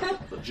question.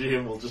 The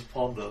GM will just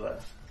ponder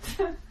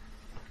that.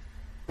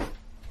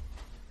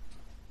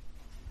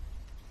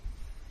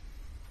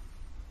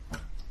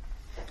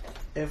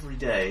 Every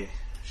day,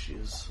 she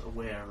is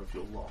aware of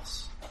your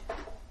loss.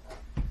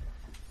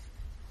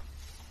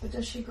 But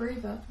does she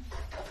grieve it?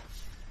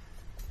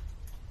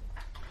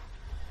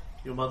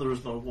 Your mother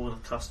is not a woman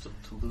accustomed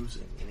to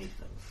losing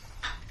anything.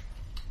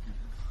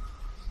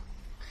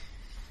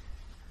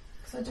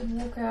 Because I did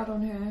walk out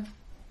on her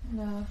in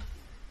a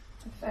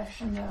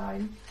fashion that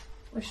I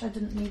wish I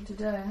didn't need to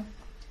do.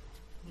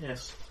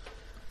 Yes.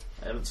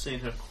 I haven't seen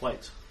her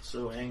quite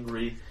so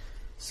angry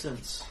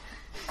since.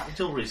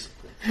 Until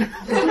recently.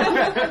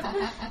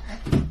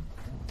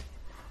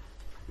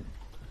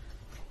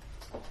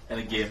 And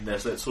again,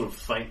 there's that sort of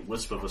faint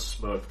wisp of a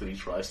smirk that he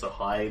tries to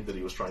hide, that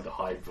he was trying to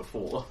hide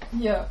before.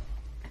 Yeah.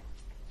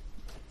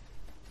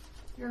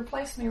 You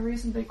replaced me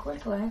reasonably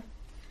quickly.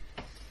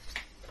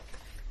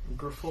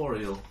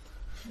 Griforial.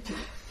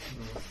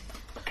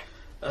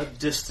 A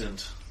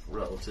distant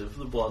relative.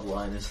 The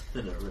bloodline is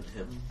thinner in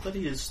him, but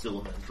he is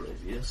still a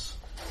Mandravius.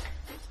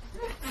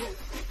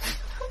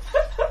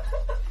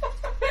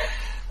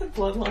 The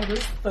bloodline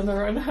is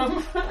thinner in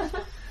him.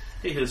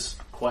 He is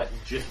quite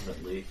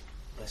legitimately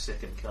my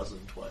second cousin,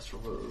 twice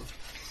removed.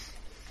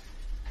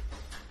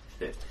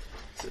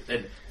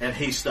 And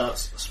he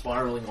starts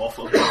spiraling off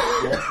of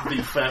what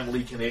the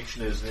family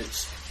connection is, and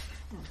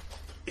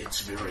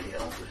it's very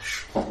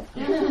elvish.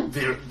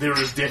 There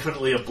is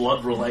definitely a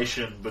blood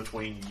relation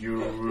between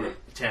you,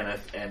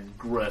 Tanith, and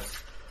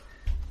Griff,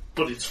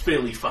 but it's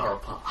fairly far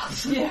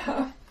apart.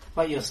 Yeah.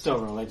 But you're still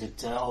related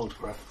to Old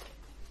Griff.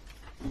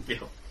 Yeah.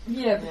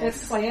 Yeah, but that's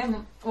because I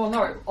am. Well,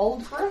 no,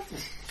 old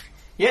Griff?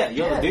 Yeah,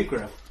 you're the new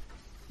Griff.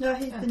 No,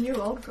 he's the new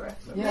old Griff.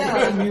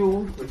 Yeah, the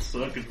new. It's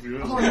so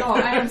confusing. Oh no,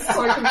 I am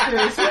so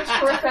confused. Which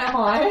Griff am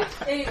I?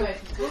 Anyway,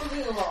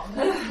 moving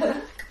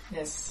along.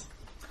 Yes.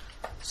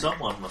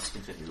 Someone must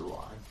continue the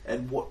line.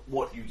 And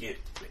what you get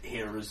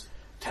here is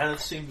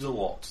Tanith seems a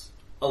lot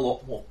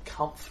more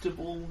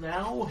comfortable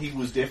now. He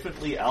was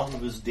definitely out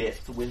of his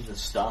depth when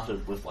this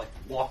started with like,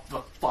 what the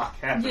fuck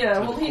happened? Yeah, to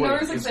well, the he Queen?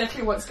 knows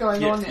exactly what's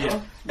going on now.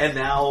 Yeah. And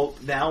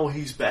now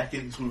he's back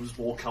into his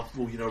more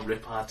comfortable,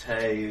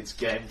 repartee, it's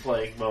game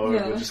playing mode.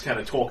 Yeah. We're just kind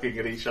of talking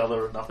at each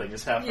other and nothing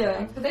is happening.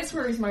 Yeah, but that's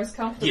where he's most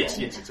comfortable. Yes,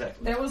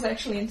 exactly. That was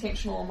actually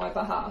intentional on my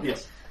behalf.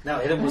 Yes. Now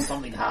hit him with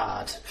something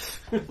hard.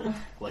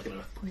 Like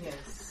an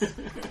Yes.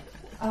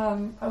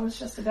 I was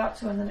just about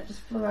to, and then it just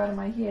flew out of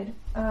my head.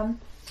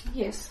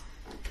 Yes.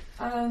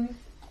 On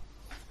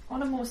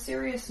a more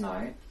serious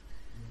note,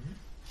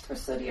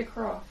 Presidia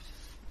Croft.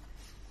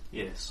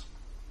 Yes.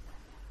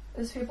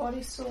 Is her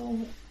body still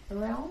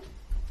around?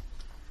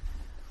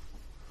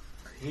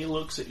 He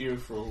looks at you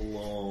for a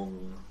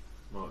long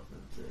moment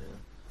there.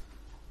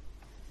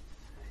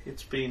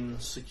 It's been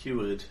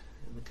secured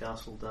in the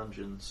castle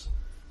dungeons.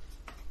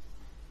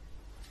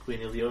 Queen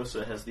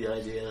Iliosa has the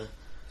idea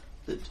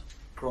that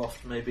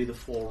Croft may be the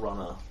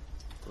forerunner,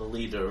 the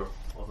leader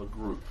of a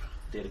group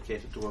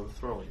dedicated to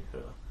overthrowing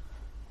her.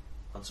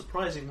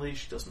 Unsurprisingly,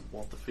 she doesn't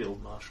want the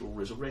Field Marshal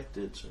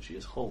resurrected, so she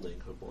is holding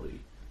her body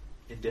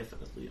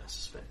indefinitely, I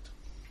suspect.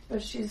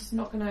 But she's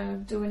not going to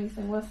do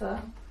anything with it.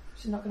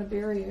 She's not going to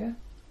bury her.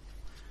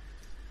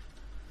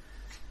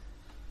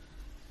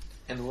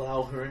 And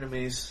allow her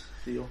enemies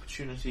the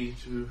opportunity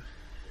to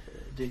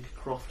dig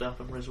Croft up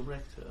and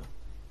resurrect her.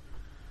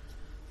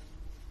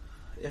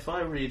 If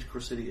I read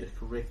Cressidia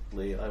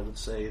correctly, I would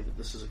say that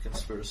this is a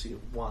conspiracy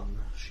of one.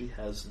 She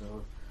has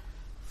no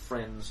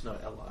friends, no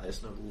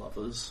allies, no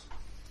lovers.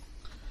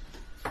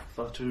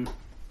 far too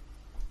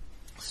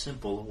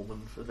simple a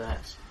woman for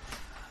that.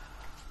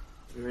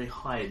 Very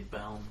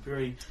hidebound,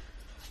 very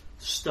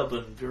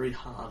stubborn, very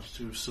hard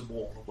to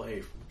suborn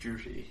away from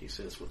duty, he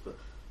says, with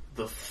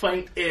the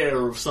faint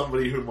air of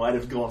somebody who might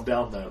have gone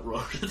down that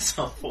road at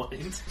some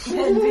point.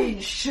 And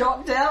being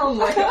shot down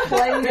like a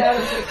plane out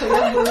of the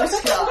clear blue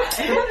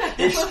sky.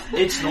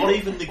 It's not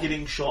even the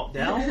getting shot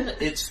down,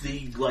 it's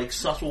the like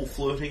subtle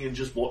flirting and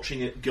just watching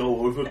it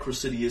go over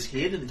Chrysidia's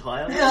head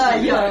entirely.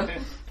 Yeah.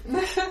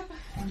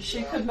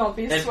 She could not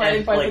be And- swayed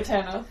and, by like, the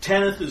Tanith.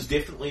 Tanith is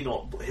definitely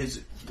not his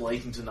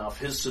blatant enough.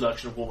 His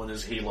seduction of woman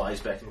is he lies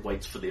back and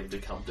waits for them to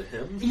come to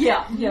him.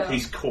 Yeah. Yeah.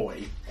 He's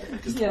coy, I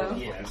think is the Yeah. word I'm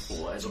looking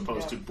for, as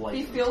opposed to He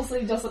blatant. feels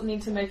that he doesn't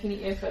need to make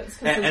any efforts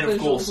because And his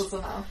of visuals course- is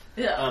enough.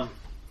 Yeah.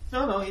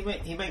 No,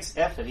 he makes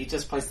effort. He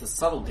just plays the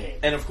subtle game.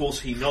 And of course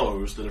he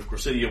knows that if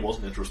Chrysidia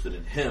wasn't interested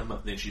in him,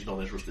 then she's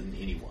not interested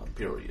in anyone,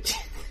 period. She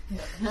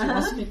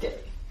must be gay.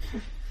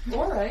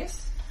 Or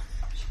ace.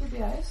 She could be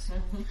ace.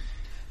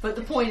 But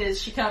the point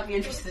is, she can't be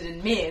interested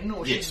in men,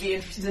 or Yes. she'd be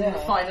interested in the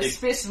finest Ex-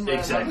 specimen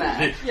Exactly. of a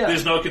man. Yeah.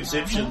 There's no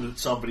conception that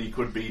somebody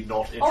could be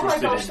not interested Oh my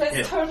gosh, in that's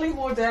him. totally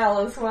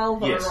Mordell as well,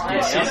 though, Yes, right?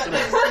 yes, yes, it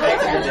is.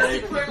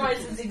 Realistic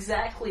romance is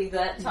exactly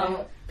that.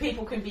 Yeah.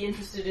 People can be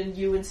interested in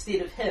you instead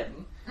of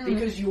him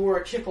because you're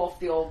a chip off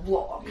the old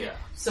block. Yeah.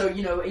 So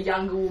a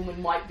younger woman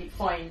might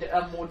find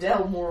a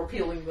Mordell more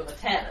appealing than a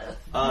Tanith.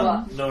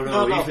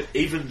 No.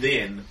 Even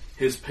then,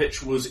 his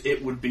pitch was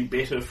it would be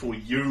better for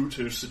you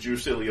to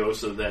seduce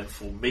Iliosa than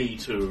for me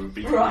to,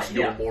 because Right,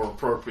 you're yeah. more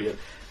appropriate.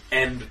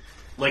 And,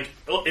 like,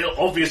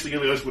 obviously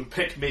Iliosa would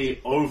pick me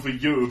over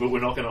you, but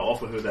we're not going to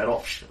offer her that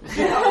option.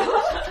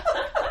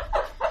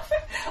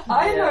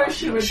 I know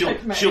she would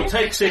pick me. She'll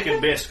take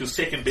second best, because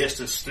second best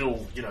is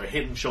still,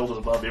 head and shoulders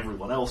above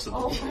everyone else. In the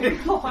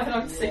Oh my god,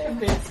 I'm second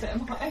best,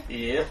 am I?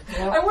 Yeah.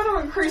 I want to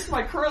increase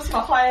my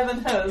charisma higher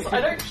than his.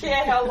 I don't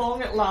care how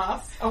long it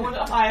lasts. I want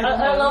it higher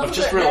than I his. love I've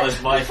just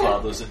realised my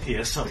father's in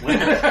here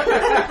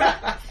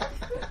somewhere.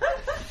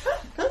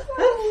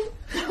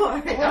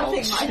 Sorry, I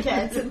think my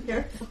dad's in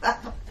here as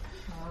well.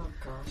 Oh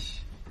gosh.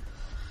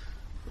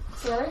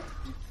 Sorry?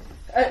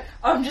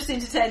 I'm just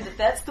entertained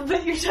that's the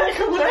bit you take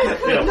away.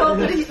 Yeah. Not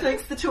that he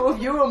thinks the two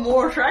of you are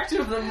more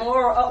attractive than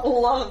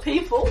all other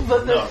people,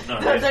 but No,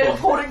 the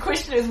important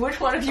question is which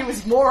one of you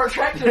is more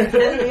attractive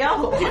than the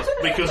other one. Yes,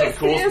 because of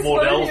course Yes,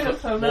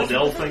 Mordell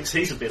well, thinks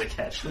he's a better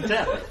catch than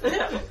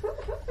Tanith.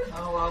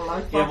 Oh, I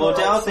like Yeah, Barbara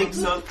Mordell also.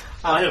 thinks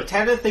of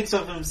Tanner thinks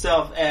of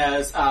himself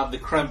as the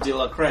creme de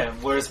la creme,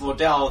 whereas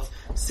Mordell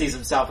sees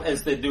himself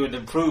as the new and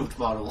improved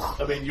model.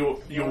 I mean,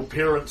 your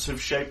parents have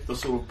shaped the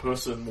sort of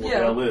person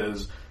Mordell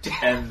is,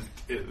 and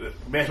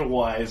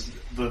meta-wise,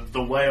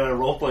 the way I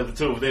roleplay the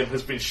two of them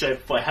has been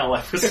shaped by how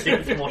I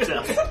perceive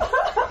Mordell.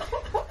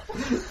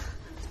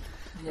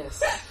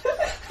 Yes.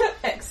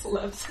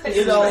 Excellent.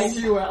 You know- Thank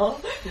you well.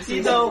 This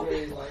You is know,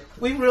 really like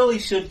We really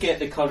should get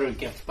Dakota a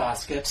gift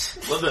basket.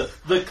 Well,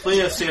 the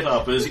clear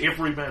setup is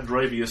every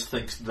Mandravius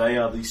thinks they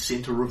are the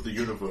centre of the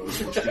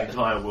universe, which the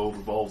entire world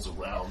revolves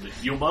around.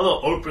 Your mother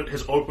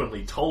has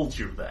openly told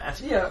you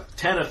that. Yeah.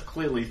 Tanith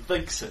clearly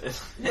thinks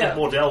it, Yeah. and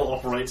Mordell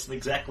operates in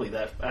exactly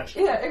that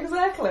fashion. Yeah,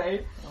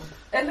 exactly.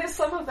 And there's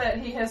some of that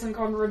he hasn't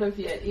gotten rid of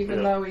yet, even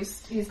Yeah. though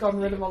he's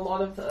gotten rid of a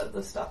lot of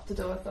the stuff to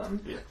do with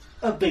them. Yeah.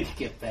 A big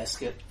gift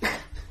basket.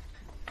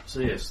 So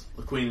yes,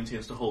 the Queen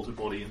intends to hold her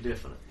body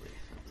indefinitely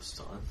at this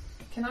time.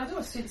 Can I do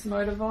a sense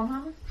motive on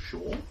him?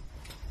 Sure.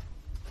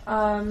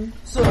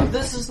 So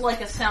this is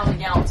like a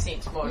sounding out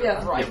sense motive,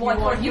 Yeah, right? like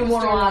what you he was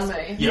want to doing ask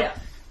on me. me. Yeah.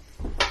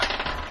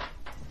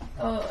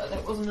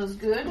 That wasn't as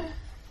good.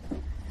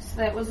 So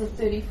that was a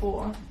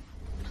 34.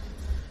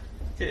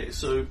 Okay,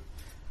 so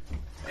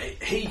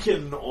he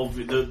can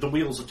the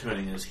wheels are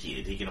turning in his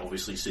head. He can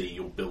obviously see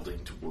you're building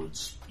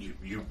towards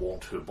you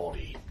want her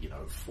body,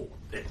 for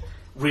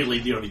really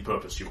the only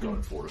purpose you've got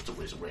it for is to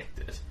resurrect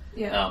it.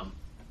 Yeah.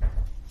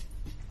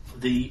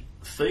 The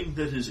thing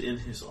that is in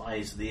his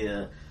eyes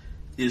there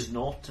is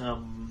not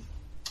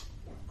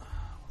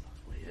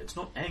it's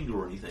not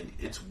anger or anything.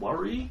 It's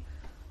worry,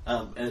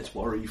 and it's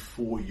worry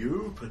for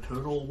you,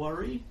 paternal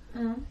worry.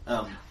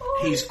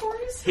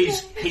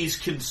 He's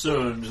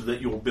concerned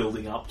that you're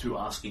building up to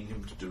asking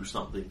him to do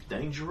something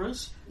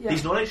dangerous. Yeah.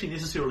 He's not actually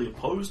necessarily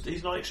opposed.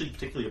 He's not actually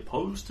particularly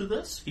opposed to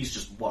this. He's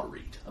just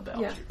worried about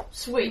Yeah. you.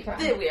 Sweet,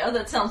 Okay. there we are.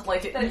 That sounds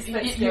like it. That's You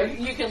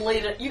good. can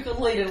lead it. You can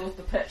lead it with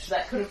the pitch.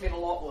 That could have been a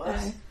lot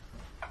worse.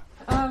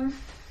 Okay.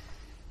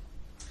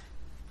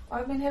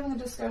 I've been having a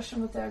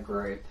discussion with our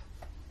group,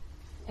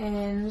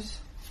 and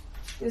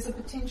there's a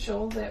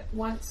potential that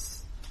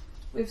once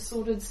we've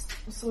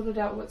sorted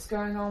out what's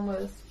going on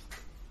with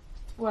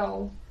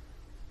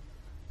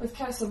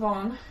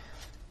Cassavon,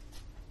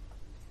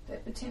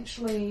 that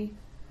potentially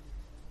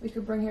we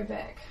could bring her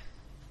back.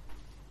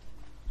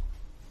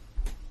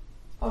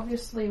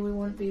 Obviously, we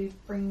wouldn't be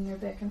bringing her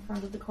back in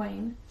front of the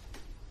Queen,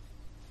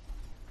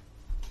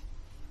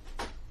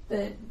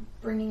 but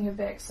bringing her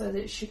back so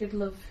that she could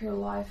live her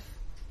life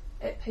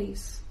at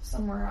peace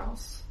somewhere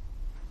else.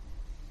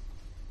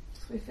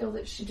 So we feel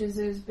that she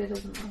deserves better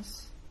than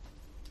this.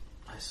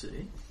 I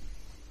see.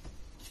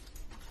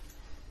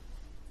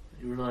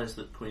 You realise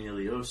that Queen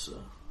Iliosa,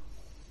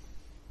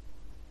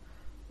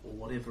 or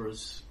whatever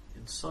is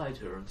inside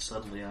her, and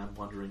suddenly I'm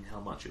wondering how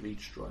much of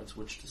each drives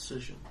which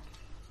decision,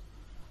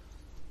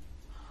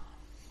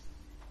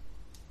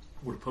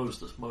 would oppose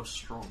this most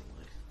strongly.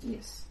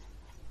 Yes.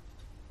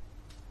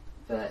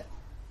 But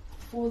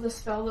for the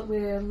spell that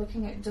we're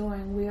looking at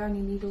doing, we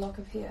only need a lock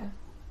of hair.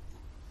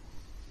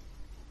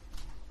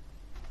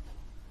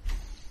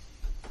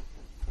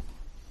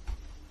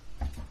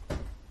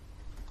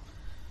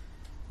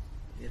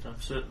 Yet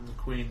I'm certain the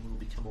Queen will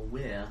become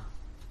aware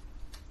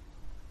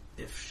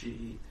if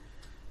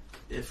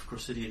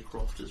Cressidia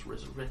Croft is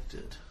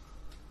resurrected.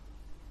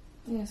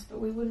 Yes, but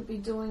we wouldn't be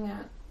doing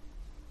it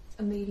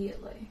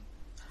immediately.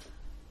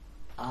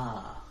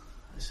 Ah,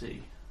 I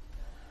see.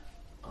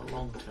 A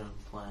long-term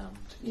plan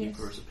to keep Yes.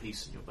 her as a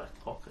piece in your back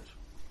pocket.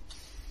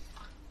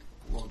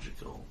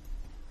 Logical.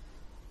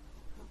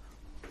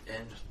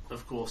 And,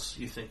 of course,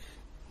 you think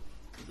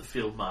that the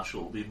Field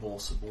Marshal will be more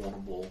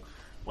subornable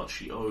once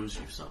she owes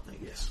you something.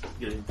 Yes,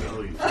 getting to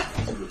owe you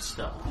something is a good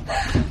start.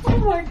 Oh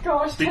my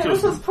gosh,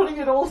 Because- Thomas is putting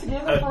it all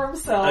together for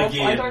himself. I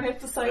again- don't have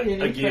to say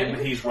anything. Again,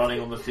 he's running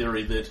on the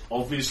theory that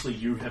obviously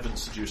you haven't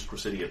seduced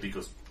Cressidia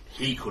because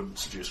he couldn't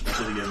seduce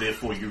Cressidia,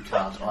 therefore you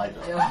can't either.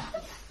 Yeah.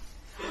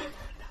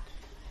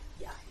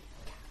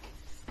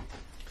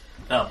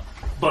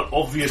 But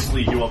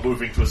obviously you are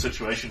moving to a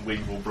situation where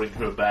you will bring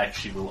her back,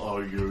 she will owe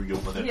you,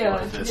 you'll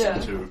manipulate this yeah.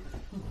 into...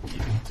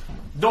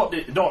 Not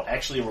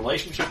actually a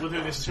relationship with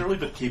her necessarily,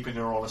 but keeping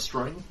her on a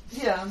string.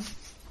 Yeah.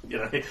 You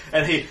know,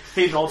 and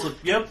he nods like,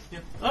 yep,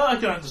 oh, I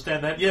can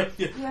understand that, yep.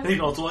 Yeah. And he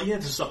nods like, yeah,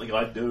 this is something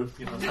I'd do,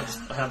 you know,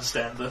 I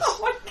understand this. Oh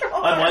my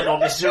god. I might not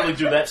necessarily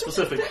do that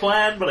specific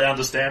plan, but I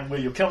understand where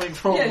you're coming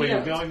from, Yeah, where yeah.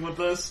 you're going with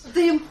this.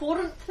 The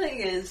important thing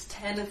is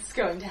Tanith's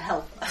going to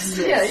help us.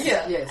 Yes,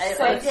 Yeah. yes.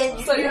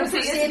 So you has he- has he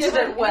presented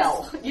given- it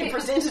well. You has-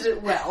 presented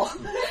it well.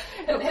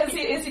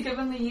 Has he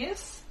given the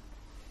yes?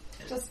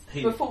 Just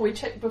He- before we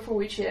chat.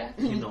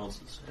 He nods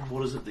and says,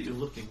 what is it that you're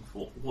looking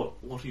for?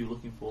 What are you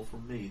looking for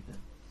from me, then?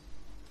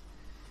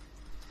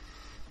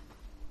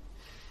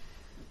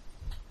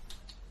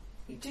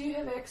 Do you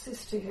have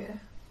access to her?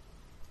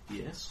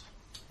 Yes.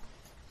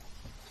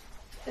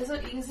 Is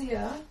it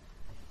easier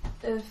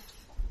if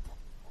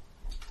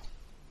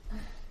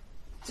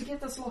to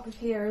get this lock of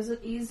hair? Is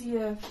it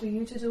easier for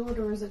you to do it,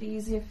 or is it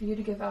easier for you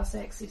to give us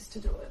access to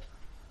do it?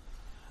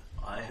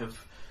 I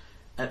have,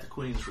 at the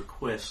Queen's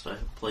request, I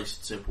have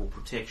placed several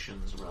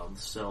protections around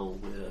the cell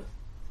where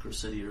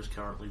Cressidia is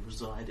currently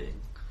residing.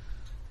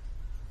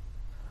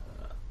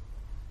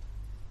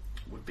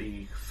 Would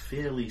be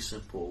fairly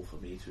simple for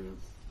me to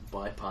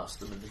bypass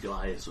them in the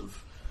guise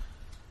of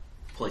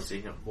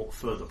placing more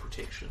further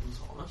protections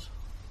on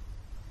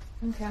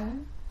it. Okay.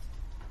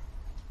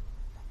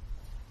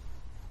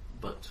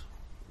 But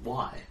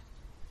why?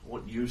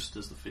 What use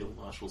does the Field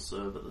Marshal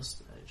serve at this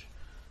stage?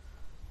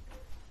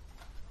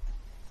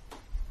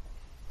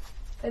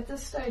 At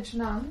this stage,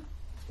 none.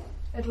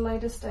 At a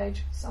later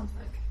stage,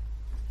 something.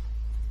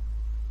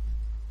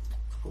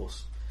 Of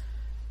course,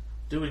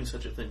 doing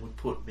such a thing would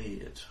put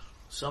me at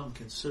some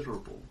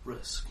considerable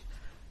risk,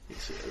 he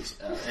says,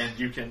 and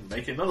you can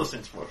make another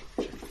sense for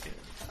it.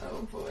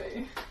 Oh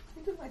boy.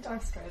 You did my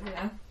dice go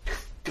there.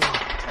 God,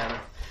 Tanner.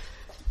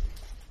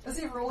 Is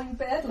he rolling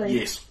badly?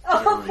 Yes.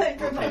 Oh, very thank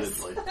goodness.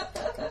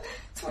 repeatedly.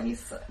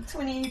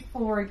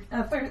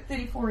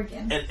 34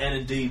 again. And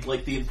indeed,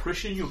 like, the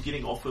impression you're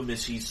getting off him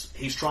is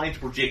he's trying to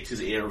project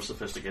his air of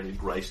sophisticated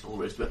grace and all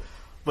the rest of it,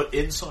 but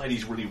inside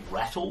he's really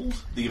rattled.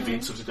 The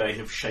events of today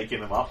have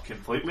shaken him up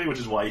completely, which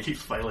is why he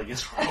keeps failing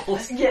his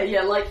rolls.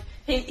 Yeah, like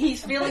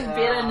he's feeling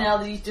better now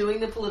that he's doing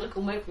the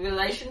political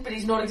manipulation, but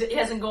he's not. He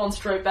hasn't gone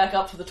straight back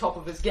up to the top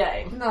of his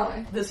game. No.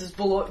 This is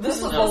below. This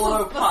is is- below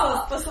this is-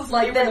 par. this is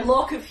like that really-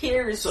 lock of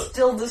hair is So-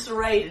 still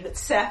disarrayed and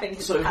it's sapping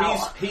his So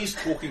power. he's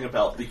talking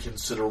about the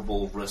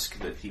considerable risk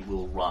that he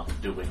will run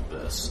doing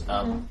this.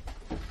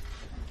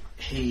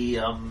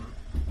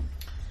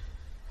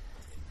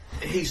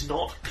 He's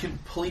not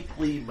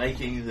completely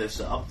making this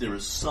up. There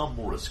is some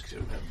risk to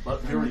him,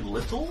 but very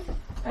little.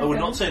 I would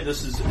Okay. not say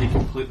this is a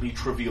completely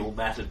trivial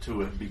matter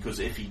to him, because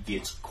if he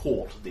gets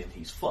caught, then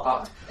he's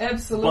fucked.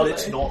 Absolutely. But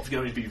it's not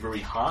going to be very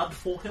hard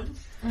for him.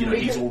 You know,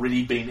 he's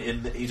already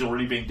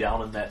been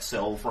down in that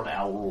cell for an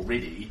hour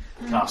already,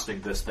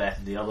 casting this, that,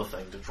 and the other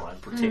thing to try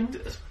and protect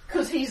it.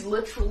 Because he's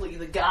literally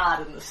the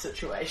guard in this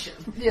situation.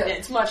 Yeah.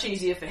 It's much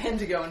easier for him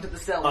to go into the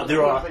cell. than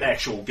There it are would be.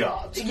 actual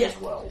guards Yeah, as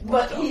well.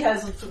 but he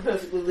has a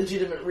perfectly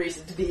legitimate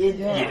reason to be in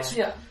there. Yes.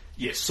 Yeah.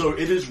 Yes, so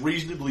it is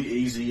reasonably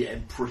easy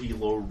and pretty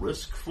low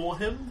risk for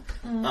him.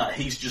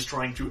 He's just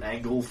trying to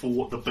angle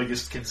for the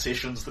biggest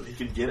concessions that he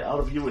can get out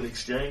of you in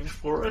exchange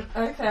for it.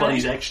 Okay. But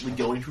he's actually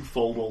going to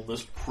fold on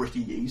this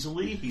pretty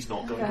easily. He's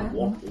not going to Okay.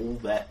 want all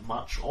that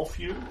much off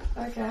you.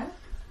 Okay.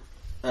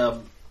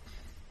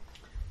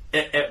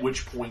 At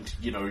which point,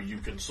 you know, you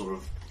can sort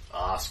of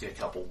ask a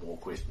couple more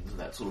questions and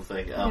that sort of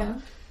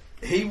thing.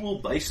 He will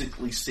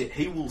basically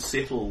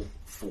settle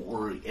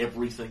for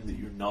everything that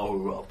you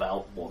know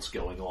about what's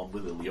going on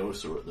with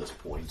Iliosa at this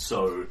point.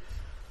 So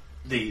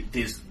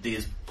there's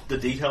the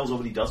details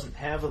of it he doesn't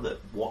have are that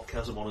what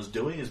Kazamon is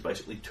doing is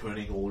basically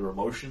turning all her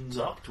emotions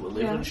up to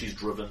 11. Yeah. She's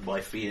driven by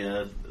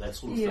fear, that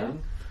sort of Yeah.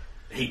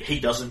 thing. He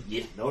doesn't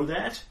yet know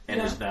that, and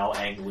Yeah. is now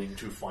angling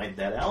to find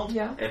that out.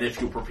 Yeah. And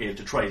if you're prepared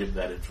to trade him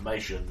that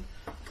information,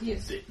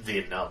 Yes.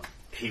 then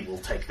he will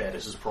take that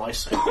as his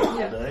price at the end of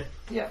Yeah. the day.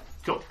 Yeah.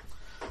 Cool.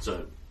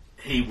 So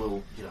he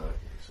will,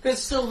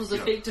 Because Silver's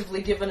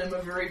effectively given him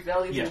a very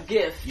valuable Yeah.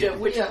 gift, Yeah. at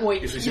which Yeah.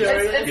 point, Yes, you know,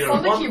 It's You know,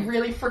 something one- he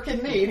really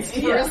freaking needs for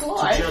Yeah. his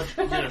life.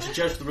 to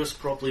judge the risk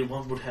properly,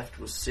 one would have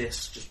to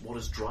assess just what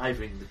is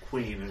driving the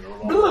Queen in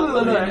a Blah,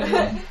 blah, blah.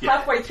 Yeah.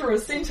 Halfway through a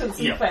sentence,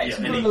 in fact.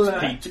 And Blah, blah,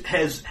 blah. he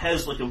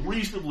has like a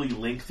reasonably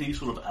lengthy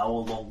sort of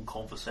hour-long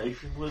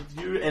conversation with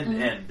you,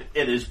 and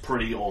it is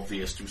pretty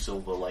obvious to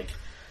Silver, like,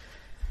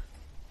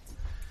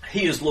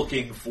 he is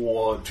looking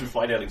to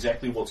find out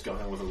exactly what's going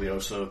on with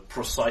Iliosa,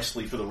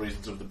 precisely for the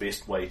reasons of the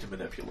best way to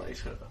manipulate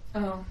her.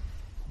 Oh.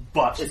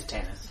 But It's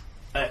tennis.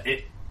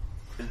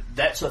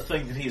 that's a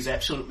thing that he is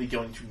absolutely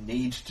going to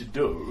need to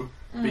do,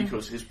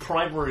 because his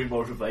primary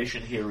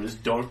motivation here is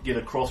don't get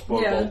a crossbow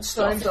Yeah, bolt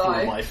stuffed don't die.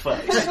 through my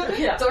face.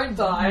 yeah. Don't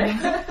die.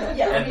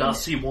 Yeah, I And mean,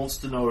 thus he wants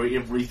to know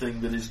everything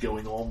that is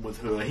going on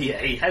with her.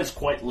 He has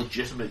quite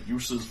legitimate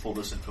uses for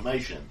this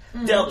information.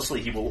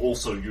 Doubtlessly he will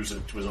also use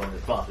it to his own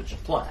advantage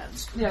and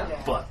plans. Yeah.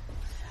 But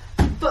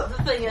But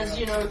the thing is,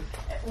 you know,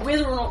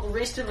 whether or not the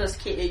rest of us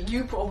care,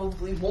 you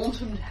probably want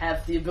him to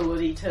have the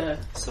ability to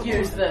Survive.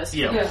 use this,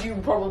 Yeah. because you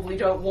probably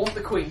don't want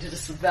the Queen to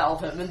disavow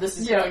him, and this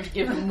is Yeah. going to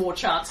give him more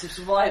chance of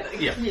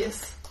surviving. yeah.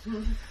 Yes.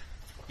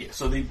 Yeah,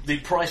 so the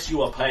price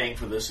you are paying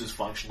for this is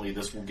functionally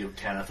this will give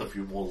Tanith a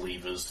few more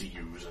levers to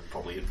use and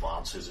probably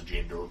advance his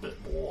agenda a bit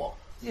more.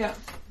 Yeah.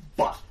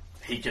 But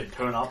he can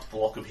turn up the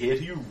Lock of Hair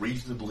to you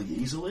reasonably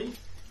easily.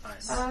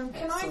 Nice.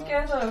 Can I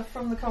gather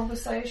from the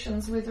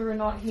conversations whether or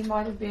not he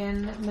might have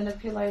been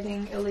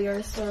manipulating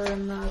Iliosa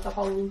and the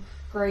whole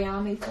Grey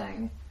Army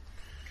thing?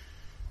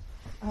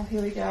 Oh,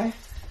 here we go.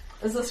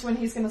 Is this when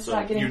he's going to So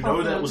start getting you know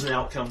confident? that was an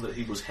outcome that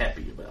he was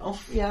happy about.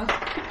 Yeah.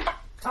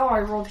 Oh,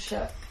 I rolled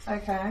shit.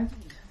 Okay.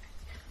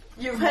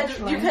 You've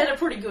had a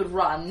pretty good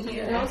run.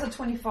 That was a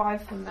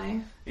 25 for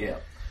me. Yeah.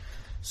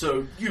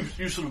 So you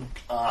sort of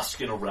ask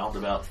in a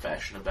roundabout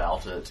fashion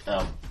about it.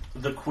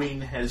 The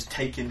Queen has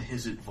taken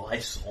his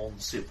advice on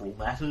several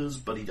matters,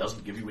 but he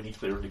doesn't give you any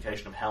clear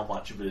indication of how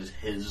much of it is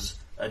his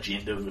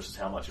agenda versus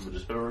how much of it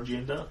is her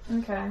agenda.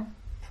 Okay.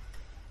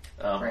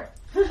 Right.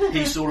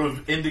 He sort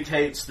of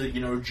indicates that,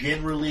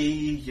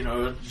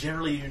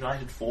 generally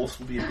united force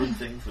will be a good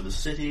thing for the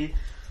city.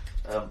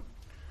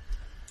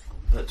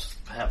 But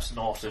perhaps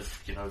not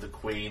if, the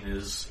Queen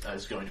is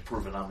going to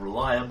prove an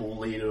unreliable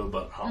leader,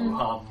 but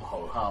ho-hum,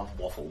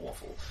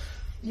 waffle.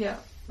 Yeah.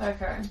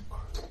 Okay.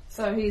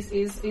 So he's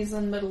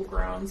in middle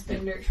grounds,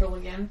 being neutral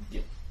again.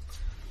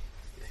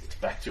 It's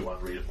back to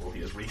unreadable.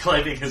 He is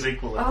reclaiming his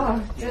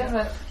equilibrium. Oh, damn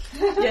it.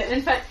 Yeah,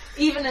 in fact,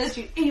 even as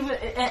you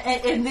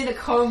and then a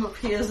comb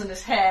appears in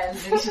his hand,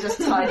 and he's just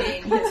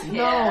tidying his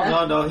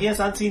hair. No, he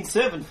has unseen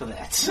servant for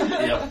that.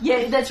 Yep.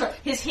 Yeah, that's right.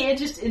 His hair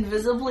just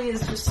invisibly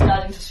is just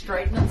starting to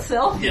straighten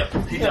itself. Yep.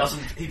 He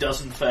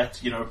does in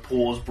fact,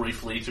 pause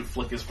briefly to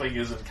flick his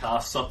fingers and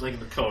cast something,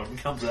 and the comb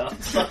comes out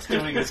and starts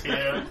doing his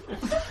hair.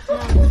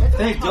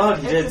 Thank God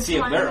he didn't see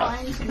a mirror.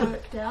 If the timeline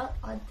worked out,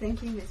 I'd think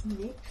he was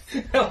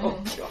next.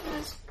 Oh God.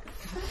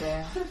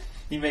 Yeah.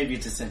 He may be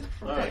descended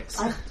from Alright. Rex.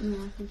 I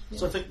think he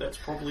So I think that's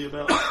probably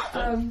about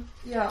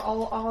Yeah,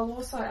 I'll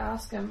also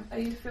ask him, are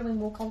you feeling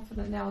more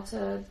confident now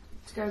to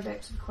go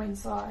back to the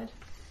Queen's side?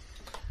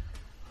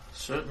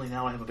 Certainly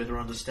now I have a better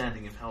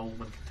understanding of how a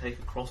woman can take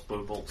a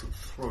crossbow bolt to the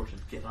throat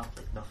and get up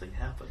like nothing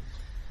happened.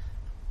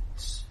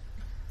 It's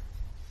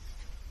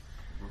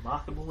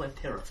remarkable and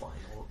terrifying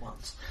all at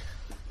once.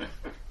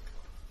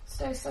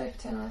 Stay safe,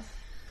 Tanith.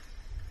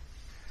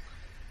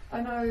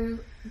 I know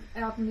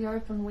out in the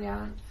open we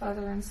aren't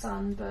father and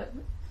son, but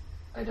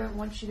I don't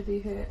want you to be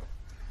hurt.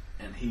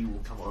 And he will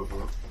come over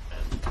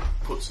and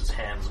puts his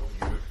hands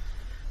on you.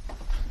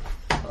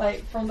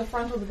 Like, from the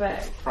front or the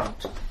back? Front.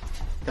 Comes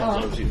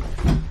Oh. over to you.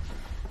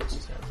 Puts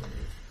his hands on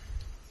you.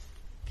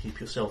 Keep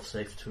yourself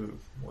safe too,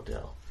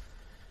 Mordell.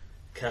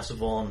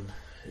 Cassavon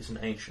is an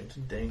ancient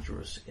and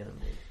dangerous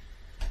enemy.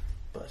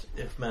 But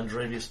if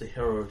Mandravius the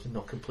hero did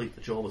not complete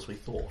the job as we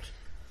thought,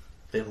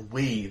 then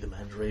we, the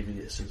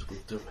Mandraviuses, will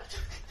do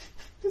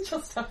it.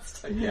 Just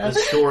us two. The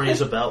story is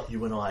about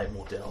you and I,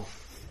 Mordell.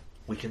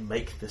 We can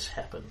make this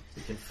happen.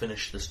 We can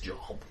finish this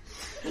job.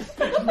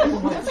 Oh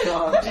my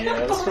God.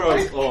 Yeah, the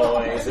story is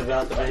always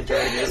about the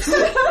Mandravius.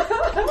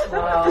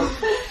 Wow.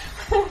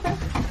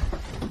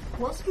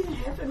 What's going to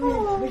happen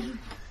when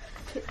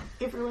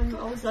everyone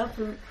rolls up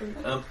and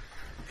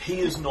He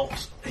is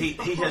not. He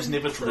has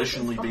never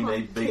traditionally been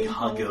a big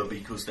hugger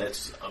because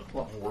that's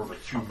more of a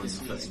human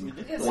thing.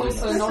 It's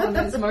also not an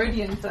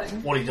Asmodean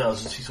thing. What he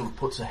does is he sort of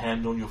puts a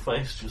hand on your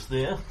face just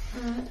there.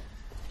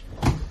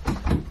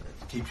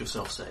 Keep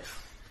yourself safe.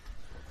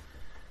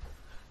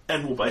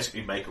 And we'll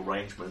basically make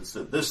arrangements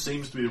that this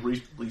seems to be a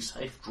reasonably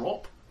safe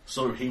drop,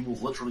 so he will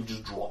literally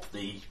just drop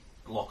the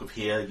lock of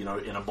hair, in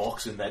a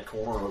box in that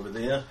corner over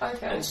there.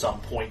 Okay. At some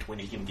point when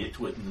he can get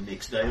to it in the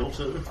next day or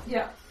two.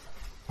 Yeah.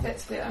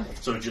 That's fair.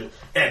 So,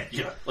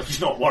 he's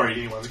not worried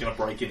anyone's going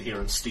to break in here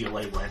and steal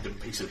a random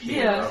piece of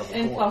hair out Yeah, of the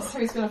and corner. plus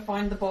who's going to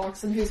find the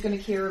box and who's going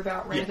to care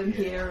about random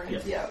hair.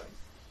 And, yeah.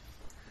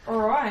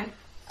 Alright.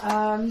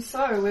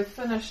 So we've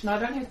finished, and I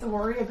don't have to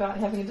worry about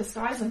having a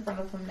disguise in front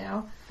of him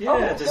now.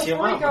 Yeah, does your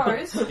before he mum?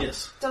 goes,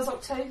 Yes. does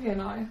Octavia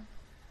know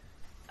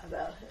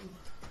About him.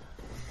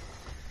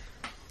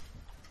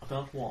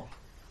 About what?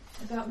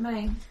 about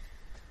me?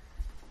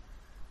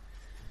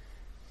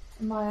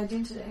 And my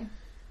identity?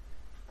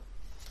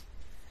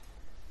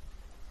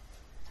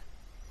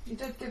 You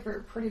did give her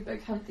a pretty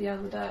big hint the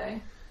other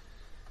day.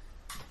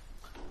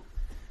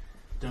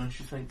 Don't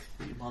you think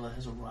that your mother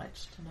has a right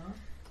to know?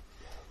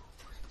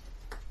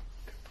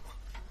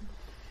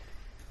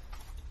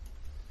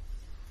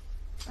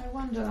 I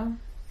wonder.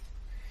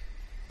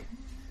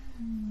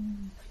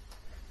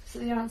 So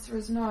the answer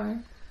is no.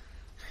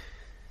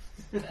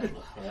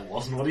 That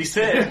wasn't what he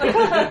said.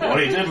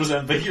 What he did was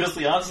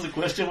ambiguously answer the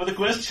question with a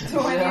question. Do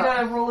I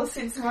need to roll a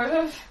sense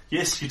motive?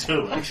 Yes, you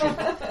do, actually.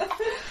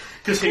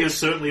 Because he is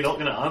certainly not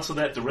going to answer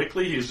that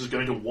directly. He's just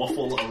going to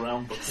waffle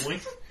around the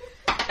point.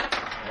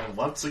 And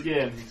once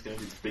again, he's going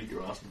to beat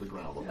your ass to the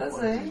ground. On Is that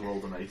one. he? He's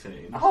rolled an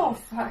 18. Oh,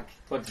 fuck.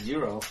 What did you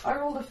roll? I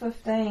rolled a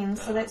 15,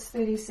 so that's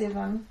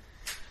 37.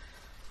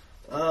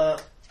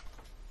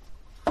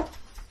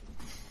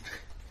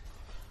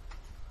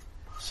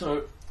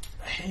 So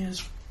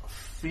he's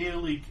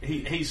fairly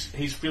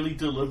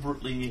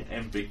deliberately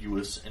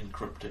ambiguous and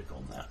cryptic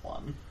on that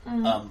one.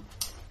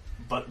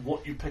 But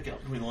what you pick up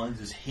between the lines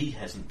is he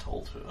hasn't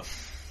told her.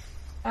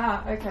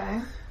 Ah,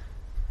 okay.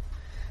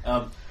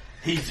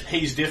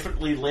 He's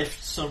definitely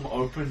left some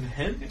open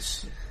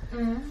hints.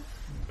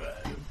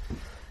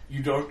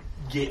 You don't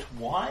get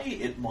why.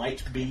 It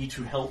might be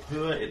to help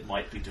her, it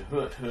might be to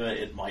hurt her,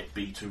 it might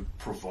be to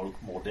provoke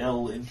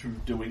Mordell into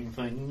doing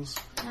things.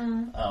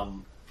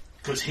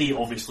 Because he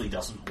obviously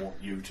doesn't want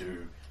you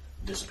to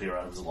disappear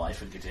out of his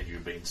life and continue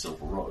being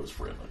Silver Rose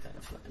forever, kind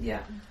of thing.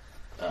 Yeah.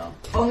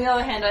 On the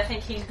other hand, I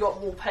think he's got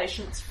more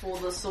patience for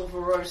the Silver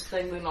Rose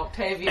thing than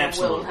Octavia will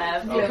Absolutely.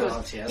 have, Yeah.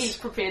 because Yes. he's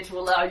prepared to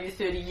allow you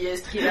 30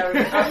 years to get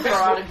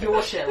out of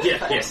your shell.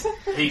 Yeah, yes.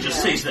 He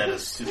just sees that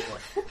as just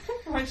like,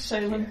 My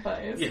Shaylin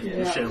phase.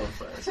 yeah. Sharon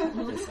face.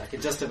 Yes, I can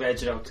just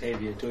imagine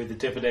Octavia doing the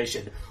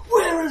divination.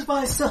 Where is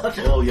my son?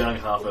 All young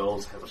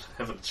half-elves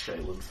have a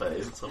Shaylin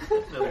phase at some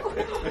point.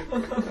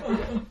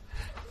 Man,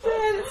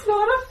 it's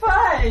not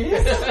a phase!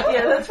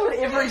 Yeah, that's what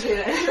every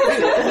teenager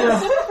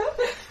is.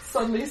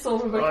 Suddenly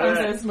Silver becomes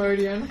Right.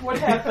 Asmodean. What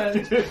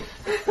happened?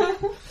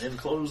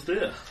 Enclosed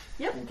there.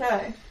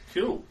 Okay.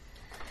 Cool.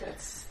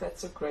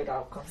 That's a great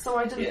outcome. So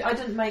I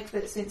didn't make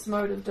that sense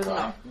motive, did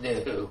I?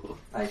 No.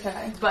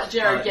 Okay. But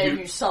Jared gave you-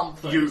 you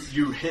something.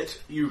 You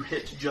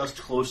hit just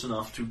close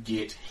enough to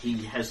get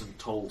he hasn't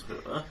told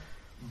her,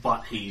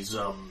 but he's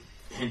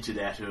hinted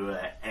at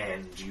her,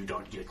 and you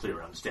don't get a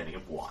clear understanding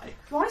of why.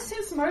 My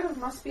sense motive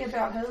must be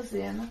about his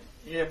then.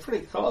 Yeah,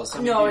 pretty close. I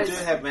mean, No, you do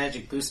it's- have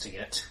magic boosting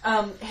it.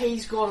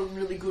 He's got a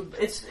really good.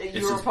 You're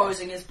his-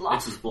 opposing his bluff.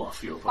 It's his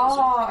bluff, you're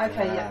opposing. Oh, okay,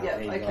 there yeah,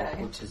 you go,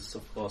 okay. which is,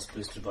 of course,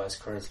 boosted by his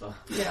charisma.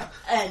 Yeah.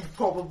 And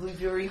probably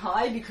very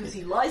high because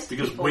he lies to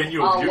Because people when a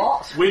you're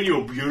lot. when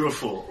you're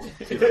beautiful,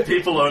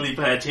 people only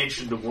pay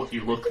attention to what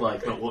you look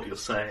like, not what you're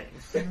saying.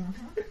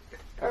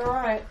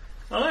 Alright.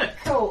 Alright.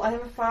 Cool. I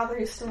have a father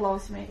who still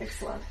loves me.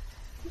 Excellent.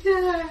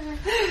 Yeah,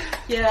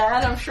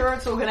 and I'm sure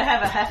it's all going to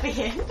have a happy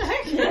ending.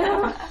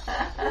 Yeah.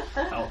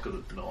 How could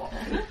it not?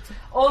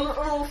 On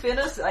all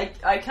fairness,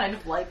 I kind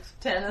of liked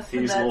Tanith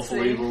in He's that lawful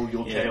scene. evil,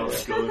 you're Yeah.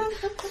 chaos good.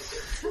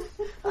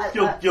 I-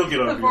 You'll get The over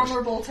your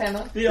vulnerable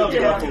Tanner. You'll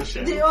get over your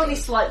shame. The only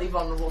slightly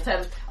vulnerable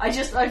Tanith. I've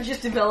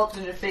just developed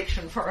an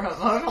affection for him.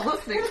 I'm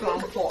listening to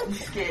him plot and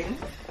scheme.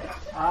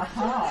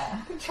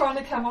 Aha. Trying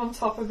to come on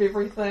top of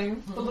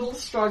everything. The little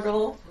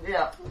struggle.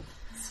 Yeah.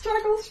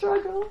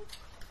 Struggle.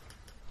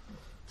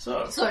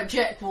 So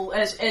Jack will,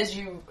 as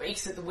you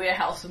exit the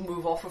warehouse and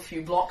move off a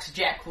few blocks,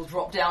 Jack will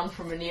drop down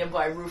from a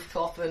nearby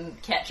rooftop and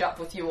catch up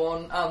with you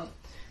on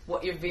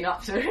what you've been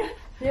up to.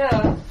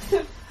 Yeah.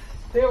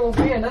 There will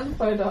be an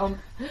info dump.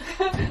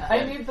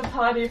 I need the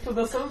party for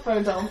this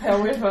info dump,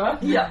 however.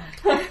 Yeah.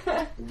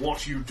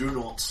 What you do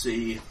not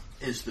see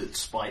is that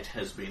Spite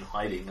has been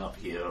hiding up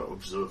here,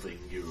 observing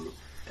you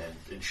and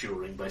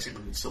ensuring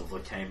basically that Silver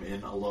came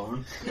in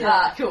alone.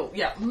 Cool.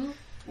 Yeah.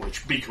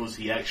 Which, because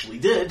he actually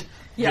did,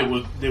 Yeah.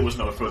 there was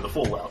no further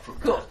fallout from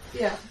Cool. that.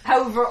 Yeah.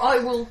 However, I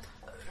will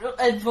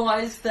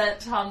advise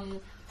that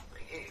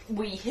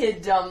we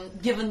hid,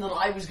 given that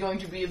I was going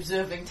to be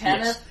observing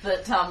Tanith,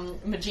 Yes. that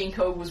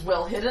Majinko was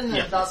well hidden,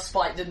 Yeah. and thus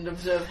Spite didn't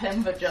observe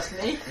him, but just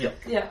me.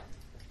 Yeah.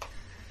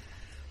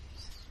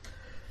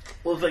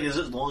 Well, the thing is,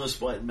 as long as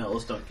Spite and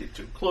Malice don't get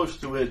too close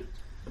to it,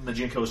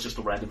 Majinko is just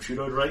a random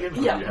pseudo dragon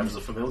who Yeah. you have as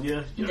a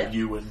familiar. You know,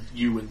 Yeah.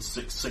 you and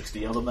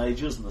 60 other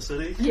mages in the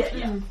city.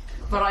 Yeah.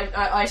 But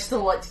I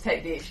still like to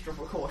take the extra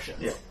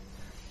precautions. Yeah.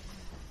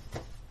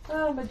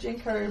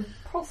 Majinko,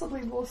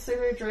 possibly more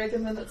pseudo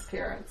dragon than its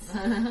parents.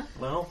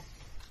 Well,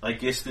 I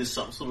guess there's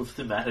some sort of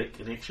thematic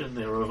connection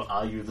there of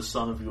are you the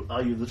child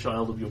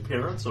of your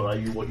parents, or are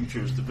you what you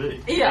choose to be?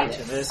 Yeah,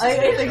 Nature versus I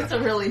think nature. it's a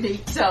really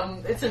neat,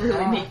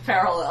 neat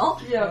parallel.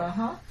 Yeah.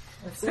 Uh-huh.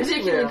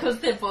 Particularly because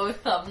they're both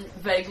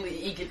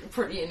vaguely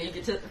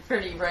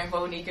pretty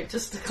rainbow and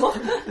egotistical.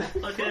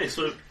 Okay,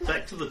 so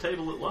back to the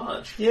table at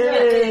large.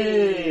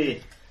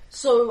 Yay!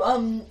 So,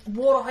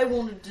 what I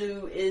want to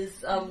do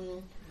is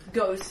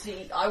go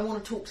see. I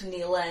want to talk to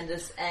Neil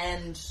Landis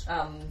and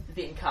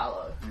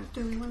Giancarlo.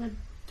 Do we want to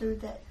do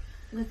that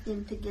with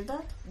them together?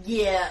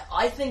 Yeah,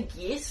 I think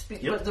yes.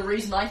 Yep. But the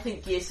reason I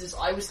think yes is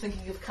I was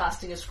thinking of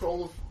casting a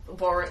scroll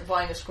of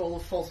buying a scroll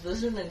of false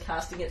vision and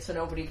casting it so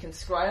nobody can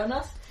scry on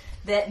us.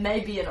 That may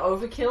be an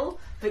overkill,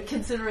 but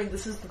considering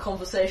this is the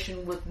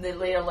conversation with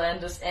Neil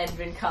Landis and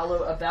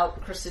Giancarlo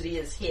about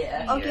Chryseidia's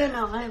hair. Oh yeah,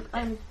 no,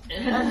 I'm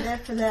there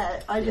for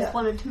that. I just Yeah.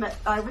 wanted to.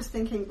 I was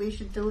thinking we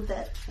should do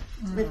that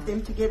with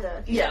them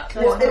together. Yeah, So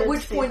I well, wanted at to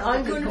which see point how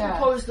I'm they going to go.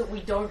 propose that we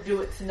don't do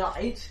it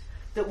tonight,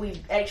 that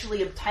we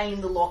actually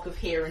obtain the lock of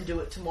hair and do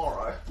it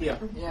tomorrow. Yeah.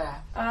 Yeah.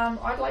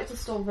 I'd like to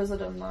still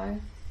visit him though.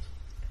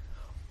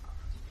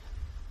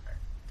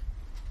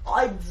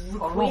 I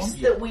request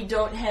Yeah. that we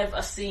don't have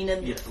a scene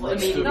in Yeah, the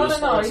let's immediate. do No,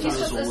 this. no. Let's He's do just,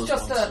 this all it's as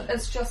just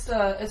one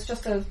scene. it's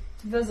just a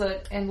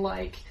visit and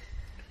like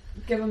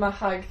give him a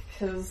hug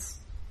because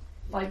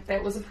like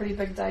that was a pretty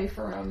big day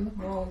for him.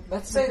 Well,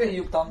 let's say that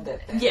you've done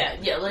that then. Yeah,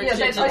 let's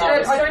Yeah, just I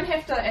do that. don't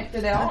have to act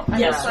it out. I'm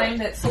Yeah. just saying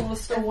that Silver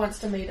still wants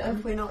to meet If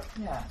him. we're not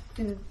Yeah.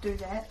 going to do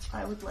that,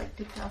 I would like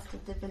to cast a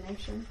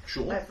divination.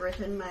 Sure. I've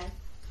written my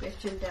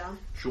question down.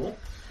 Sure.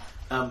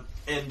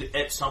 And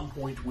at some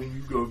point when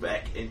you go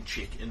back and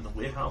check in the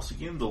warehouse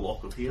again, the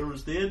lock of hair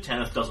is there.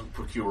 Tanith doesn't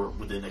procure it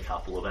within a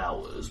couple of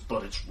hours,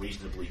 but it's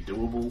reasonably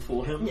doable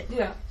for him.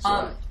 Yeah.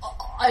 So,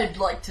 I'd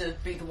like to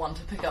be the one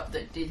to pick up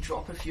that dead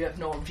drop if you have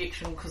no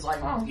objection, because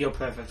I'm You're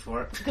perfect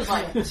for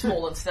it.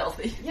 small and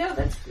stealthy. Yeah,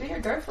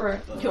 go for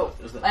it. Cool.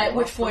 is that At the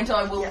which last point one?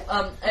 I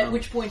will,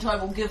 which point I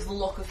will give the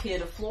lock of hair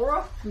to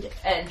Flora, Yeah.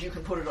 and you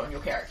can put it on your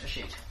character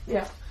sheet.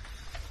 Yeah.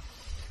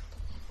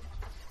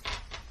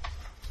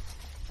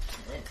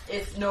 And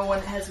if no one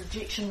has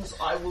objections,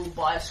 I will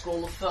buy a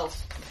scroll of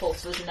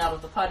false vision out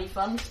of the party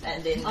fund,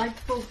 and then.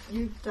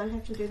 You don't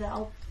have to do that.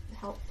 I'll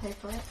help pay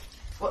for it.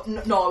 Well,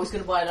 no, I was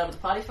going to buy it out of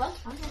the party fund.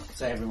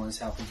 So everyone's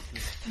helping.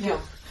 Yeah.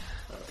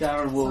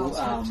 Darren will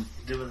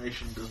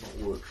Divination does not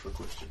work for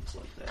questions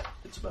like that.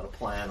 It's about a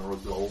plan or a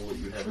goal that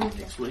you have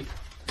next week.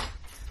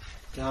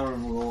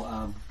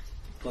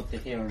 put the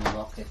hair in a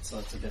locket so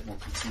it's a bit more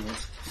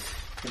concealed.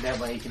 And that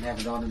way he can have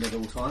it on him at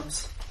all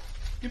times.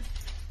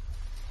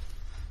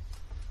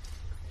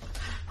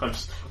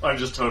 I'm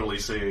just totally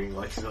seeing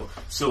like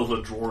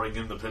Silver drawing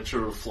in the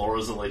picture of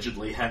Flora's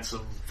allegedly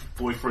handsome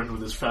boyfriend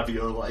with his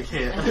Fabio-like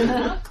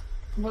hair,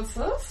 What's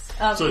this?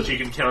 so that she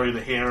can carry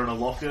the hair in a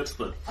locket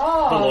that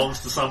Oh,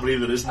 belongs to somebody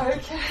that isn't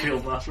Okay.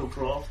 Field Marshal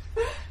Croft.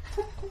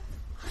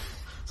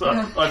 So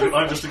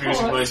I'm just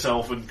amusing God.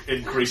 myself and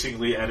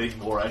increasingly adding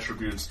more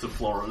attributes to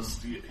Flora's,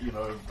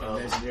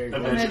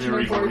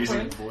 imaginary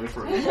bruising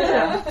boyfriend.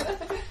 yeah.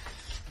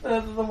 The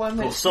one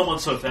Well, that. someone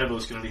so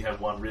fabulous can only have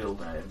one real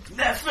name.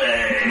 Neffy!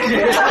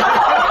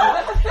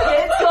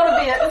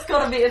 Yeah, it's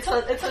gotta be. It's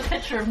a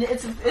picture of.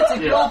 It's a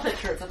girl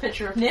picture. It's a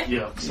picture of Neffy.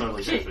 Yeah,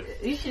 totally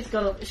Neffy. She's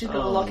got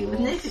a locket with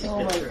Neffy.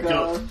 Oh my You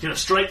know, god.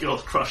 straight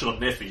girls crush on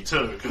Neffy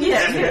too, because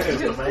Yeah. Neffy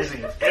is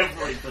amazing at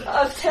everything.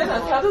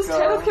 Tanith, how does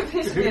Tanith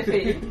compare to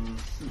Neffy?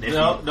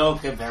 Neffy, No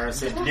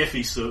comparison.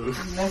 Neffy Sue.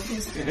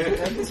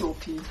 That is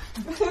OP.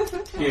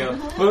 Yeah,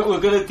 we're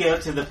gonna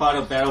get to the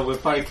final battle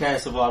with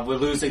Podcast We're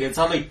losing, and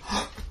suddenly,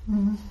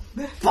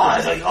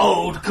 by the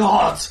old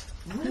gods,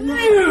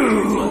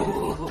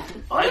 no!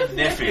 I'm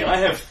Neffy. I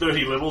have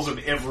 30 levels in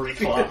every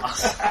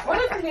class. What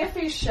if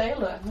Neffy's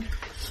Shaylin?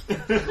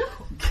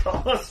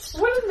 God.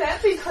 Wouldn't that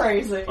be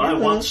crazy? I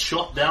once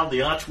shot down the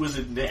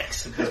Archwizard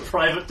Nex in his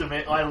private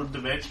island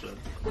dimension.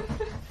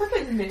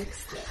 Freaking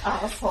next,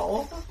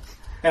 asshole.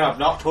 And I'm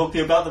not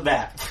talking about the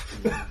map.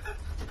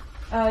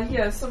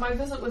 Yeah, so my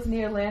visit with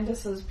Neil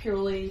Landis is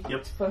purely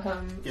Yep. for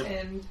him Yep.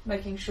 and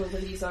making sure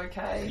that he's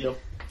okay. Yep.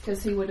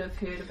 Because he would have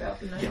heard about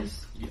the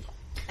news. Yep.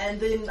 And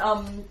then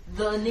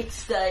the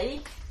next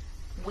day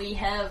we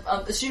have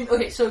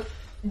so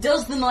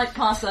does the night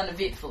pass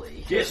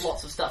uneventfully? Yes.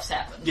 Lots of stuff's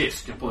happened.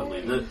 Yes,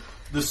 completely.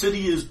 The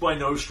city is by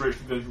no stretch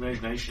of the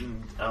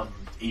imagination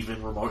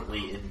even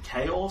remotely in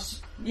chaos.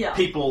 Yeah.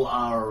 People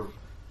are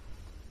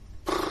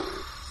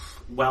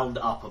wound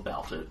up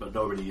about it, but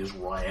nobody is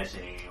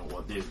rioting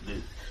or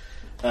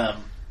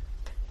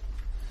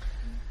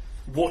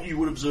what you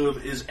would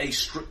observe is a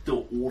stricter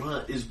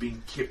order is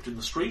being kept in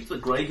the streets. The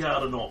Grey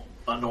Guard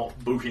are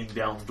not booting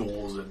down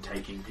doors and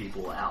taking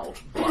people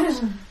out,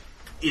 but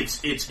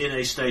it's in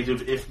a state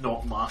of, if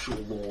not martial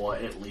law,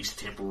 at least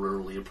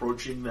temporarily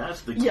approaching that.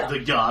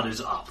 The guard is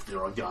up.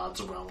 There are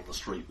guards around on the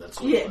street. That's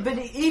all. Yeah, but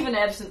even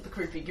absent the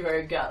creepy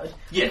Grey Guard,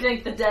 Yeah. I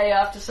think the day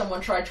after someone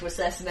tried to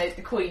assassinate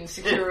the Queen,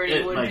 security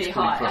it would makes be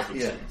pretty higher. perfect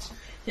Yeah. sense.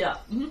 Yeah.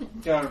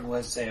 Darren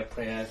will say a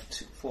prayer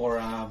for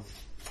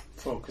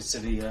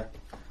Chryseidia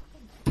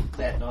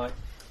that night.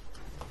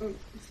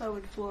 So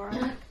would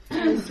Flora. I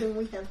assume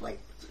we have like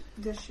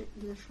the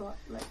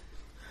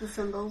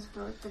symbols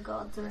for the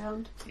gods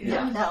around.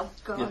 Yeah. No,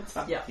 gods.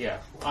 Yeah.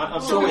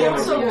 I'm sure we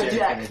haven't So really will dedicated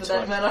Jack, for to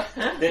that it.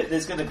 matter.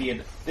 There's going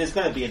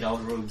to be an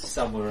old room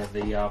somewhere in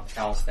the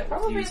house that we've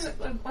Probably used.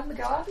 in the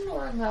garden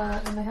or in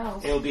the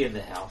house. It'll be in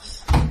the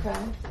house. Okay.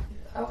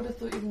 I would have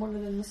thought you'd want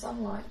it in the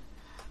sunlight.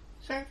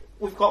 So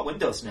we've got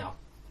windows now.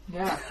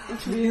 Yeah.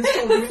 We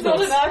installed It's not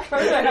windows. an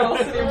Arcona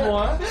house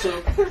anymore.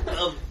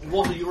 So,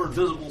 what are your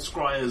invisible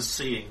scryers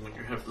seeing when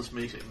you have this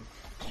meeting?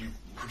 Do you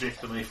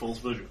project them a false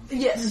vision?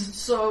 Yes,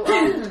 so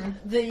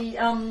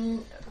the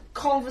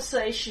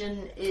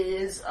conversation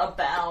is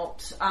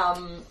about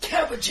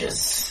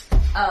Cabbages!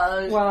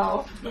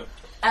 Wow.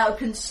 our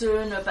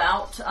concern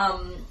about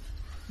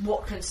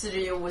what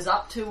Considia was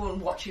up to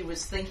and what she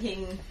was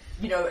thinking.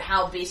 You know,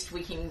 how best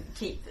we can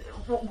keep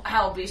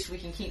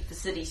the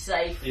city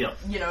safe. Yeah.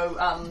 You know,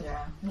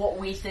 Yeah. what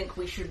we think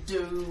we should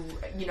do.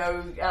 You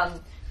know,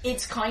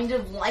 it's kind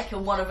of like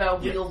one of our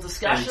real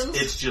discussions. And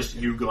it's just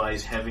you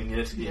guys having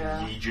it in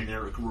Yeah. the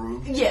generic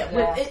room. Yeah,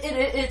 Yeah. but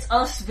it's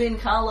us, Vin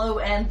Carlo,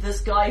 and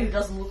this guy who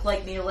doesn't look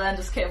like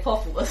Neolandus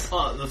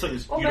Campopoulos. The thing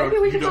is, Well, you maybe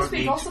don't, we you could don't just be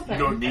need gossiping.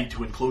 you don't need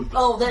to include them.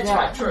 Oh, that's Yeah.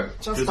 right, true.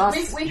 Just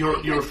Because us.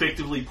 you're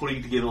effectively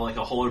putting together like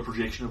a hollow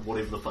projection of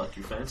whatever the fuck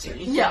you fancy.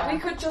 Yeah. We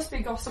could just be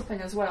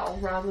gossiping as well,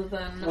 rather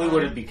than. We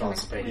wouldn't be coming-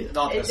 gossiping.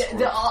 Not this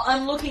group.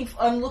 I'm looking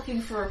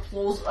for as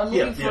plausible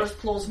Yeah,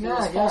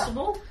 as yeah.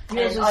 possible,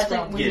 Yeah, and just, I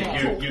think we Yeah,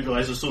 can talk. you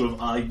guys are sort of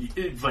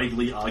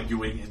vaguely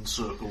arguing in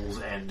circles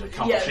and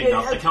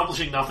Yeah,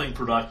 accomplishing nothing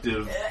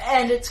productive.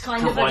 And it's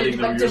kind of a Providing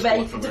no useful debate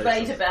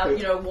information. about,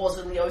 you know, was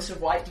Iliosa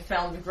right to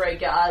found the Grey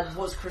Guard,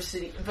 was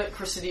Cressidio, but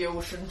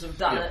Cressidio shouldn't have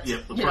done it.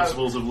 Yep, the you know.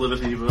 principles of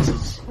liberty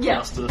versus Yeah.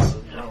 justice.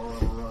 And,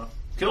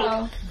 cool.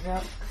 Oh,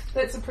 Yeah.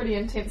 that's a pretty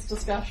intense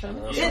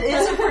discussion. It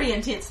is a pretty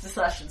intense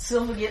discussion.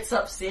 Silver gets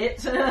upset.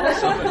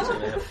 Somebody's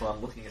going to have fun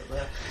looking at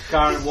that.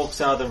 Karen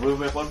walks out of the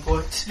room at one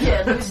point.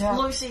 Yeah, Yeah.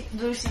 Lucy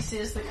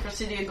says that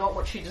Cressidia got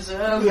what she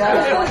deserved.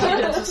 Yeah. What she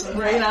did to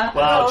Sabrina.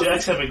 Wow,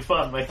 Jack's having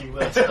fun making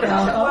that.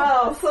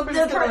 Wow, The,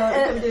 somebody's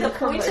gonna the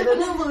point of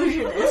an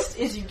illusionist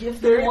is you give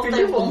them Very what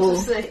they want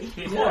believable. to see.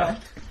 Yeah.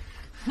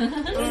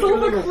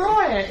 Silver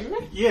crying.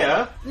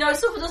 Yeah. No,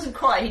 Silver doesn't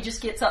cry, he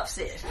just gets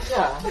upset.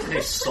 Yeah. He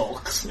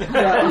sulks.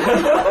 Yeah.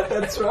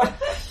 That's right.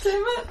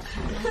 Damn it.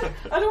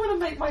 I don't want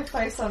to make my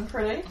face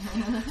unpretty.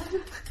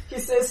 He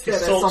says He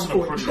that at sulks some in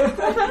a point.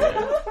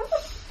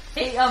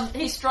 pretty-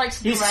 He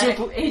strikes a He's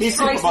dramatic. he's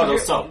supermodel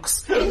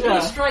socks.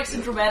 He strikes a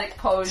dramatic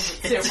pose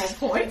at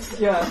several points.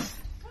 Yeah.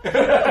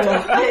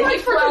 Yeah, he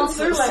frowns.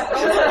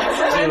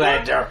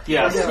 Zoolander.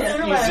 Yes.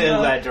 Yeah. He's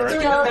Zoolander.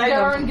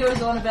 Darren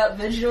goes on about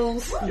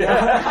vigils.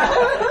 Yeah.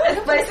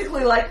 It's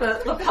basically like the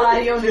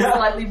party, only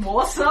slightly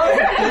more so.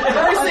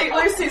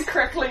 Lucy's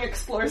crackling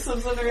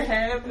explosives in her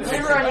hands.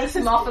 Everyone eats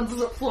muffins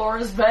at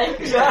Flora's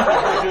baked.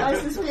 I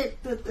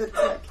suspect that it's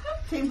like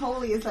Team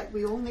Holy is like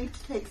we all need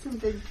to take some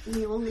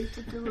we all need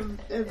to do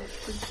a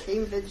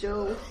team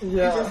vigil.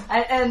 Yeah.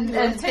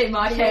 And Team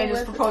Arcane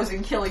is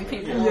proposing killing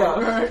people.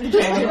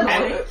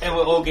 Yeah. And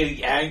we're all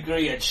getting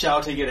angry and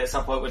shouting, and at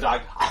some point we're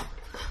like,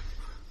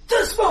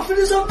 "This muffin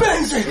is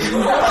amazing!"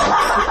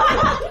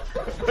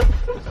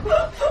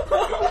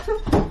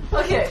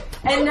 Okay,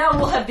 and now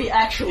we'll have the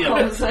actual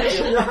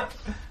conversation.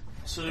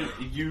 So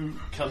you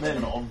come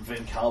in on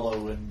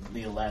Vencarlo and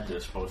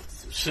Neolandis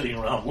both sitting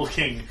around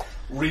looking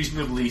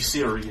reasonably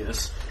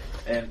serious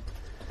and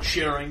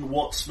sharing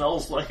what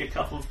smells like a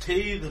cup of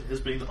tea that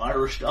has been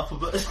Irished up a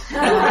bit.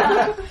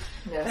 That's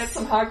Yes.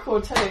 some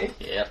hardcore tea.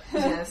 Yep.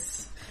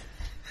 Yes.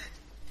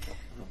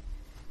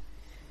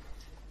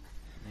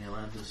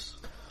 Neolandis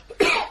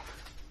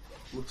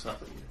looks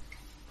up at you.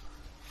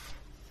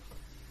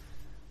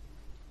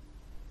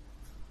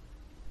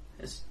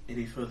 Has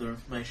any further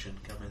information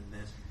come in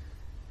then?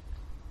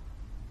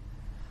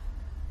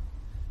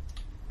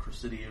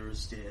 Cressidia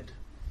is dead.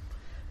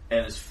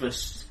 And his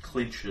fist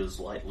clenches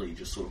lightly,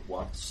 just sort of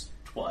once,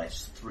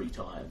 twice, 3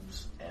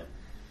 times, and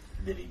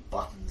then he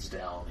buttons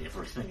down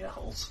everything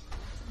else.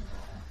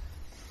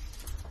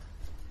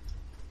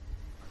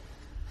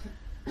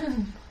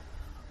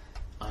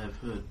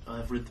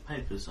 I've read the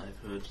papers,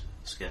 I've heard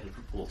scattered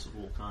reports of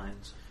all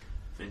kinds.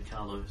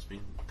 Vencarlo has been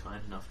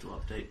kind enough to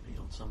update me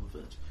on some of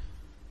it.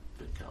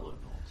 Vencarlo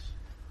nods.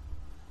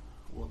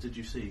 What did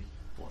you see?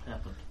 What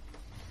happened?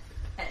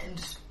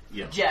 And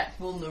Yeah. Jack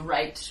will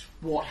narrate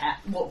what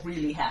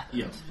really happened.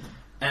 Yeah.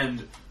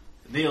 And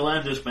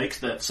Neolandis makes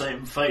that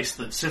same face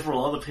that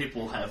several other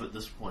people have at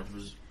this point.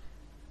 His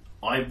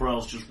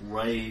eyebrows just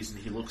raised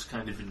and he looks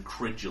kind of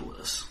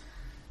incredulous.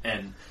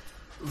 And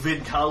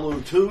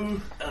Vencarlo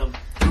too,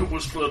 who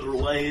was further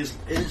away,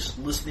 is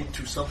listening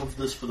to some of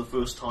this for the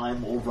first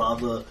time, or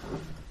rather,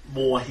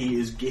 more he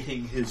is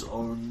getting his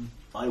own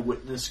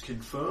eyewitness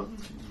confirmed.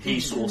 He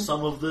saw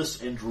some of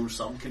this and drew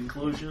some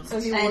conclusions. So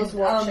he And, was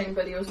watching,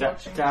 but he was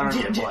watching. Darren,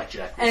 Yeah,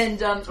 Blackjack. And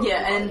Totally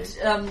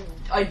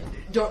I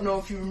don't know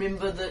if you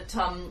remember that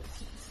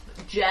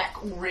Jack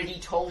already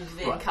told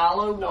Van Right.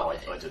 Carlo No,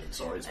 what... I didn't.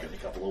 Sorry, it's been a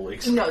couple of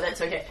weeks. No,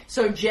 that's okay.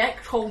 So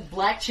Jack told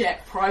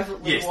Blackjack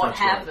privately Yes, what that's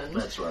right. happened.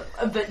 That's right.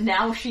 But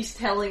now she's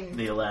telling...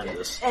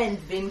 Neolandis. And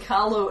Van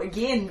Carlo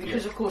again,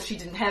 because Yeah. of course she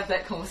didn't have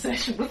that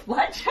conversation with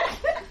Blackjack.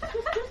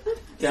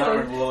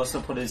 Darren will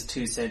also put his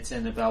 2 cents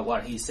in about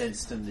what he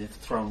sensed in the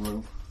throne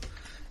room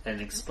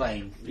and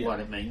explain what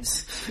it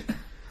means.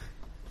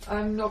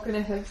 I'm not going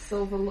to have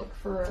Silver look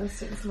for a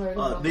sense motive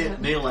on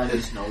that.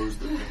 Neolandis knows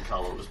that Van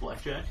Carlo is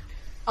Blackjack.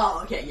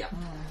 Oh, okay, yeah.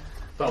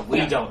 But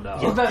we don't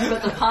know.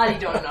 But the party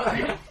don't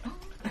know.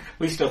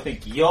 We still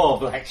think you're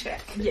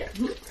Blackjack. Yeah.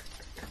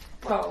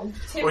 Well, Or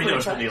he temporary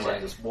knows that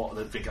Blackjack. Neolandis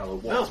that Van Carlo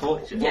was Well,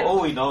 Blackjack. Yeah.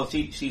 all we know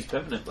is she's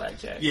permanent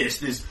Blackjack. Yes,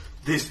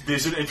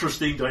 there's an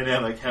interesting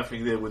dynamic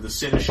happening there where the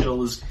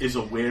Seneschal is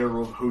aware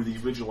of who the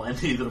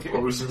vigilante that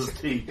opposes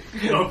the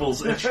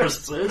noble's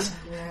interests is.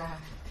 Yeah.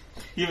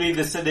 You mean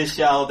the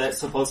Seneschal that's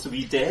supposed to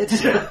be dead?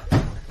 Yeah.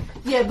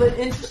 Yeah, but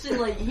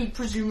interestingly, he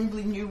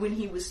presumably knew when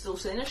he was still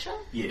Seneschal.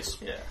 Yes.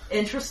 Yeah.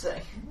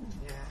 Interesting.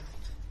 Yeah.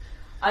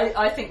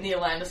 I think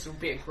Neolandis would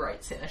be a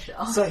great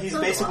Seneschal. So he's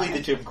basically the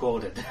Jim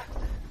Gordon.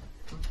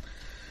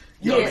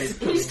 Yeah,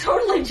 yes, I mean, he's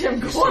totally Jim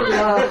Gordon.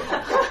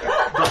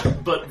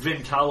 but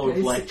Van Carlo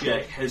Basically.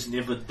 Blackjack has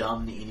never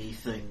done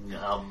anything,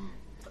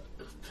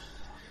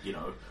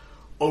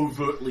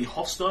 overtly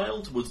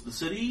hostile towards the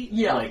city.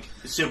 Yeah. Like,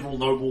 several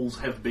nobles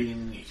have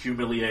been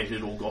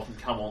humiliated or gotten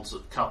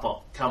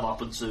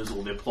comeuppances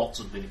or their plots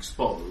have been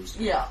exposed.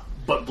 Yeah.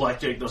 But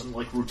Blackjack doesn't,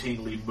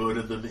 routinely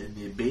murder them in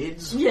their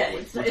beds. Yeah,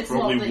 which it's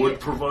probably not the- would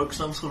provoke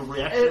some sort of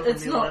reaction.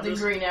 It's from not the Neolandis.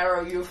 Green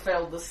Arrow, you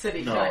failed the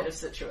city No. kind of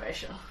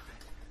situation.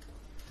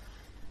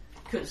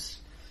 Because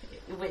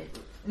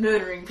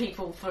murdering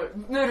people for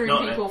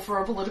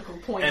a political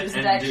point and- isn't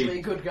and actually the-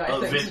 a good guy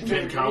Van- thing to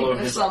Van do. Carlo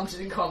Even has- some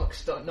in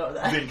comics don't know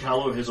that. Van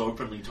Carlo has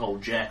openly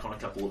told Jack on a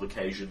couple of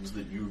occasions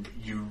that you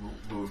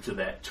move to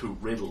that too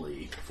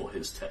readily for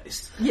his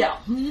taste. Yeah.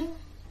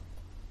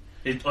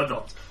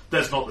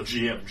 That's not the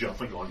GM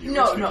jumping on you.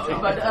 No, It's Van no,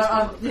 Carlo but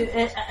has been-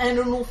 and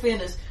in all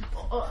fairness,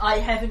 I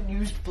haven't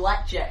used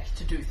Blackjack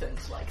to do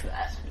things like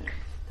that.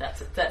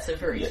 That's a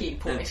very key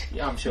point.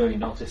 Yeah, I'm sure he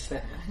noticed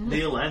that.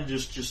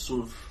 Neolandis just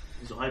sort of,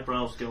 his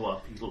eyebrows go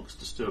up, he looks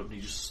disturbed, and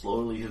he just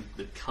slowly,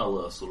 the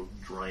colour sort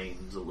of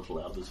drains a little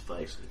out of his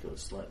face, and it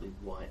goes slightly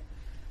white.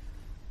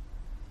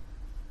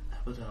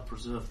 Abadar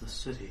preserve the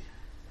city.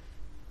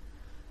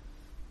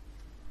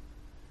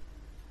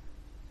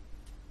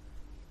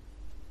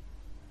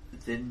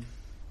 Then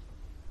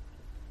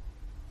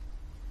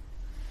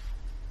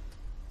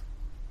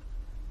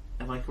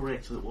am I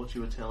correct that what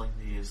you were telling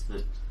me is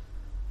that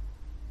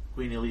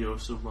Queen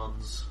Iliosa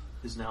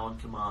is now in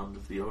command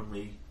of the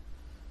only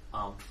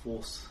armed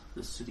force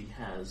the city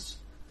has,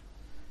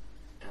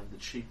 and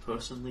that she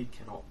personally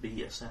cannot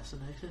be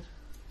assassinated?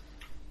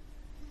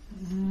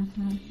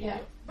 Yeah.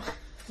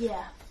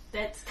 Yeah,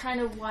 that's kind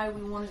of why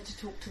we wanted to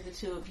talk to the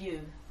two of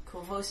you.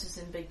 Corvos is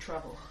in big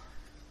trouble.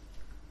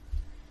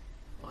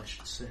 I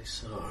should say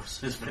so,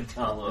 says Van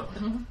Carlo.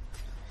 I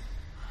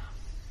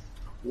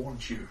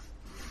warned you.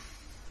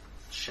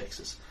 Shakes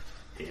his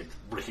head,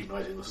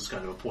 recognising this is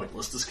kind of a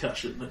pointless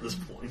discussion at this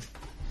point.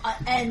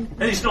 And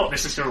And he's not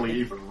necessarily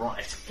even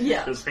right.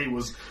 Yeah. Because he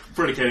was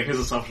predicating his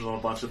assumptions on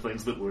a bunch of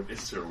things that weren't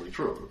necessarily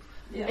true.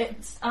 Yeah.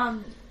 it's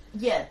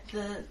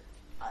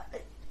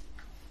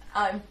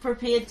I'm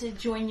prepared to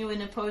join you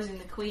in opposing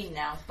the Queen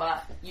now,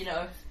 but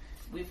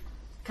we've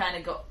kind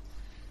of got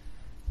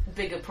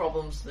bigger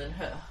problems than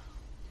her.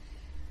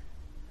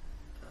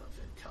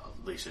 Van Carlo,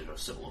 these are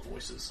similar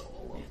voices, so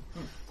I'll,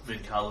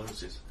 Van Carlo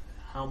says,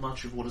 how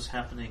much of what is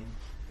happening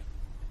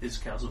is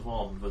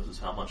Casavon versus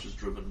how much is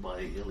driven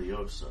by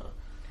Iliosa?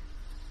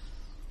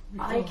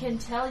 I can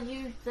tell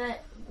you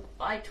that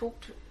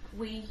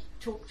we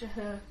talked to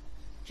her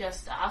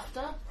just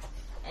after,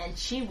 and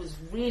she was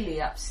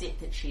really upset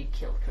that she'd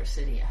killed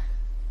Cressidia.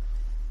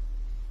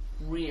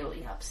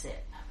 Really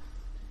upset.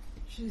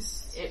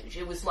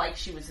 It was like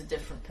she was a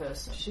different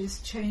person. She's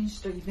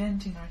changed the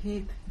event in her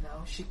head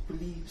now. She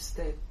believes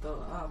that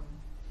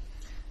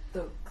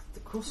the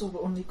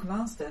crossover only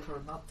glanced at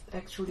her, not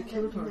actually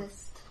killed her.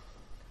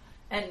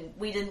 And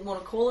we didn't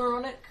want to call her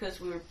on it because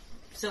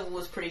Silver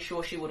was pretty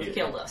sure she would have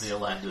killed us.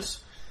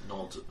 Neolandis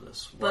nods at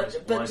this. But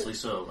Wisely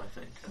so, I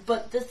think.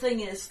 But the thing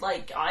is,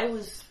 I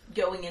was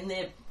going in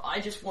there, I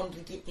just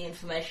wanted to get the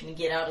information and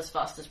get out as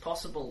fast as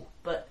possible,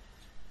 but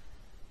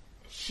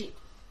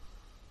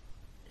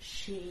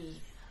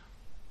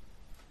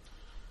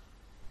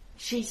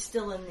she's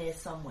still in there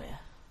somewhere.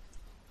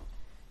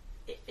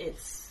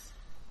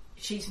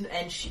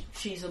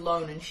 She's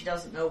alone and she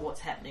doesn't know what's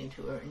happening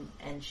to her,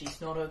 and she's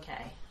not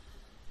okay.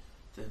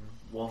 Then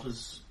what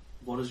is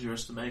your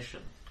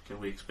estimation? Can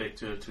we expect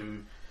her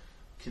to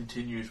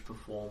continue to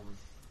perform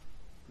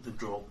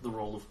the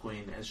role of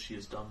Queen as she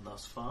has done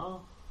thus far,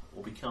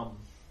 or become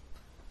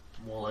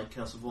more like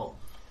Casavon?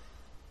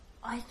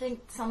 I think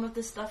some of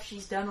the stuff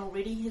she's done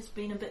already has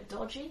been a bit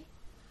dodgy,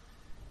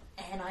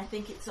 and I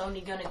think it's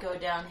only going to go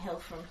downhill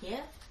from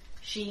here.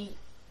 She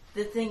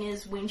the thing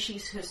is, when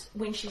she's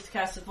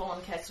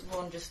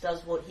Cassavon just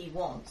does what he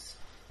wants.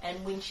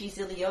 And when she's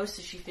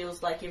Iliosa, she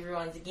feels like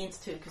everyone's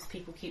against her because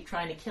people keep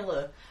trying to kill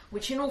her,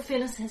 which in all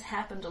fairness has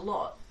happened a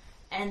lot.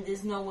 And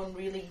there's no one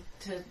really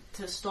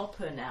to stop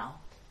her now.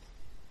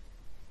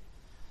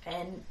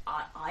 And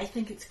I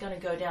think it's going to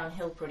go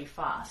downhill pretty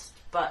fast.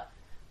 But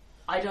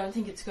I don't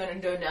think it's going to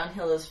go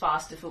downhill as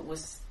fast if it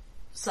was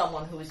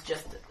someone who was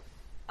just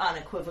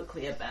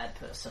unequivocally a bad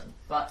person.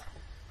 But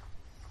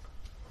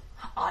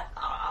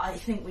I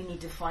think we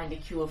need to find a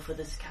cure for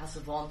this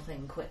Cassavon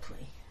thing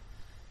quickly.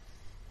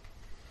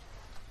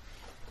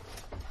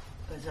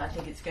 Because I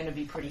think it's going to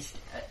be pretty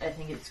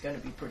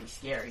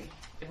scary.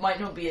 It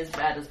might not be as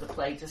bad as the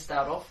plague to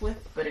start off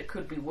with, but it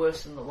could be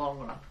worse in the long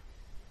run.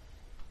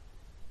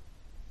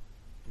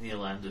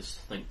 Neolandis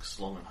thinks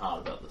long and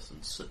hard about this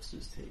and sips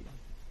his tea.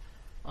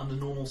 Under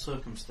normal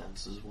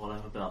circumstances, what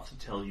I'm about to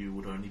tell you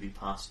would only be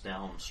passed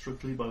down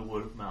strictly by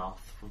word of mouth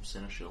from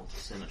seneschal to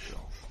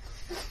seneschal.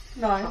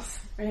 Nice.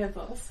 We have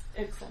those.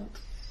 Excellent.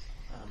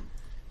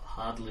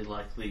 Hardly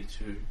likely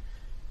to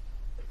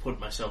put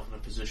myself in a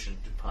position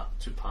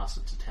to pass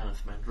it to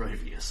Tanith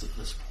Mandravius at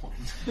this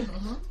point.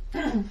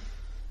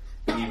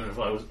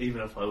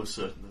 even if I was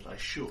certain that I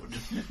should,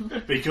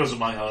 because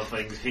among other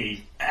things,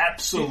 he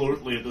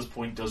absolutely at this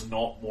point does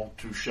not want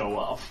to show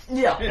up.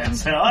 Yeah, and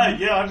say,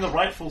 I'm the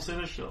rightful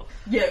seneschal.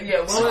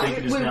 Yeah. Well, I think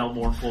it is now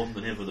more important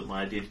than ever that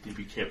my identity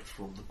be kept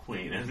from the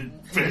Queen. And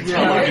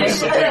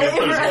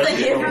I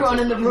think everyone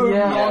in the room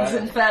nods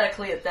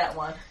emphatically at that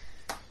one.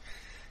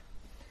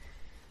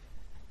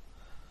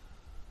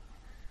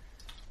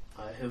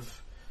 I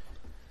have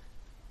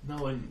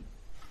known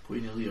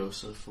Queen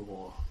Iliosa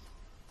for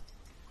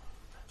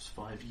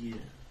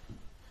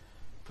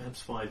perhaps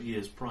 5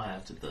 years prior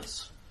to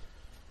this.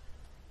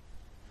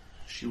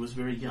 She was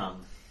very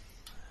young.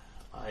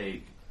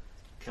 I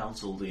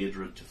counselled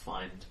Eadred to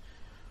find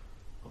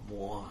a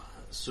more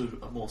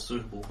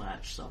suitable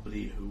match,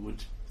 somebody who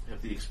would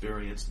have the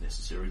experience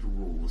necessary to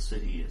rule the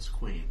city as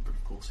queen, but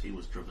of course he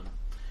was driven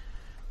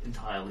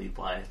entirely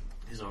by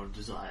his own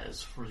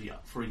desires for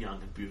a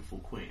young and beautiful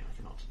queen. I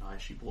cannot deny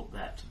she brought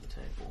that to the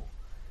table.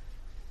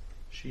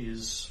 She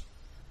is,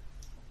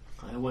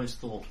 I always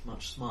thought,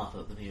 much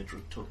smarter than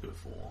Eadred took her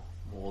for.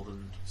 More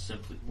than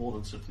simply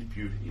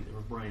beauty. There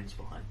are brains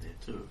behind there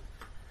too.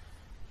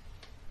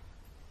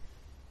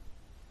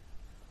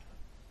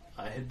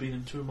 I had been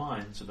in two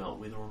minds about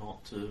whether or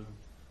not to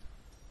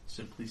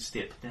simply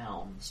step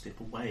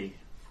away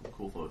from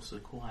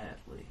Korvosa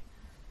quietly,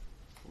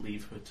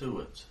 leave her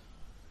to it.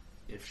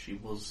 If she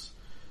was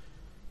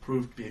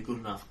proved to be a good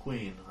enough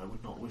queen, I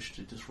would not wish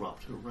to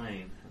disrupt her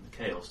reign and the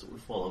chaos that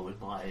would follow in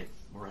my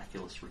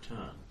miraculous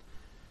return.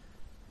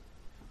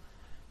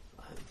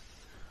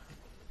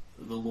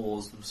 The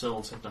laws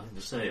themselves have nothing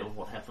to say on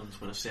what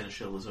happens when a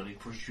seneschal is only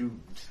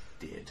presumed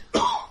dead.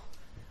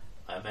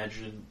 I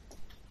imagine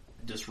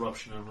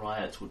disruption and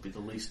riots would be the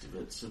least of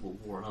it, civil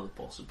war another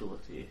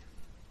possibility.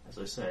 As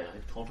I say, I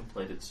had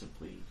contemplated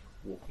simply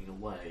walking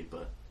away,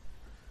 but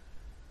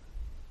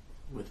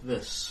with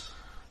this,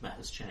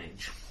 matters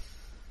change.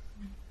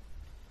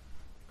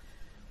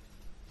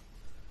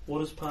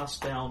 What is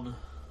passed down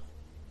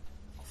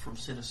from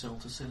seneschal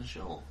to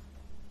seneschal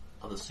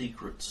are the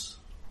secrets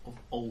of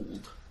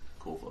old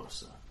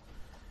Korvosa.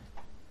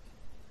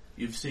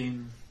 You've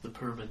seen the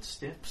pyramid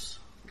steps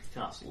that the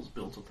castle is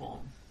built upon.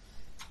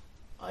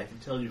 I can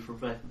tell you for a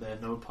fact that they are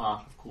no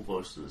part of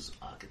Korvosa's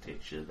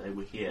architecture. They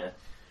were here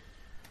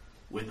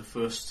when the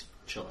first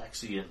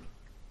Chalaxian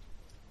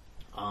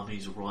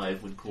armies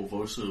arrived, when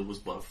Korvosa was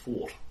but a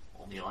fort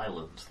on the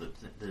island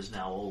that is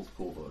now old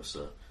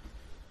Korvosa.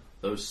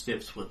 Those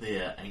steps were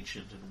there,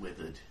 ancient and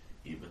weathered,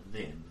 even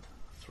then,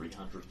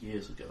 300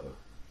 years ago.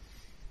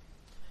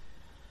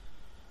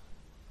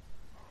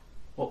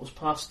 What was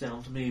passed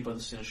down to me by the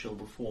seneschal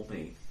before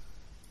me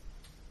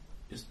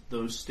is that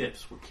those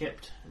steps were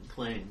kept and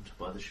claimed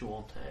by the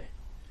Shuante.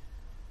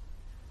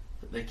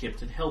 That they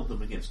kept and held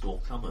them against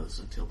all comers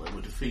until they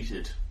were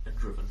defeated and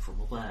driven from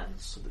the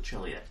lands so that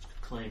Cheliax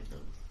could claim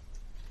them.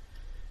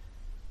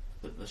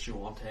 That the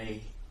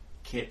Shuante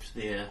kept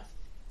there,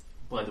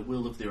 by the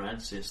will of their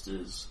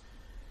ancestors,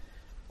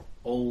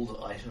 old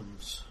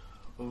items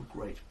of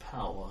great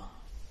power.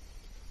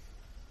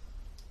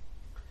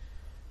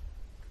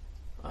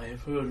 I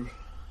have heard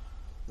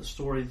the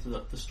story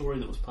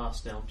that was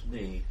passed down to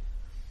me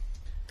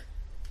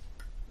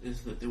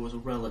is that there was a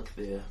relic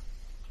there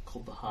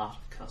called the Heart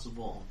of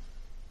Cassavon,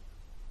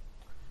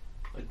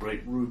 a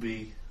great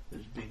ruby that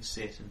had been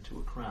set into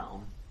a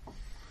crown.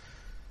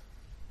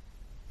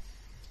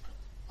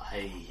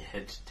 I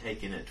had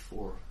taken it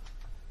for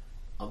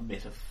a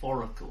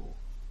metaphorical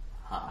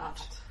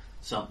heart,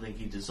 something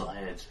he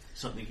desired,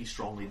 something he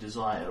strongly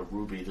desired. A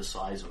ruby the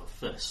size of a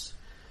fist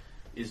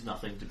is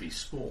nothing to be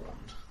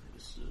scorned.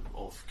 It is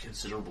of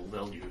considerable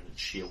value in its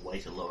sheer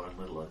weight alone,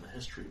 let alone the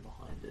history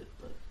behind it.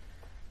 But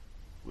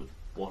with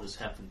what has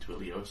happened to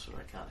Iliosa,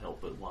 I can't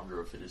help but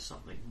wonder if it is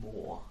something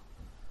more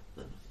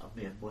than a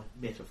mere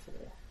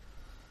metaphor.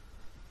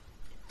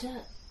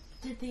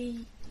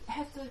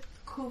 Have the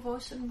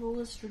Corvosan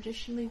rulers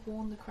traditionally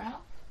worn the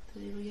crown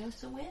that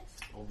Iliosa wears?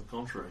 On the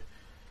contrary,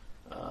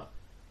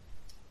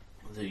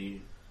 the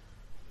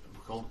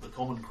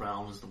common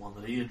crown is the one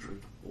that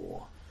Eardred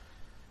wore.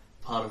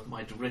 Part of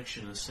my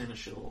direction as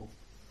seneschal,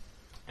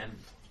 and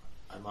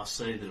I must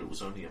say that it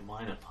was only a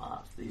minor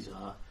part, these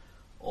are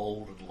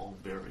old and long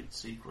buried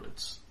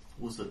secrets,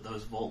 was that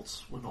those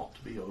vaults were not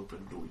to be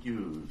opened or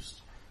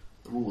used.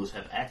 The rulers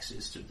have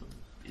access to them,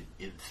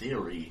 in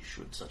theory,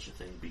 should such a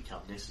thing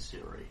become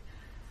necessary.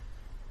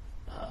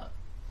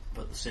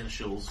 But the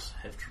seneschals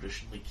have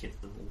traditionally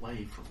kept them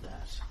away from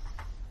that.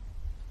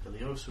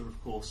 Iliosa,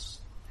 of course,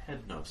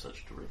 had no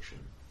such direction.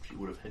 She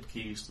would have had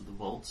keys to the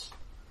vaults,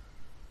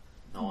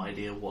 no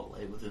idea what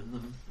lay within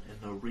them,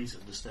 and no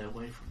reason to stay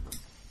away from them.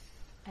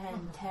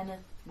 And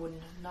Tanith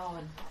wouldn't have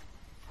known.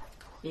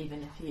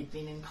 Even if he had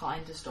been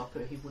inclined to stop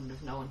her, he wouldn't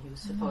have known he was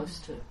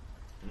supposed to.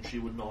 And she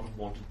would not have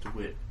wanted to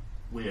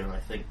wear, I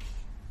think,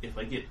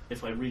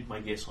 if I read my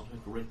guess on her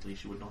correctly,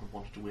 she would not have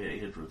wanted to wear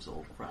Eardred's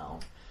old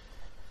crown.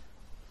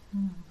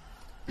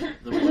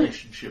 The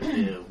relationship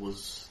there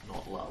was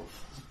not love,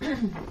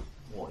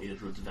 or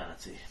Eardred's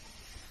vanity.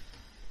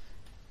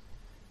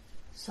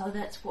 So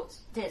that's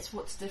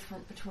what's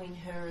different between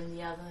her and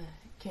the other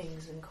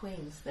kings and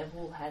queens. They've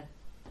all had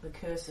the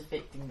curse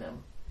affecting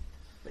them,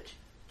 but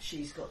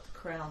she's got the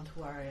crown to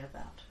worry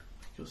about.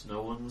 Because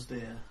no one was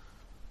there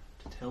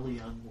to tell the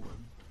young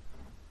woman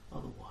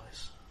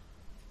otherwise.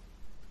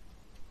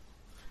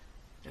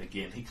 And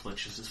again, he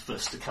clenches his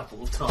fist a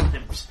couple of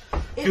times.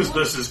 Because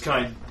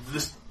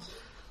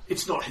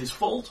it's not his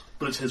fault,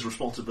 but it's his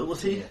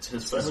responsibility. Yeah. It's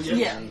his failure.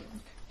 Yeah.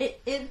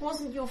 It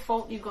wasn't your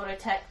fault you got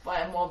attacked by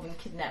a mob and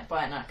kidnapped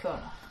by an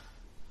Arcona.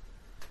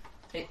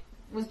 It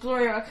was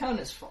Gloria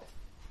Arcona's fault.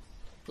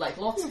 Like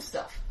lots of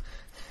stuff.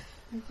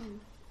 We can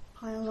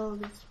pile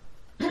on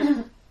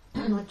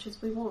as much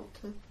as we want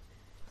to.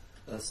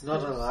 It's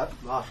not a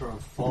matter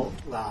of fault,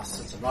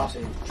 lass. It's a matter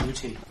of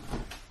duty.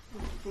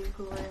 I think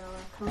Gloria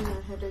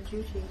Arcona had a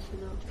duty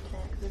to not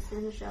attack the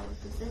seneschal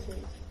of the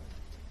city.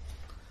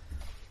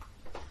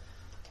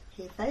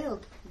 He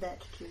failed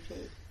that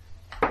duty.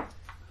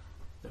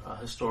 There are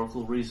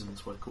historical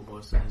reasons why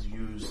Corvosa has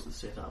used the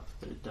setup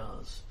that it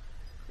does.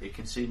 It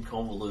can seem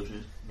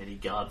convoluted, many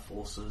guard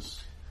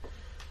forces,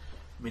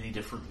 many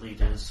different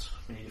leaders,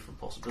 many different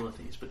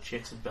possibilities, but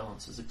checks and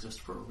balances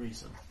exist for a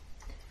reason.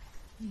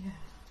 Yeah.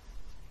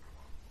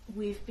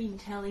 We've been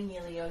telling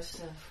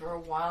Iliosa for a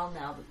while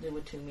now that there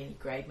were too many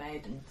Grey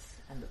Maidens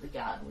and that the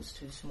guard was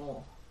too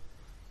small,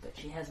 but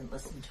she hasn't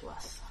listened to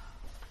us.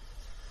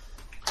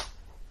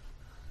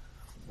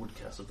 Would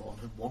Cassavon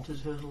have wanted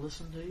her to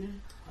listen to you?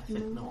 I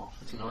think not.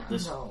 You know,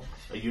 No.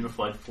 A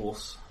unified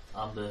force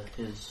under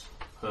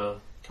her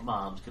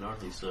command can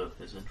only serve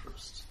his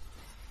interests.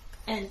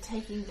 And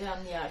taking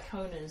down the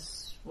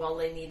Arconas while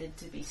they needed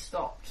to be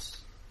stopped,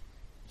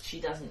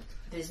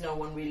 there's no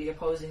one really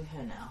opposing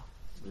her now.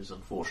 It is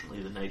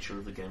unfortunately the nature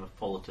of the game of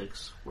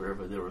politics.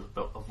 Wherever there is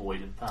a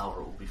void in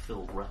power, it will be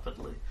filled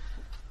rapidly.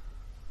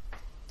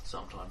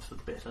 Sometimes for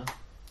the better,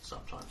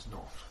 sometimes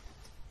not.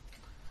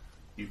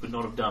 You could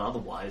not have done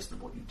otherwise than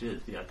what you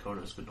did. The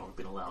Arconas could not have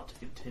been allowed to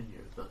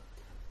continue. The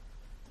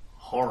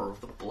horror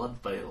of the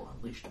blood bale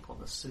unleashed upon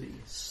the city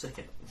is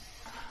sickening.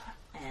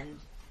 And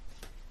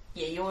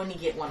yeah, you only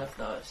get one of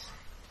those.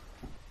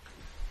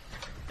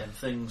 And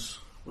things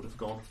would have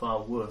gone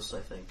far worse, I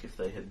think,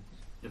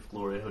 if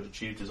Gloria had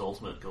achieved his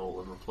ultimate goal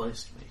and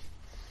replaced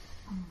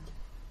me.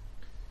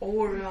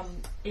 Or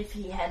if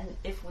we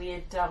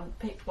had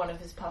picked one of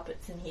his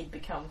puppets and he'd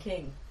become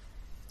king,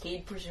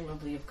 he'd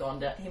presumably have gone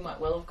down. He might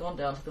well have gone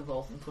down to the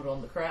vault and put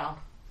on the crown.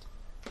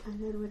 And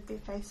then we'd be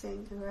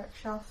facing the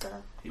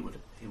Rakshasa. He would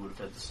have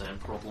had the same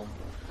problem.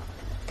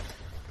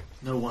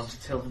 No one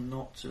to tell him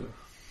not to.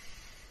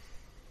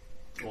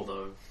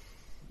 Although,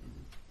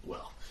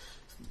 well,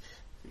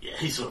 yeah,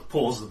 he sort of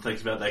pauses and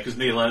thinks about that because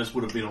Neolanus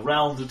would have been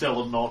around to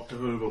tell him not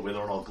to, but whether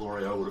or not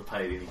Gloria would have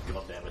paid any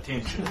goddamn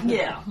attention.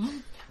 Yeah.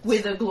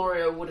 Whether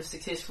Gloria would have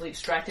successfully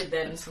extracted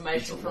that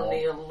information from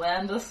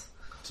Neolandus.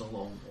 It's a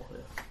long what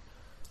if.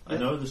 I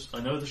know the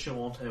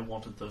Shawante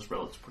wanted those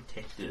relics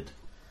protected,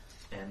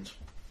 and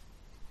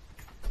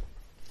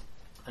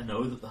I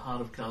know that the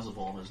heart of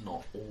Cassavon is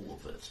not all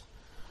of it.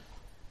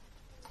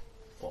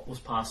 What was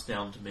passed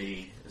down to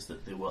me is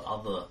that there were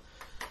other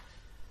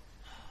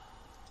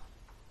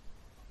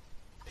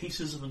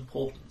pieces of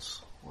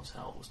importance, was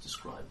how it was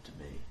described to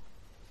me.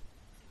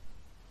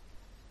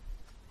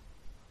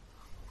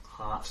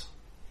 Heart,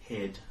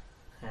 head,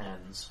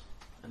 hands,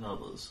 and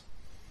others.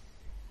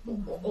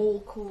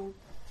 All called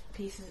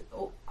pieces,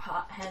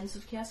 hands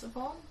of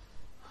Cassavon?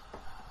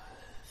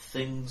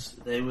 Things,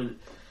 they were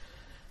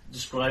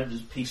described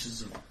as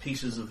pieces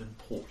of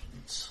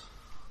importance.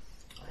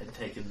 I had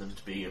taken them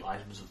to be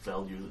items of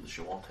value that the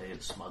Shawante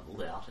had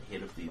smuggled out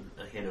ahead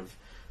of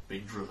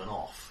being driven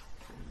off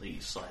from the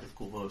site of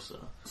Corvosa.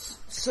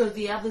 So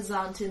the others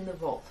aren't in the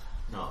vault?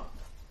 No.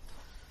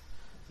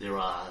 There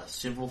are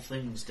several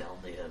things down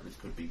there that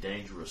could be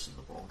dangerous in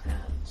the wrong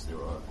hands. There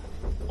are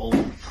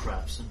old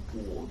traps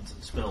and wards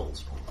and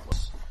spells upon the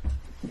place.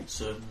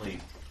 Certainly,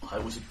 I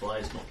was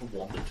advised not to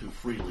wander too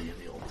freely in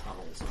the old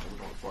tunnels, and I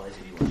would not advise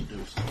anyone to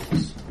do so.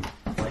 It's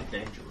quite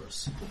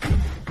dangerous.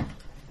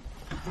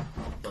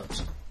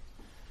 But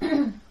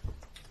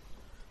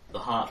the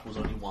heart was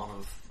only one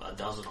of a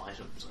dozen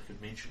items I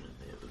could mention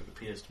in there, but it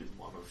appears to be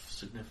one of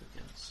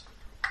significance.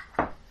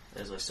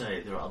 As I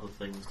say, there are other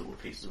things that were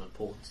pieces of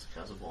importance to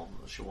Kazavon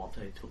that the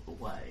Shawante took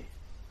away.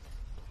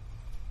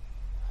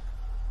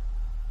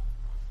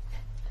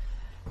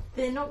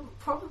 They're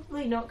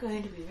probably not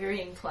going to be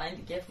very inclined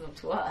to give them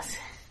to us.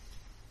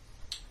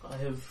 I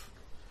have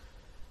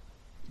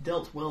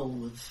dealt well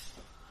with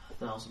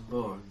Thousand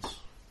Bones,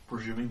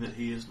 presuming that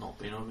he has not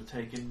been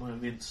overtaken by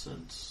events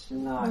since.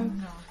 No.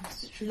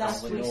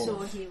 Last we saw,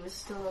 he was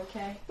still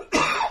okay.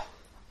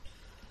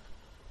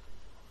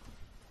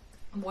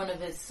 One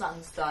of his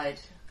sons died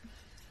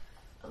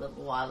a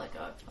little while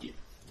ago. Yeah,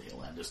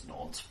 Neolandis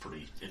nods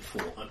pretty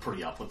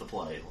up with the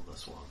play on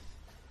this one.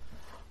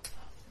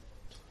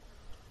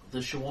 The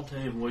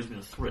Shawante have always been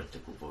a threat to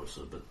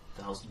Corvosa, but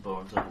Thousand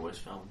Bones I've always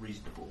found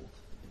reasonable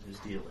in his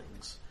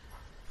dealings.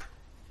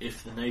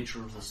 If the nature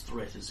of this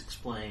threat is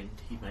explained,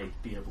 he may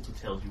be able to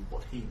tell you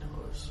what he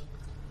knows.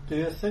 Do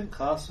you think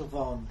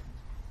Casavon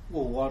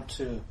will want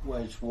to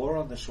wage war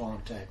on the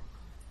Shawante?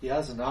 He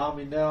has an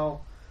army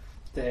now.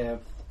 They've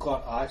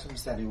got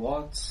items that he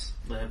wants.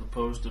 They have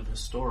opposed him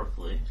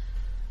historically.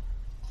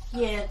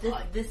 Yeah,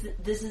 this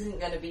isn't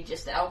going to be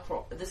just our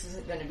problem. This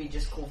isn't going to be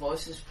just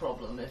Corvosa's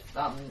problem. If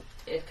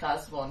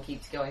Casavon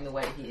keeps going the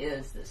way he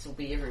is, this will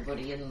be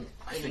everybody in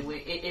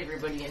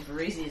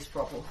Varisia's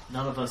problem.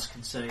 None of us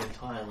can say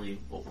entirely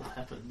what will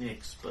happen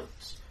next, but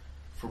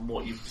from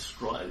what you've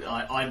described,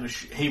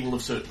 he will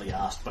have certainly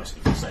asked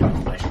basically the same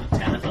information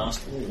that Tanith asked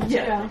for. What's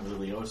happening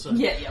with Iliosa.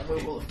 Yeah,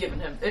 we will have given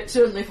him.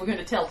 Certainly, if we're going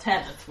to tell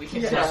Tanith, we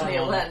can tell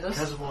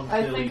Neolandis.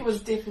 I think it was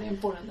definitely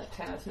important that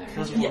Tanith knew.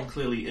 Kazavon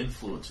clearly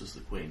influences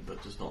the Queen,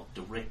 but does not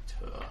direct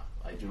her.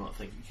 I do not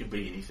think it can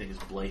be anything as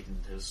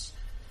blatant as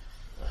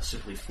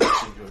simply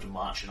forcing her to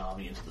march an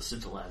army into the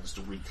Cinderlands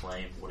to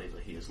reclaim whatever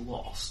he has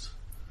lost.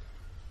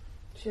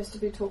 She has to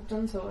be talked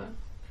into it.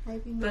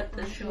 Maybe not But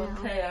the right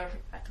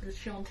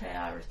Shawante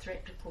are a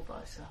threat to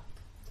Corvosa.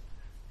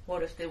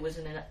 What if there was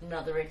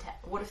another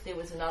attack? What if there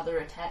was another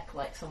attack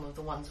like some of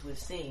the ones we've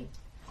seen?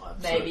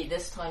 Maybe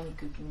this time he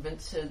could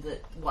convince her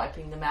that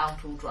wiping them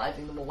out or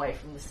driving them away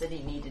from the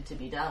city needed to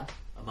be done.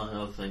 Among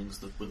other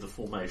things, with the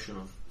formation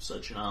of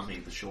such an army,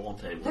 the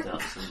Shawante will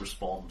doubtlessly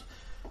respond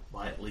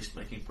by at least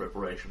making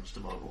preparations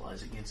to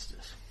mobilise against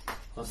it.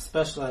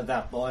 Especially if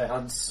that boy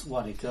hunts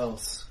what he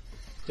kills.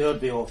 They would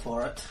be all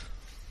for it.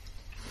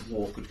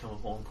 War could come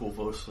upon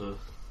Corvosa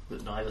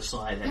that neither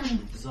side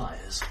actually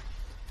desires.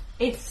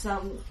 It's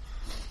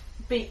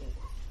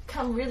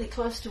come really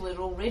close to it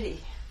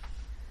already.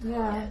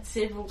 Yeah.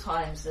 Several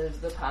times over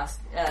the past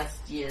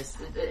years.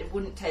 It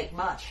wouldn't take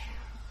much.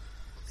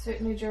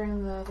 Certainly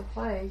during the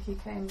plague, he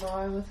came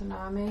by with an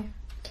army,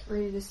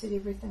 ready to set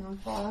everything on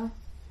fire.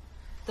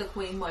 The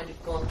Queen might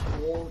have gone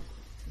to war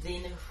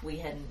then if we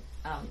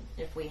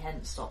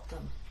hadn't stopped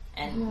them,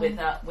 and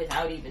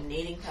without even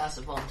needing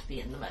Casavon to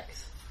be in the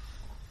mix.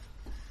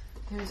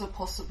 There's a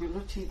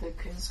possibility the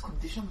Queen's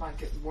condition might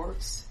get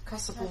worse.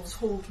 Casavon's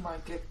hold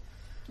might get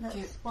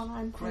That's what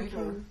I'm greater.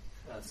 thinking.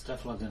 That's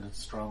definitely going to get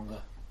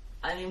stronger.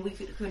 I mean, we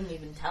couldn't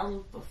even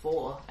tell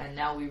before, and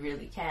now we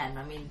really can.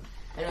 I mean,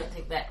 I don't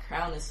think that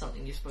crown is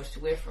something you're supposed to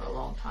wear for a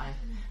long time.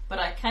 But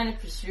I kind of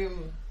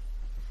presume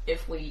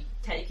if we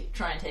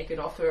try and take it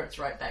off her, it's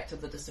right back to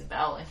the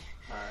disemboweling.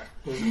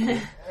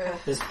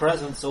 His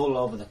presence all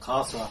over the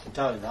castle, I can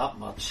tell you that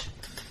much.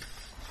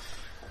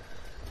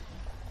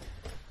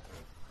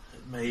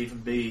 It may even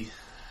be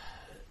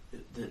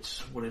that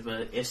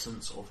whatever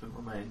essence of him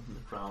remained in the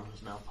crown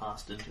has now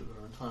passed into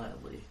her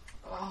entirely.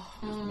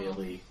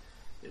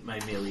 It may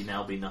merely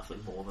now be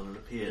nothing more than it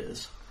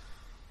appears.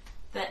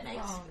 That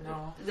makes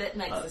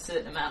a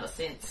certain amount of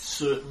sense.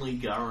 Certainly,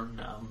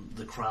 Garen,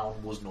 the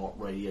crown was not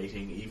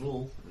radiating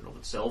evil in and of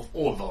itself,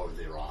 although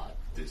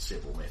there's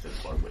several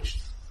methods by which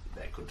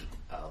that could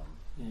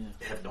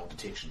have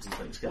non-detections and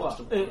things.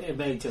 Well, it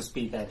may just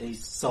be that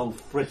he's so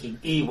freaking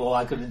evil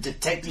I couldn't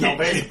detect him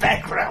in his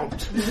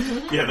background.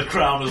 Yeah, the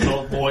crown is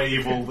not more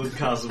evil than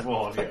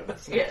Casavon.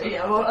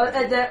 Yeah, Well,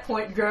 at that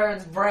point,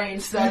 Garen's brain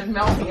started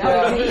melting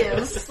out his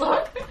ears.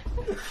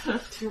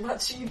 Too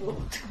much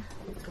evil.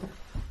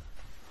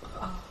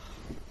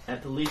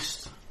 At the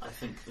least, I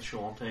think the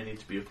Shawante need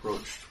to be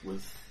approached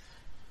with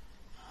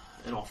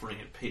an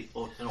offering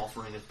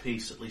of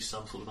peace, at least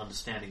some sort of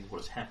understanding of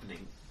what is happening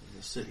in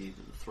the city,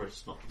 that the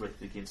threat's not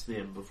directed against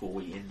them before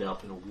we end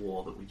up in a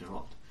war that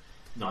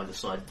neither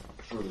side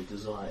really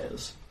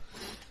desires.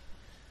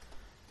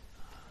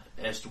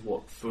 As to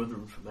what further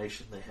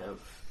information they have,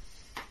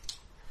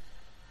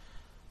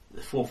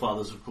 the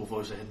forefathers of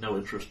Corvosa had no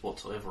interest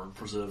whatsoever in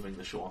preserving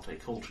the Shawante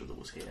culture that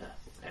was here,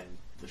 and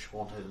the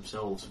Shawante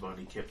themselves have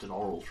only kept an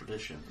oral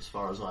tradition. As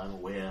far as I'm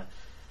aware,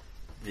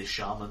 their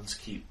shamans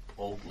keep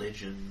old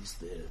legends,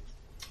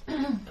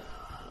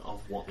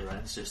 of what their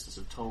ancestors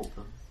have told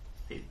them.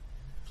 He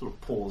sort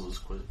of pauses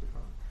quickly.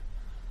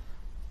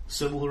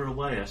 Similar in a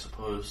way, I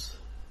suppose,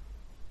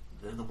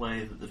 in the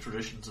way that the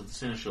traditions of the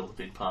Seneschal have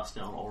been passed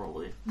down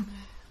orally.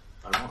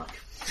 Ironic.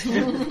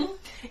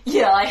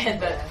 Yeah, I had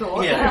that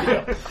thought.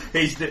 Yeah.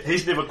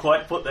 He's never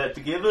quite put that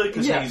together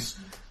because he's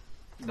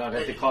Not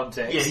at the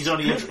context. he's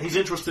only he's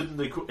interested in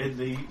the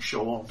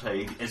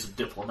Shoante as a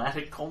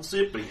diplomatic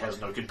concept, but he has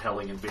no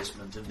compelling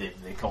investment in them,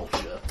 their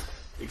culture,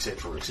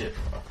 etc., etc.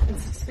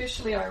 It's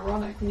especially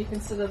ironic when you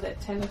consider that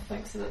Tanith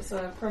thinks that it's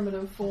a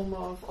primitive form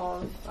of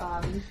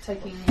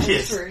taking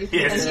history,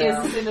 yes. and he is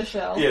a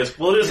seneschal. Yes,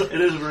 well, it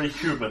is a very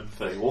human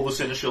thing. All the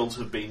Seneschals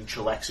have been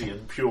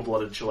Chelaxian,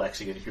 pure-blooded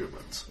Chelaxian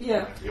humans.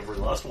 Yeah. Every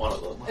last one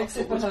of them.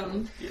 Except for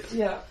him. Yes.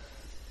 Yeah.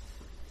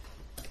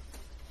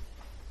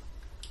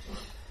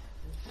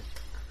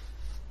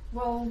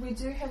 Well, we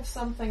do have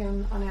something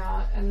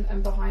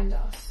in behind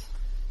us.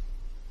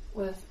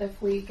 With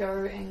if we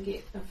go and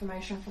get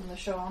information from the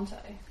Shoante.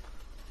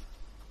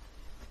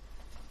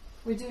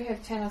 We do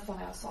have Tanith on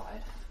our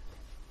side.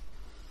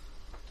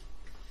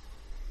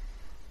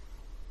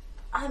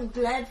 I'm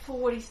glad for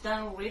what he's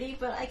done already,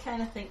 but I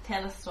kind of think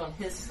Tanith's on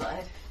his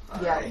side.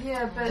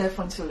 Yeah, but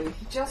definitely.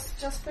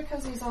 just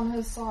because he's on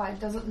his side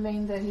doesn't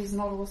mean that he's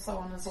not also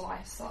on his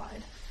wife's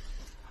side.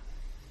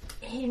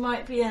 He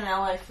might be an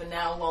ally for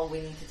now while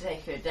we need to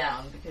take her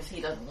down, because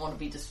he doesn't want to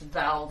be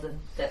disavowed, and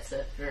that's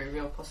a very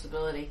real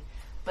possibility.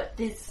 But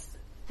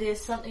there's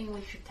something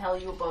we should tell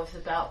you both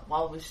about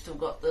while we've still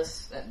got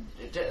this.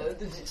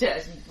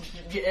 Just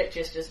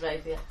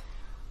maybe.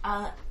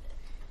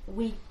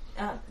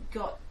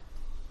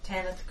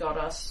 Tanith got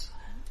us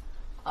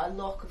a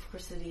lock of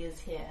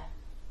Chrysidia's hair,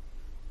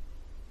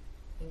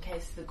 in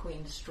case the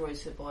Queen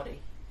destroys her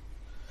body.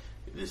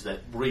 There's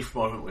that brief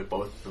moment where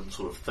both of them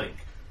sort of think,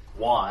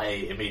 why,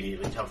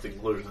 immediately come to the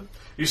conclusion.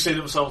 You see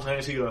them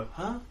simultaneously go,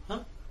 huh?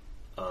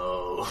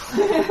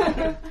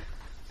 Oh.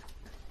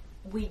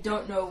 We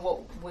don't know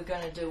what we're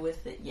going to do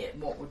with it yet.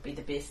 What would be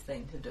the best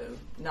thing to do?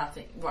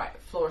 Nothing. Right.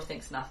 Flora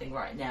thinks nothing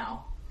right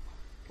now,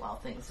 while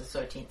things are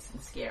so tense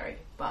and scary.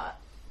 But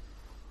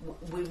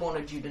we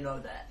wanted you to know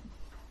that.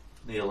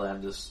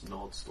 Neolandis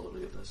nods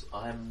slowly at this.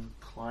 I'm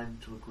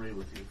inclined to agree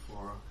with you,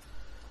 Flora.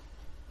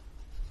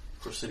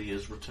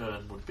 Chrysidia's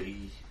return would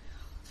be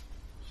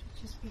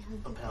Just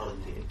behind a the powder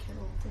town keg.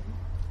 killed and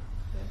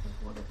where the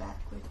water back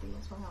would be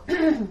as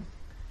well.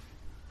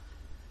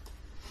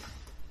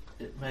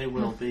 It may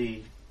well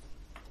be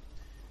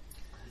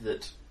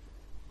that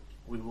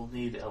we will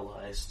need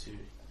allies to...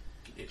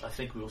 I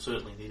think we will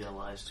certainly need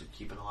allies to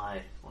keep an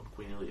eye on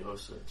Queen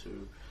Iliosa,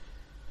 to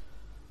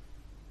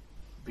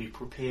be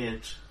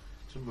prepared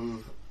to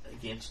move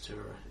against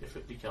her if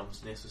it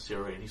becomes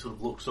necessary. And he sort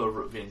of looks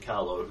over at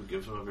Viancarlo, who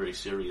gives him a very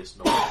serious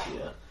nod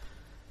here.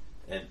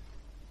 And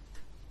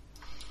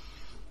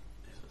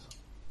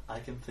I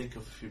can think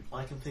of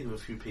a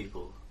few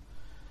people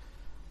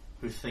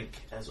who think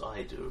as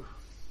I do,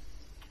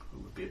 who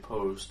would be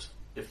opposed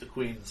if the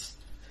Queen's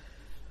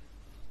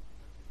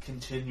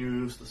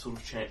continues the sort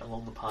of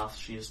along the path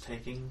she is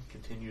taking,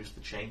 continues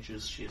the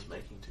changes she is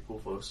making to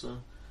Korvosa.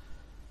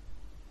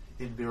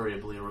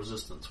 Invariably a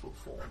resistance will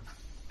form.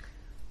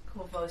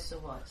 Korvosa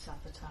won't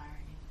suffer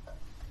tyranny.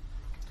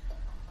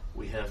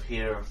 We have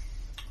here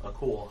a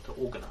corps to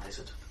organise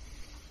it.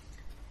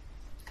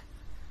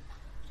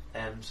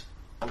 And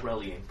a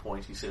rallying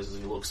point, he says as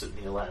he looks at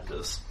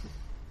Neolandis.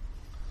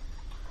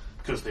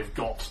 Because they've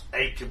got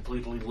a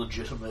completely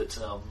legitimate,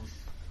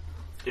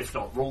 if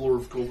not ruler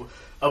of Korvosa.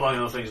 Among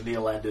other things,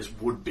 Neolandis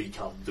would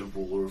become the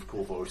ruler of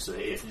Korvosa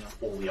if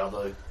all the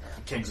other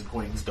kings and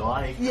queens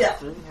die. Yeah.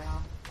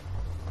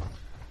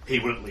 He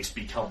would at least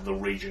become the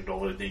regent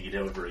of it, and then you'd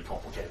have a very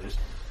complicated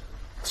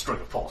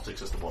string of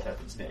politics as to what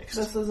happens next.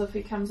 This is if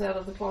he comes out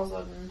of the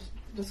closet and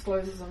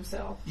discloses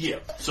himself. Yeah,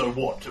 so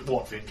what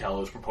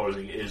Viancarlo is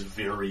proposing is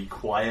very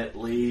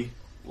quietly,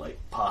 like,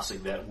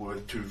 passing that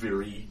word to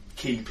very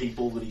key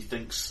people that he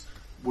thinks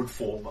would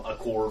form a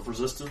core of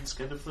resistance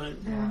kind of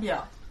thing.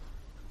 Yeah.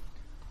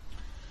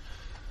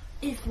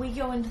 If we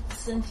go into the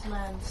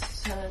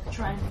Sinterlands to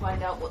try and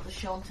find out what the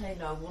Shoante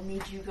know, we'll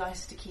need you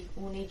both to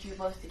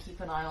keep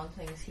an eye on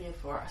things here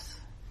for us.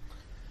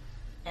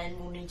 And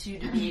we'll need you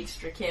to be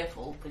extra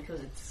careful,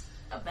 because it's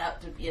about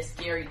to be a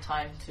scary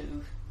time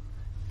to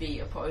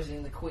be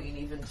opposing the Queen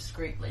even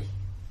discreetly.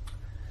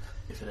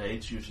 If it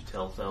aids you to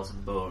tell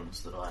Thousand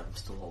Bones that I'm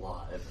still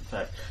alive, in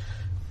fact,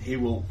 he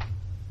will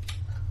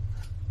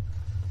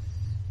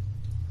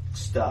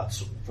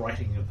start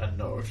writing a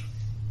note.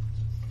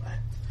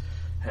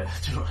 I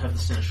do not have the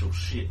Seneschal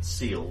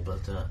seal,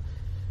 but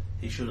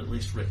he should at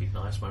least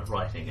recognise my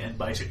writing, and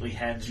basically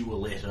hands you a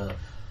letter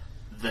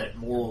that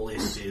more or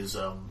less says,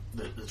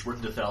 that's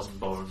written to Thousand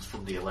Bones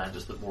from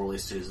Neolandis, that more or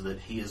less says that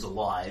he is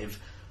alive,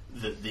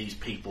 that these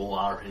people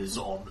are his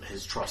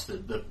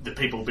trusted, the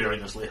people bearing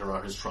this letter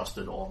are his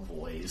trusted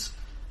envoys,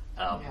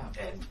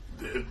 and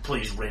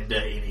please render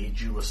any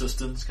due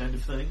assistance, kind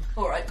of thing.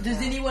 Alright,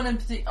 does anyone in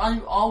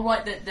particular... I'll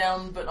write that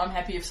down, but I'm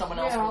happy if someone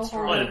else Yeah, wants to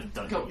I'll I write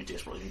don't Go. think you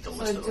desperately need to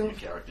list it on your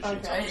character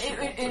sheet.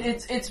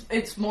 okay.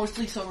 It's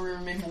mostly so we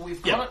remember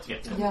we've Yeah, got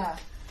it. yeah. Yeah.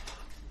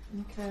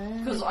 Okay.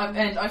 Because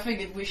I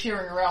figured we're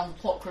sharing around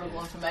plot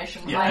critical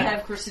information. Yeah, I and-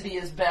 have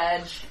Chrysidia's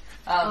badge.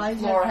 I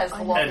Laura has have-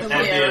 the I lock have- of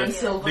and hair, the- and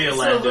Silver. the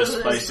Silver Atlantis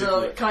is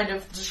basically- the kind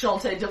of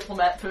Shantae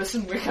diplomat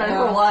person we're kind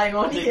Yeah. of relying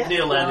on here.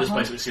 Neil Landis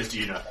basically says to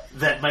you,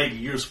 that may be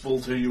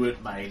useful to you,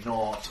 it may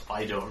not,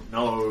 I don't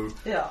know.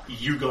 Yeah.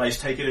 You guys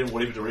take it in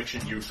whatever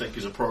direction you think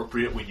is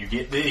appropriate. When you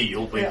get there,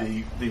 you'll be Yeah.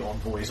 the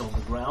envoys on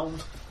the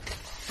ground.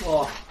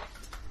 Well,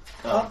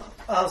 Um,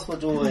 as we're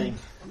doing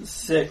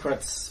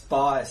secret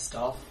spy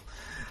stuff,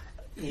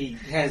 he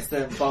hands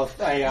them both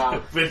a.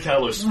 Vin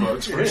Carlo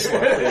smokes very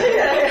slightly.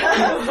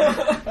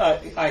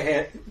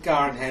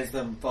 Garen hands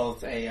them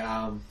both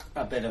a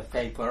bit of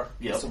paper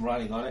Yep. with some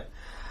writing on it.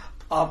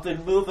 I've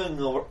been moving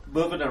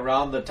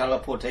around the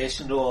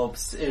teleportation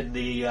orbs in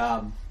the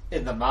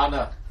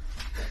manor.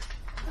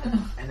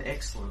 An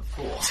excellent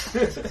thought.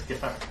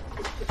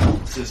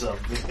 This is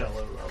Vin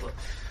Carlo, rather.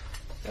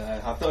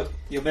 I thought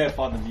you may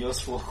find them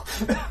useful.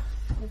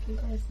 If you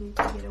guys need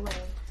to get away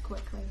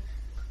quickly.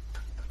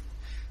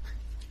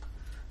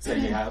 So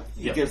he Yep.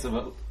 gives them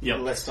a Yep.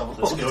 list of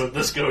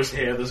This goes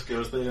here, this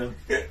goes there.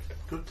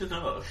 Good to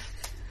know.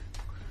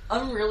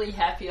 I'm really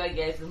happy I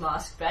gave the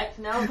mask back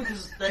now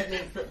because that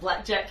means that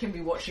Blackjack can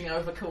be watching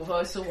over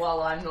Corvosa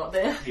while I'm not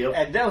there. Yep.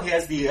 And now he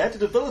has the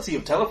added ability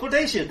of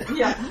teleportation.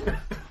 Yeah.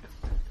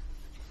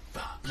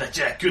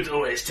 Blackjack could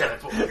always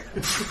teleport.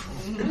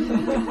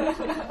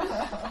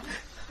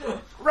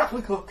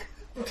 Grappling hook.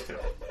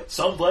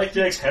 Some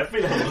blackjacks have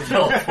been able to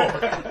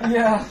teleport.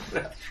 Yeah.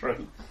 That's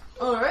true.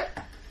 Alright.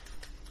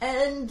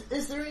 And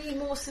is there any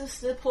more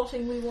sinister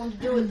plotting we want to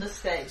do at this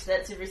stage?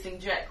 That's everything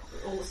Jack,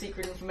 all the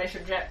secret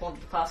information Jack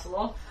wanted to pass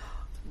along.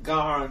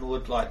 Garen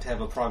would like to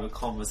have a private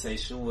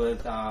conversation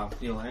with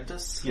Neil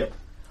Landis. Yep.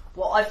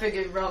 Well, I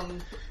figure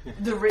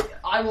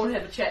I want to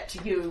have a chat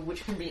to you,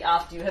 which can be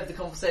after you have the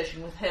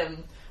conversation with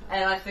him.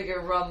 And I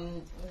figure,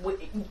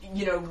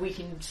 we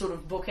can sort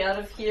of book out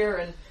of here,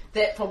 and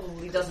that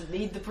probably doesn't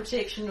need the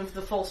protection of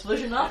the false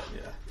vision up.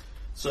 Yeah.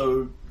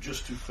 So,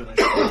 just to finish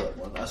that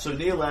one, so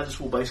Neil Landis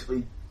will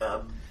basically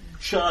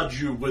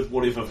charge you with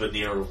whatever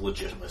veneer of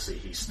legitimacy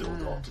he's still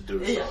got to do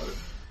Yeah. so.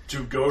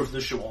 To go to the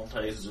Shawantes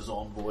as his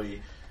envoy,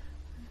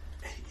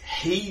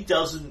 he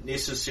doesn't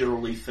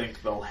necessarily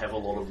think they'll have a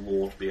lot of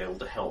law to be able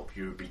to help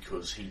you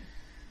because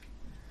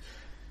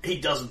he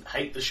doesn't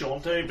hate the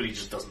Shawante, but he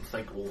just doesn't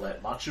think all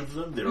that much of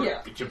them. They're Yeah.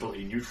 a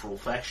completely neutral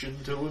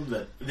faction to him.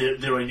 That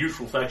they're a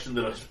neutral faction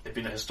that have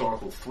been a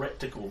historical threat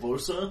to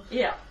Corvosa.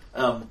 Yeah.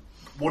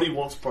 What he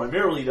wants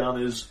primarily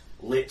done is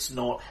let's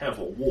not have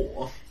a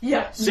war.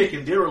 Yeah.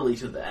 Secondarily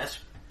to that,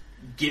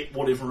 get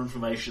whatever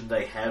information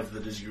they have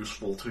that is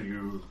useful to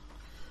you.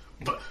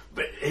 But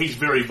he's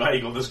very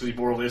vague on this because he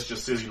more or less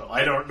just says,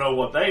 I don't know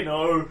what they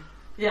know.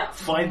 Yeah.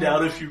 Find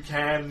out if you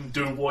can,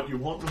 do what you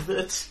want with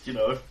it.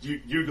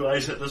 You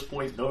guys at this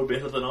point know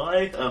better than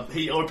I.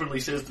 He openly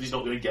says that he's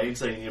not going to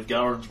gainsay any of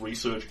Garen's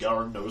research.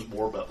 Garen knows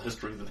more about the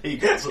history than he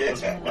does at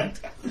this point.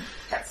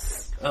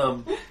 Yes.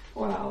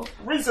 Wow.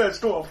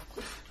 Research dwarf.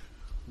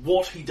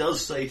 What he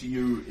does say to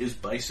you is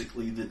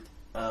basically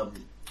that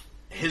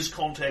his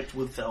contact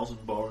with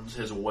Thousand Bones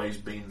has always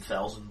been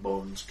Thousand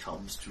Bones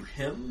comes to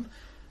him.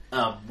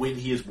 When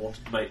he has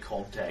wanted to make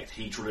contact,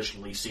 he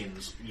traditionally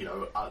sends,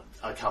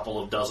 a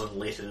couple of dozen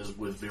letters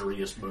with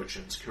various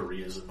merchants,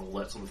 couriers, and all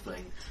that sort of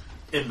thing,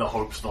 in the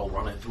hopes they'll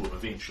run into him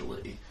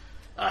eventually.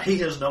 He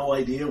has no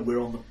idea where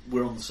on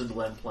the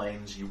Cinderland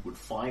Plains you would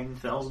find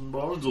Thousand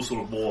Bones, or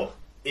sort of more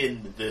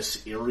in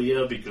this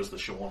area because the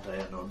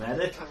Shawante are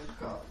nomadic.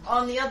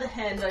 On the other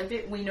hand, I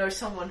bet we know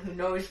someone who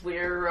knows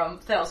where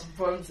Thousand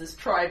Bones'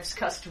 tribe's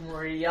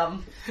customary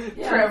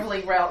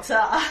travelling routes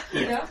are.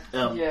 Yeah.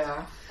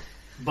 Yeah.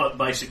 But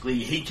basically,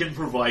 he can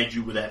provide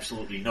you with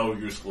absolutely no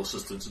useful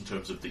assistance in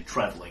terms of the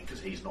travelling,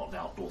 because he's not an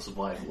outdoor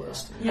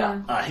survivalist.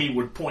 Yeah. He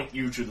would point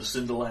you to the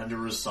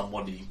Cinderlander as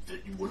somebody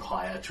that you would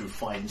hire to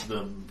find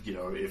them,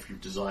 if you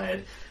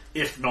desired.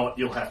 If not,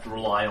 you'll have to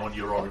rely on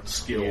your own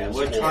skills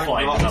we're or trying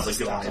find not another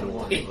to guide start or a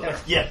war. whatever.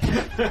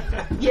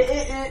 Yeah.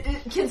 Yeah,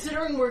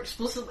 considering we're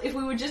explicitly, if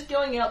we were just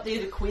going out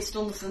there to quest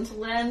on the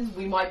Cinderland,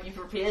 we might be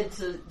prepared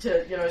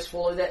to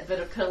swallow that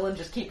bit of pill and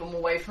just keep them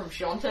away from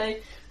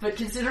Shantae. But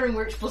considering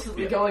we're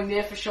explicitly going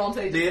there for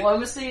Shantae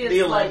diplomacy, it's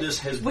Neil like, Landis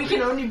has we been-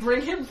 can only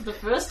bring him for the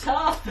first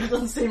half. It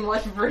doesn't seem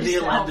like a very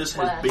Neil sound Landis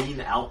plan. has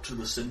been out to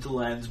the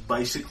Cinderlands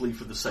basically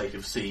for the sake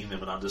of seeing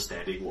them and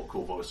understanding what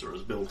Corvosa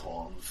is built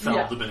on,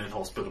 found them in an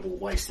inhospitable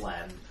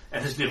wasteland,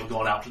 and has never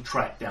gone out to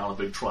track down a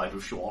big tribe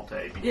of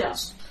Shawante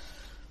because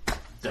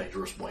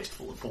dangerous,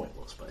 wasteful, and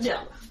pointless, basically.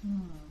 Yeah.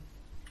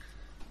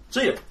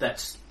 So yeah,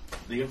 that's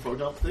the info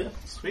dump there.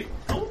 Sweet.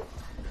 Cool.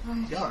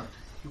 Yarn,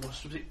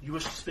 you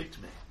wish to speak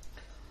to me.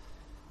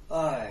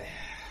 Aye.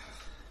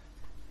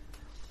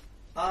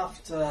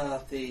 After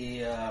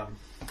the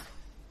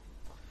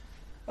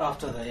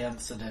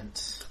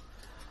incident,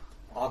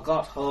 I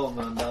got home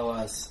and there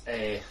was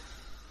a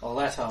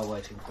letter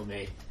waiting for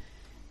me.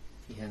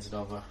 He hands it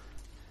over.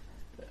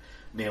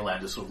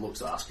 Neerlander sort of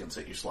looks askance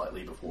at you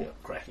slightly before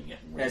cracking it.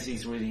 And As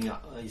he's reading it,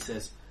 he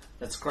says,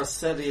 "It's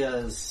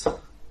Cressedia's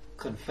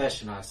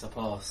confession, I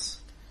suppose."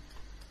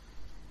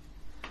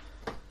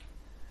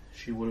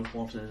 She would have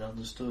wanted it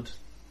understood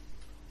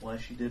why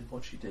she did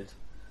what she did.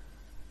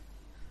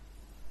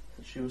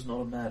 That she was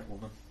not a mad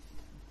woman.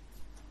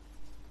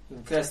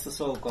 In case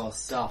this all goes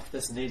south,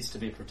 this needs to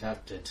be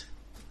protected.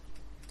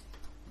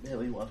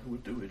 Merely one who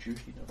would do her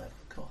duty no matter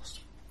the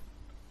cost.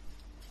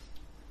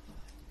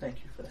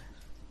 Thank you for that.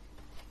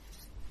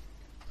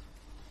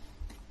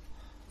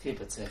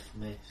 Keep it safe for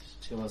me.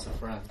 She was a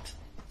friend.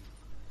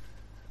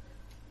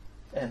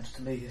 And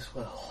to me as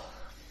well.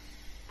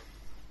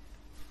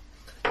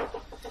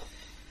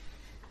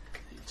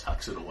 He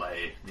tucks it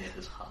away near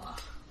his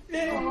heart.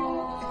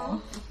 I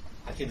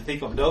can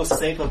think of no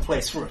safer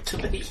place for it to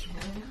be.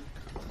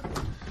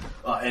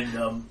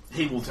 And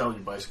he will tell you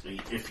basically,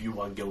 if you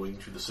are going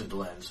to the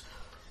Cinderlands,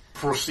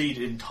 proceed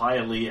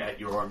entirely at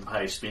your own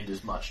pace, spend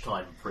as much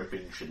time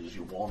prepping shit as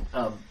you want.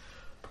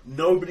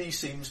 Nobody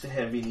seems to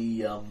have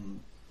any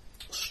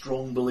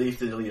strong belief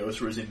that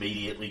Iliosa is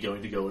immediately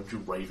going to go into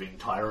raving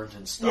tyrant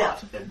and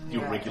start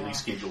your regularly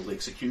scheduled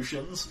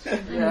executions.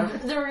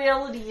 The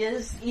reality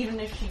is, even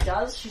if she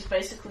does, she's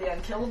basically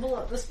unkillable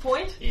at this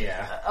point.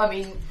 Yeah. I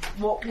mean,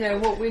 what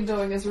we're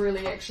doing is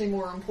really actually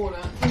more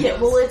important.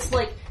 Yeah, well, it's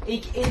like,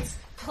 it's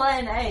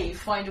plan A,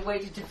 find a way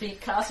to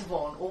defeat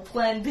Carsavon, or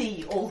plan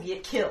B, all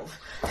get killed.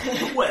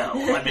 Well,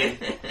 I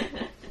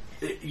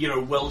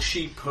mean, while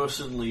she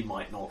personally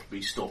might not be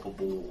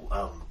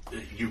stoppable,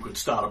 you could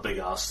start a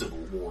big-ass civil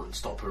war and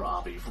stop her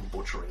army from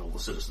butchering all the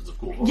citizens of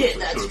Corvois. Yeah,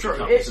 that's true.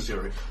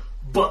 Necessary.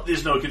 But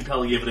there's no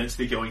compelling evidence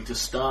they're going to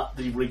start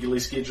the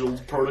regularly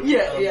scheduled program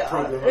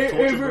of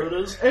torture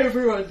murders.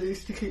 Everyone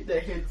needs to keep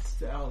their heads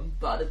down,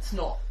 but it's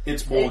not.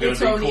 It's more going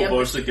to be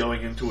Corvosa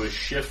going into a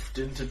shift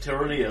into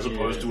tyranny as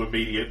opposed to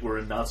immediate we're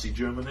in Nazi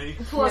Germany.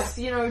 Plus,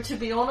 to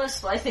be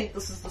honest, I think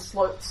this is the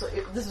slope. So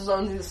this is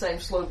only the same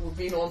slope we've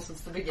been on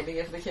since the beginning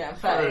of the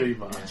campaign. Pretty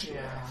much,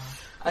 yeah.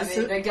 I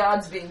mean, the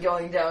guard's been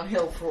going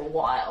downhill for a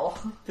while.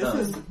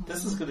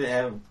 This is going to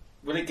have,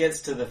 when it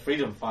gets to the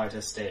Freedom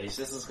Fighter stage,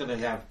 this is going to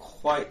have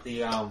quite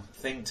the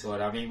thing to it.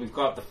 I mean, we've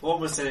got the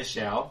former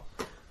Seneschal,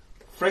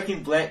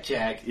 freaking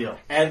Blackjack,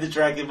 and the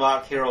Dragon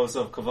Mark heroes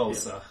of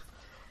Corvosa. Yeah.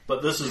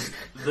 But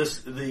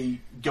the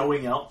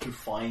going out to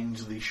find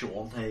the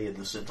Shawante and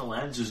the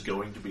Cinderlands is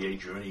going to be a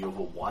journey of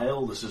a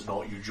while. This is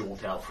not you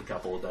jaunt out for a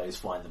couple of days,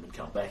 find them and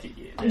come back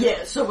again.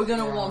 Yeah, so we're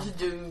going to want to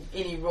do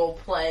any role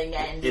playing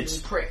and any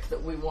prep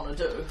that we want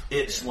to do.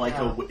 It's like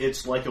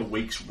a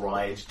week's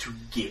ride to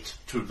get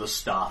to the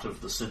start of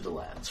the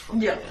Cinderlands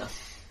from here.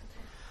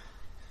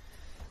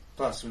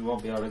 Plus, we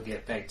won't be able to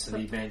get back to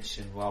the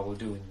mansion while we're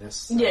doing this.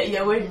 So.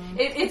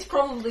 It's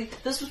probably,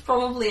 this was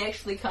probably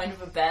actually kind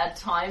of a bad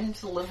time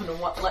to live in a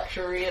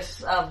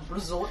luxurious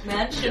resort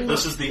mansion. Yeah,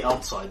 this is the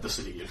outside the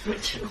city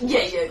adventure.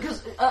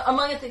 Because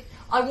among other things,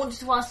 I wanted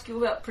to ask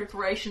you about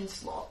preparation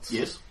slots.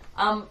 Yes.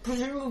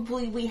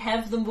 Presumably we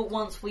have them, but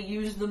once we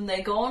use them,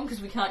 they're gone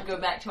because we can't go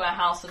back to our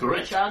house and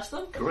recharge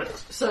them.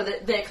 Correct. So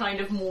that they're kind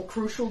of more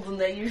crucial than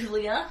they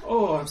usually are.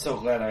 Oh, I'm so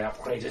glad I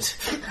upgraded.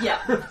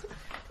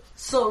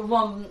 So,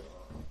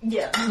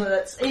 so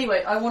that's...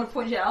 Anyway, I want to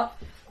point out,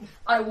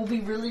 I will be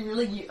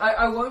really...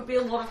 I won't be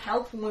a lot of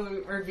help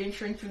when we're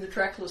adventuring through the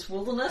trackless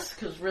wilderness,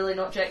 because really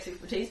not Jack's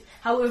expertise.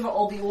 However,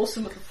 I'll be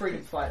awesome at the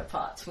Freedom Fighter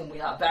parts when we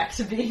are back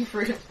to being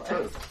Freedom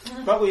Fighters.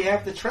 But we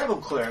have the travel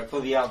cleric for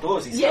the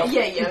outdoorsy stuff.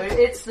 Yeah.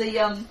 It's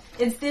the,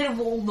 instead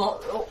of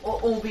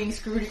all being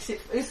screwed,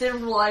 instead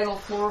of relying on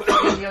Flora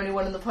for being the only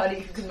one in the party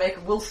who can make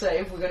a will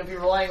save, we're going to be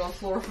relying on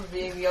Flora for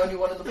being the only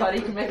one in the party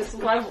who can make a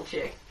survival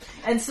check.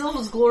 And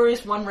Silver's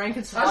glorious one rank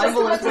in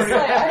survival. I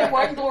have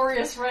one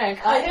glorious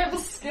rank. I have a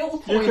skill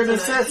point.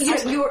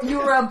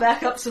 You're our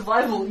backup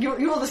survival.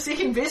 You're the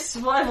second best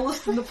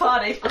survivalist in the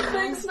party.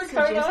 Thanks, Suggest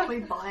Nakota. we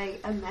buy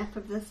a map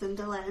of the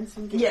Cinderlands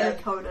and get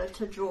Nakota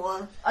to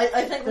draw.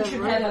 I think we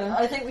should have.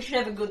 I think we should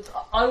have a good.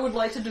 I would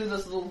like to do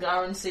this little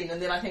Garen scene,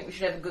 and then I think we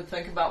should have a good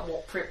think about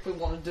what prep we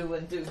want to do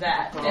and do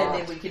that, and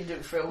then we can do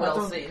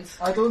farewell scenes.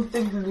 I don't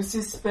think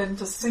Lucy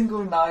spent a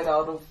single night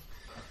out of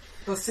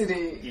the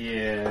city.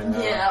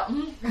 Yeah.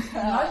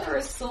 Neither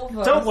is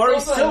Silver. Don't worry,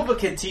 Silver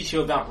can teach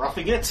you about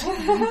roughing it. He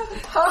spent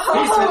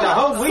a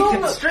whole week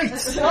in the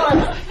streets.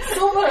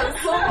 Silver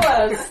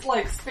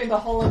spent a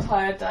whole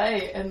entire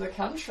day in the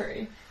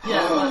country.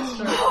 Yeah, that's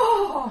true.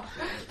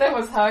 That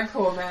was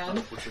hardcore,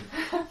 man.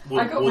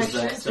 I got my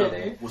shoes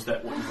ready. Was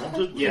that what you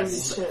wanted?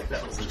 Yes.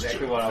 That was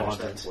exactly what I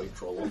wanted.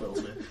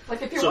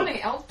 Like, if you're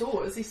running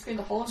outdoors, you spend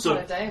a whole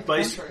entire day in the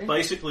country.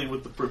 Basically,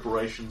 with the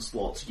preparation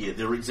slots,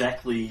 they're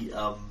exactly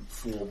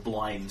for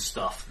blind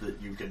stuff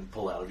that you can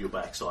pull out of your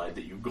backside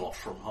that you got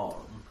from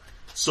home,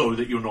 so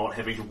that you're not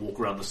having to walk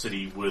around the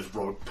city with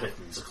rope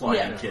pittons, a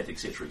climbing kit,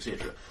 etc.,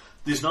 etc.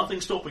 There's nothing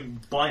stopping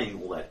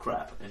buying all that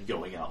crap and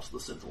going out to the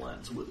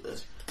Cinderlands with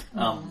it.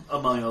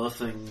 Among other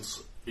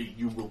things,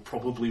 you will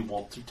probably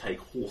want to take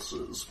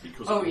horses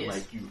because Oh, it will yes.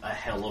 make you a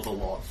hell of a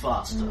lot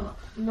faster.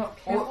 Not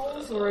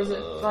camels, or is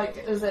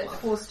it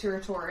horse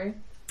territory?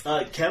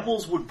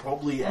 Camels would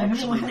probably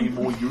actually be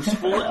more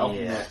useful out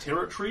in Yeah. that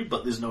territory,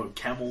 but there's no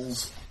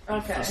camels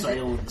Okay. for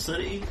sale in the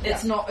city.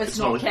 It's not It's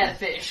not not-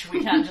 catfish.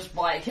 We can't just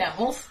buy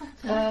camels.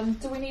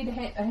 Do we need a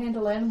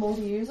handle animal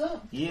to use it?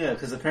 Yeah,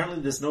 because apparently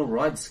there's no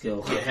ride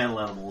skill. Yeah, handle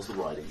animal is the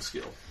riding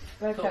skill.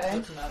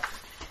 Okay.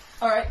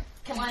 Alright,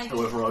 can I...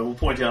 However, I will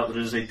point out that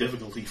it is a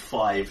difficulty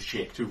 5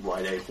 check to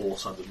ride a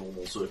horse under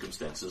normal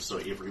circumstances, so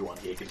everyone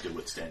here can do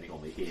it standing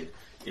on their head.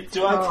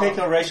 Do I take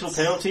a racial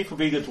penalty for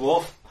being a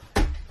dwarf?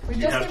 We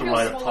You just have to give you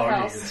ride a a smaller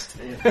pony house.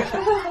 instead.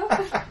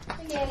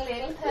 Yeah,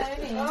 little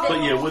pony.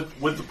 But yeah,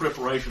 with the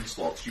preparation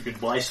slots, you can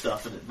buy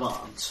stuff in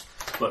advance,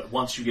 but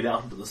once you get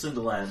out into the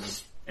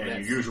Cinderlands and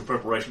That's- your usual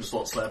preparation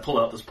slots say, pull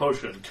out this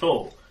potion,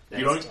 cool.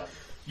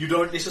 You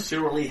don't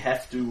necessarily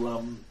have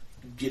to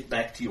get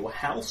back to your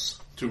house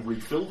to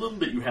refill them,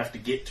 but you have to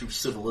get to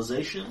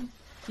civilization.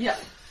 Yeah.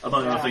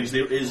 Among other things,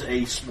 there is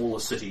a smaller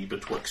city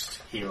betwixt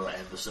here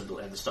and the start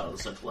of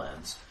the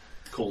Cinderlands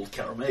called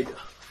Karamega.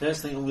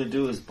 First thing I'm going to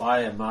do is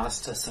buy a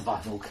master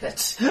survival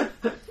kit.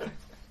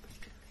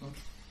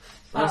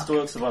 Master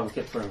work survival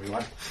kit for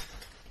everyone.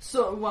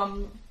 So,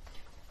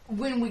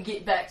 when we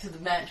get back to the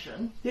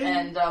mansion, Yeah.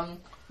 and,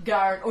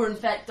 Garen, or in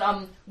fact,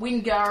 when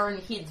Garen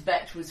heads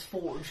back to his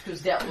forge,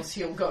 because doubtless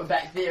he'll go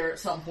back there at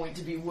some point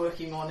to be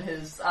working on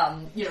his,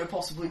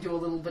 possibly do a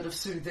little bit of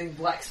soothing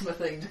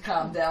blacksmithing to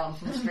calm down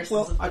from the stresses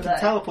Well, of the I day. can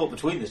teleport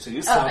between the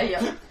two, so...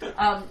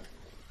 Yeah.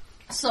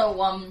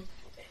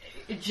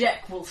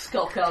 Jack will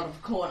skulk out of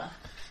the corner.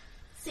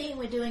 See,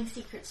 we're doing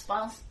secret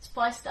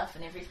spy stuff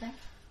and everything.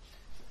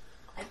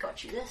 I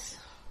got you this.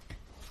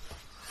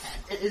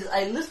 It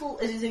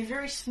is a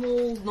very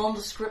small,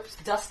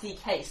 nondescript, dusty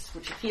case,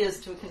 which appears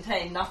to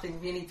contain nothing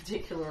of any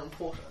particular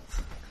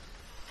importance.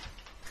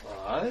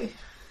 Why?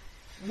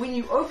 When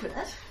you open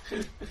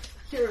it,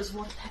 here is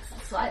what it has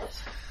inside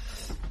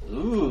it.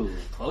 Ooh,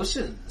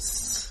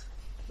 potions.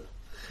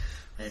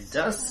 And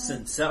dusts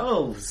and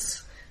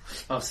salves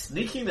of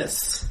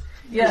sneakiness.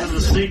 This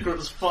is a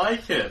secret spy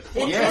kit.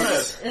 What's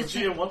Yes. in it?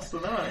 Gia wants to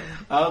know.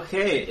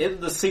 Okay, in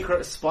the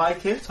secret spy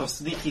kit of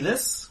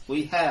sneakiness,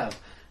 we have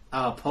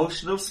a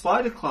potion of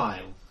spider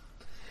climb,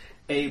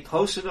 a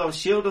potion of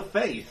shield of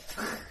faith,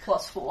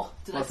 +4.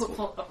 Did I Plus put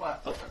four.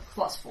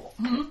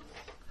 +4?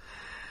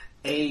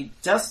 a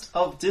dust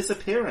of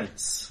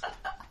disappearance,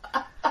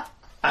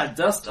 a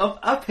dust of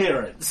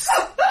appearance,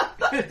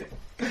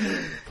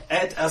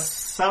 and a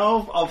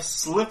salve of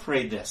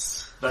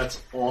slipperiness.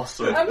 That's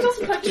awesome. I'm just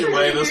picturing You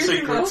made you a using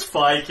secret this.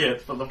 spy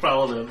kit for the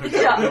paladin who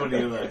Yeah. can't do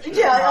any of that.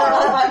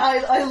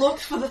 Yeah, I looked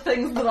for the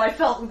things that I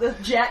felt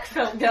that Jack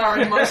felt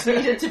Garen most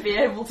needed to be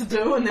able to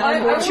do, and then I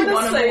brought you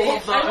one of all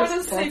of I those. want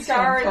to see That's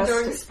Garen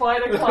fantastic. doing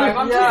spider climb.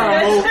 I'm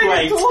Yeah. just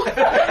Full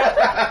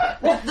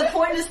plate. Well, the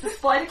point is the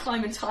spider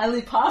climb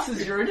entirely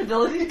passes your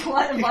inability to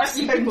climb. You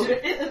can do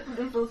it.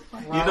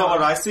 You know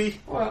what I see?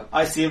 What?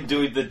 I see him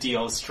doing the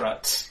Dio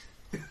strut.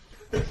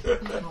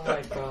 Oh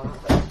my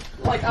god.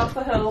 like up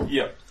the hill.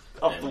 Yep,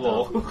 up the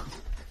wall.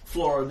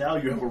 Flora, now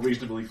you have a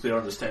reasonably clear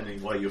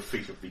understanding why your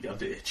feet have begun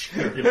to itch.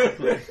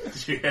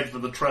 You head for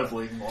the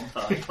travelling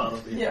montage part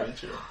of the Yeah.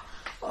 adventure.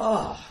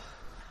 Oh,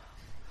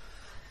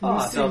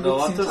 I Lucy don't know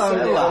what looks to entirely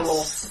say. at a lass.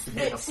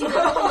 loss. See the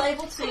little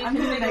label so you can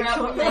figure out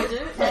what they do.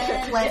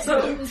 And if you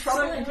get in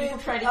trouble and people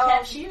try to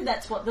catch you,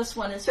 that's what this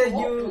one is for. Then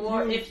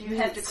Or if you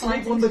have to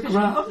climb sleep on the things because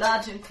you're ground.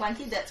 large and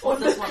clunky, that's what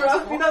On this the one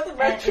ground, is for. without the And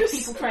mattress. if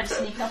people try to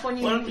sneak up on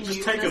you, Why you don't we can just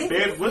use take a this.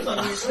 bed with You can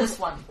us? use this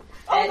one.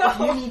 Oh, And if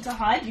no. you need to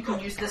hide, you can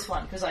use this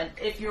one. Because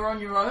if you're on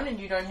your own and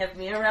you don't have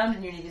me around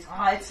and you need to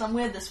hide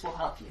somewhere, this will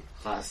help you.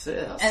 That's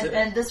it.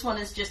 And this one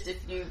is just if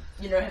you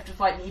have to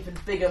fight an even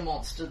bigger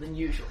monster than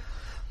usual.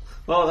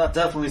 Well, that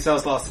definitely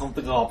sounds like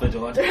something I'll be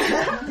doing.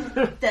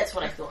 That's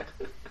what I thought.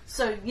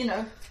 So,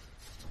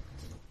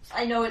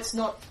 I know it's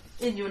not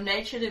in your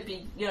nature to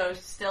be,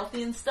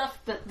 stealthy and stuff,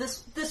 but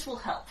this will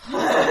help.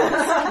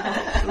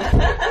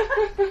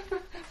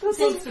 This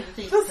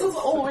is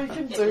all we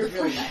can It do was for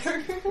really you.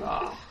 nice.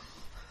 Ah,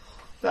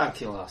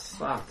 thank you, lass.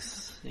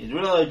 Thanks. You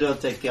really do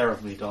take care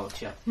of me,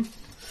 don't you?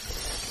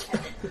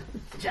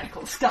 Jack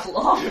will scuttle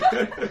off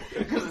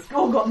because it's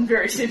all gotten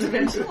very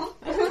sentimental.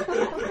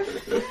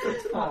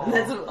 And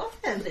that's all.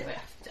 And there we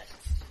are. Jack.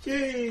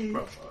 Yay!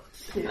 Bravo.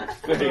 Very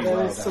That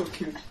well is so done.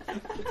 cute.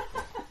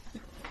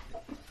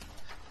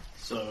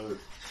 So,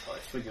 I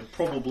figure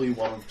probably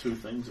one of two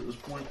things at this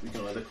point. We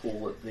can either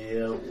call it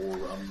there, or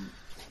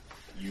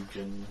you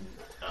can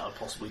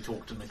possibly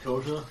talk to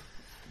Nakota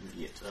and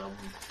get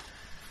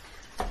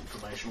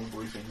informational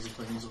briefings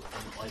and things and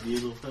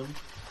ideas of him.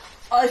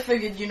 I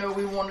figured,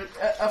 we wanted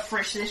a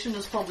fresh session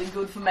is probably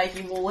good for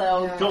making all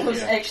our Yeah. Cool,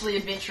 because yeah. actually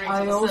adventuring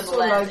I to the also Cinderlands.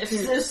 like If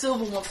to-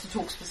 Silver wants to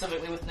talk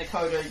specifically with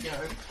Nakota,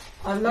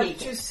 I'd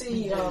like Yeah. to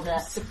see Do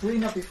that.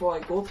 Sabrina before I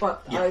go,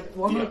 but Yeah. I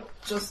want to Yeah.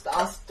 just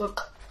ask the...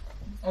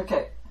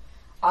 Okay.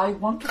 I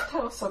want to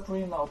tell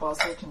Sabrina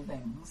about certain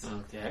things,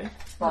 Okay.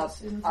 but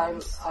Certain I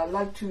things.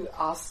 like to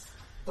ask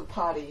the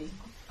party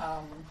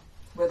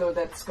whether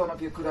that's gonna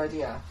be a good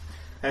idea.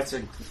 That's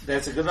a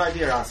good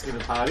idea. Asking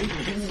the party.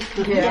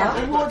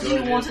 Yeah. What do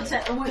you want to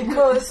tell?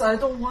 Because I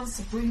don't want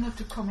Sabrina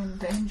to come in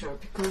danger.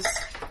 Because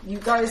you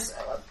guys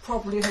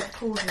probably have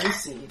told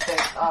Lucy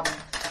that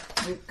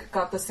we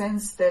got the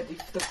sense that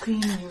if the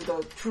Queen knew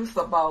the truth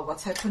about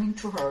what's happening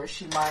to her,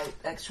 she might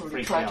actually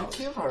Freak try out. to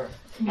kill her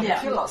and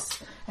Yeah. kill us,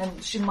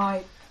 and she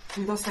might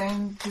do the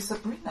same to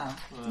Sabrina.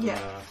 Yeah.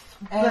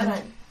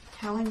 And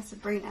Telling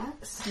Sabrina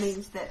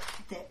means that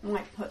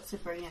might put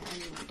Sabrina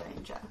in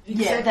danger.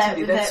 Yeah,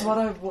 exactly, that's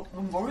that- what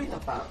I'm worried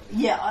about.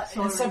 Yeah,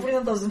 And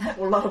Sabrina doesn't have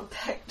a lot of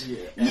tact.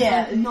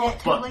 yeah. Not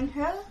But- telling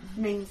her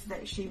means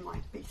that she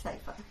might be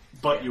safer.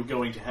 But you're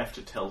going to have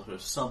to tell her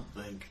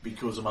something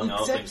because, among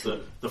other things,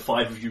 Exactly. the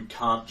five of you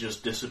can't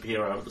just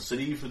disappear out of the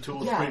city for 2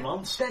 or Yeah, 3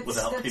 months that's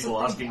without the people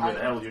thing. asking where the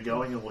hell you're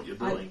going and what you're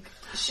doing.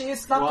 She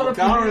is not Well, going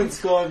to be. Garen's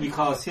going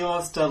because he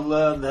wants to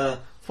learn the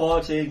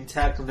forging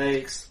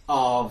techniques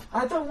of.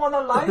 I don't want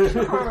to lie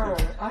to her.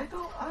 I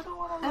don't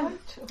want to lie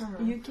to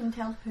her. You can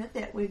tell her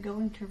that we're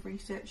going to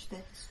research the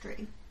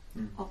history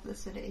of the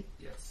city.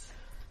 Yes.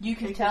 You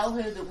could tell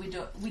her that we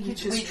don't.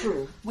 Which is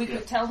true. We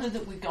could tell her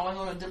that we're going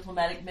on a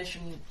diplomatic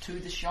mission to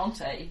the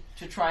Shantae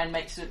to try and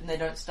make certain they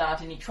don't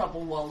start any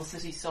trouble while the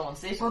city's so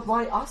unsettled. But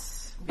why us?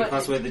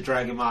 Because we're the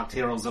dragon marked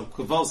heroes of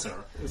Quavosa,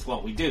 is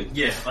what we do.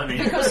 Yeah, I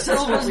mean, Because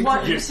Silver's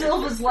Yeah.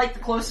 Silver's like the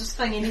closest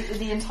thing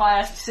the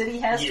entire city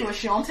has to a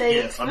Shantae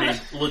yeah, expert. I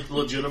mean,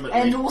 legitimately.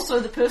 And also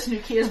the person who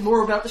cares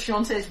more about the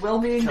Shantae's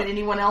well-being than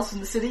anyone else in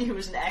the city who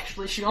isn't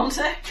actually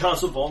Shantae.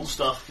 Casavon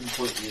stuff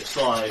completely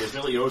aside, if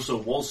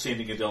Ilioso was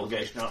sending a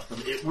delegation out to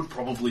them, it would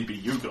probably be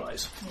you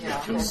guys. Yeah,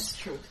 Because that's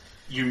true.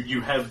 you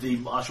have the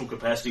martial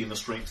capacity and the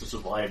strength to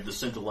survive the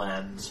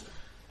Cinderlands.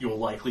 You're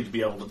likely to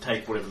be able to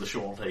take whatever the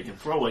Shantae can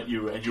throw at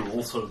you, and you're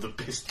also the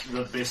best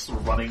sort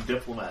of running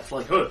diplomats.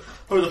 Like, who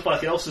the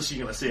fuck else is she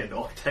going to send?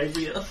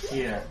 Octavia?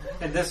 Yeah,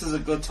 and this is a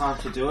good time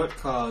to do it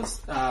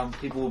because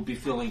people will be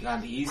feeling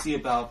uneasy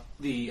about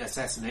the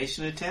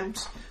assassination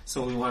attempt,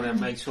 so we want to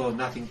make sure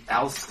nothing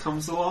else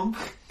comes along.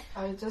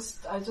 I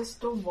just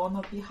don't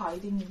want to be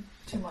hiding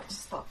too much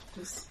stuff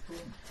to Spring.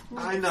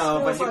 I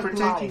know, but you're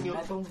protecting your.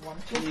 your... I don't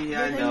want to.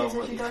 Yeah, I the thing know. is that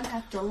but- you don't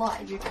have to lie,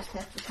 you just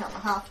have to tell a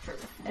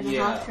half-truth. And Yeah.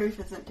 a half-truth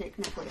isn't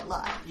technically a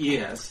lie.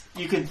 Yes,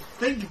 you can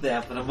think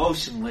that, but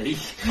emotionally...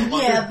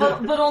 Yeah,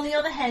 but on the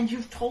other hand,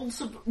 you've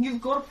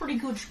got a pretty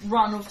good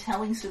run of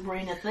telling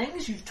Sabrina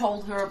things. You've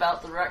told her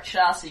about the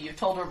Rakshasa. You've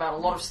told her about a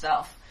lot of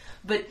stuff.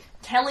 But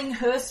telling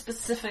her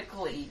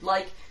specifically,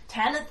 like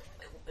Tanith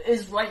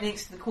is right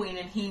next to the Queen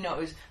and he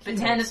knows, but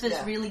Tanith is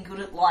yeah. really good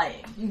at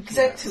lying.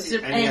 Exactly. So-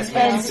 And he has and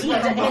massive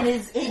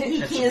he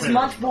power. cares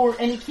much more,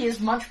 and he cares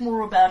much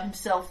more about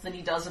himself than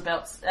he does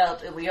about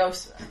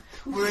Iliosa.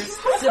 Whereas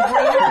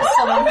Sabrina is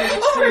someone who's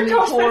extremely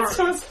poor.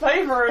 to his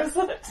favour, is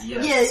it?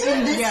 Yes. Yeah,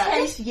 in this Yeah.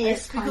 case, yes,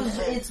 It's kind because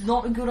of it. it's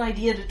not a good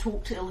idea to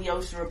talk to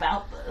Iliosa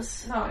about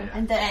this. No.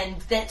 And And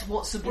that's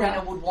what Sabrina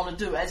Yeah. would want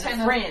to do as a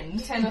Tanith- friend.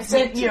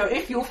 Tanith-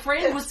 If your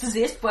friend was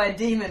possessed by a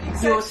demon,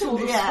 you're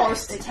sort of Yeah.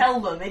 supposed to tell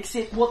them.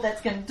 Except what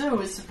that's going to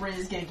do is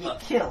Sabrina's going to get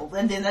killed,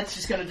 and then that's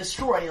just going to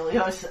destroy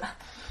Iliosa.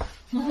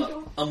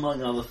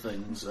 Among other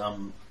things,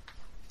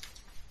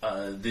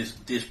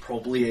 there's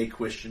probably a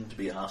question to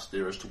be asked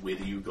there as to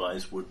whether you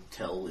guys would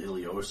tell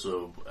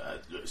Iliosa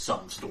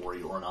some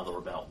story or another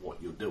about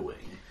what you're doing.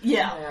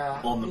 Yeah.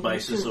 Yeah. On the Me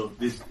basis too. of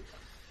this,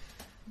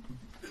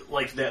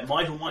 like that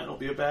might or might not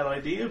be a bad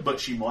idea, but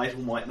she might or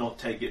might not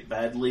take it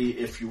badly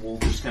if you all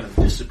just kind of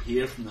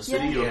disappear from the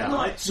city Yeah.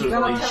 overnight. You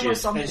gotta Certainly, tell her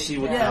she's something. And she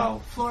would yeah.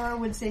 know. Flora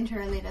would send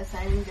her a letter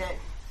saying that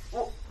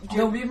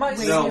No, we might.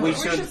 No, we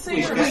see her. should see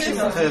we her should in in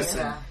person. person.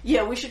 Yeah.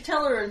 Yeah, we should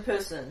tell her in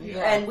person, Yeah.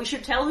 and we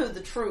should tell her the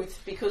truth,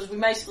 because we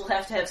may still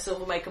have to have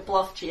Silver make a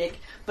bluff check,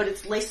 but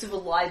it's less of a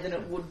lie than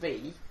it would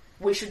be.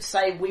 We should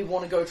say we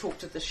want to go talk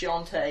to the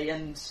Shantae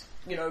and,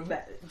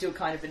 do a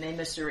kind of an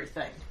emissary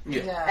thing.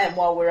 Yeah. And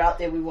while we're out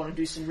there, we want to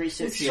do some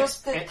research. It's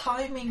just that And-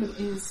 timing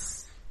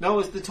is.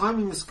 No, the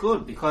timing is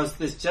good because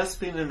there's just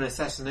been an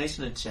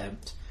assassination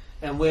attempt,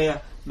 and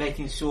we're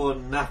making sure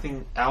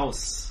nothing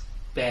else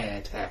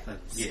bad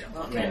happens. yeah.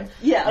 Okay.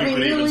 Yeah, I You mean,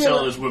 could even really,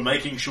 tell us we're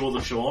making sure the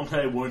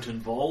Shantae weren't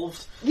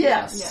involved.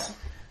 yes.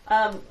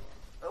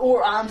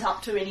 Or aren't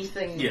up to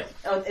anything Yeah.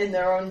 in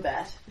their own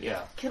bat.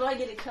 Yeah. Can I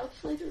get a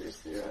calculator? Is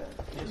there a...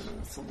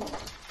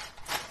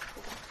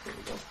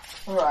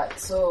 Alright,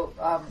 so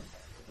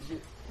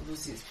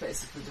Lucy's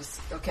basically just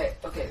okay.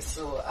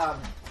 So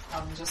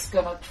I'm just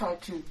gonna try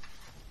to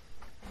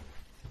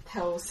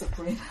tell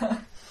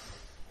Sabrina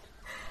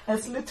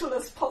as little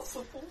as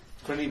possible.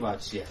 Pretty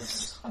much,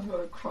 yes. I'm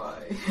gonna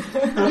cry.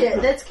 Yeah,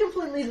 that's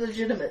completely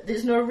legitimate.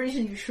 There's no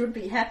reason you should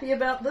be happy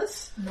about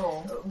this.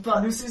 No,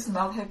 But- Lucy's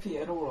not happy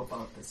at all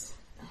about this.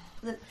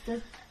 the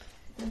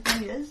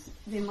thing is,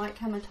 there might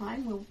come a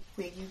time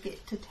where you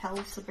get to tell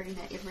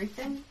Sabrina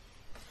everything,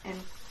 and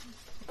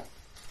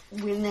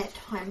when that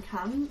time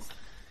comes,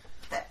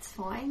 that's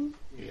fine.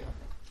 Yeah.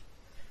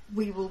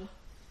 We will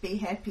be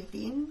happy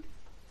then,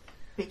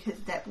 because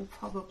that will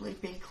probably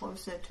be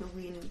closer to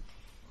when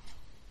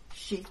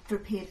she's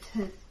prepared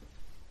to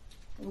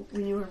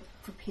when you were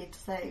prepared to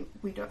say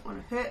we don't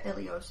want to hurt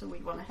Iliosa, we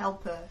want to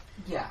help her,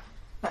 Yeah.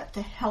 but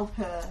to help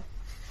her,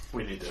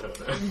 We need to hurt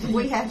her.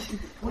 we have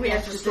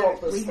to stop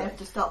do, this we thing. have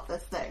to stop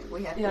this thing.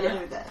 We have Yeah. to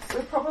do this.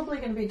 We're probably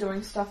going to be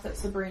doing stuff that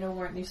Sabrina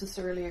won't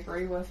necessarily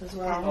agree with as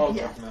well. Oh,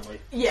 Yeah. definitely.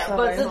 Yeah, So-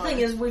 but the thing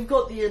is, we've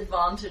got the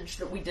advantage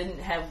that we didn't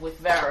have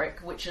with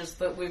Varric, which is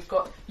that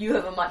you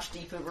have a much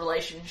deeper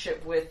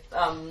relationship with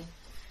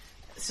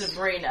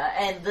Sabrina,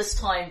 and this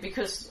time,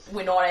 because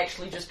we're not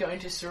actually just going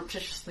to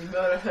surreptitiously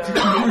murder her and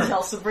then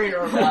tell Sabrina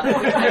about it,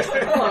 which makes the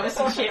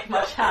diplomacy check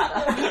much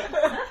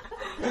harder.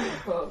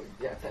 Well,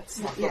 yeah, that's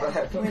not Yeah, gonna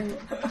happen.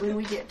 when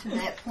we get to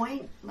that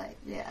point, like,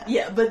 yeah.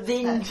 Yeah, but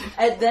then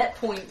at that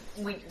point,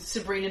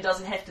 Sabrina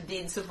doesn't have to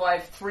then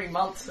survive 3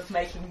 months of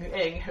making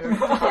her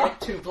pathetic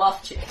 2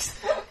 bluff checks,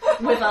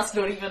 with us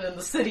not even in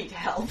the city to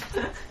help.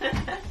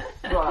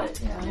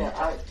 Right.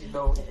 Yeah.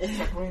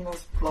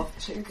 Sabrina's bluff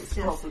check is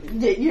probably.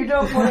 Yeah, you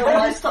don't want to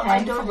waste I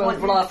time don't for a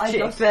want bluff I check.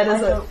 don't- That I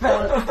is don't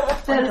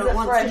want- I don't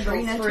want fragile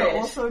Sabrina to thread.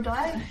 also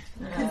die,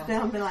 because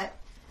then I'll be like,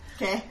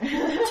 okay,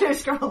 2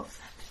 scrolls.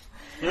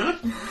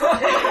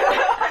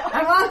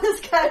 I want this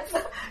guy.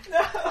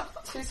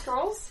 2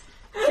 scrolls?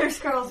 2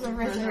 scrolls of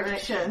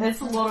resurrection.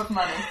 That's a lot of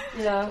money.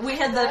 Yeah. We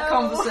had that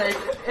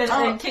conversation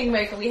in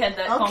Kingmaker. We had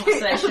that Okay,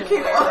 conversation okay,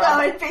 where well,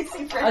 no, it's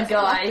basic a friends.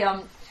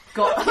 guy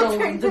got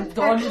killed in the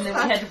dodge, and then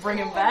we had to bring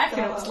him back,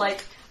 and it was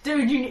like,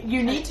 dude,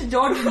 you need to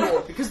dodge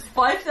more because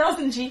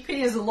 5,000 GP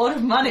is a lot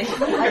of money.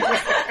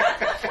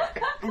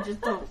 I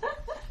just don't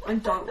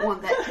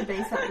want that to be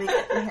something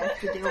that we have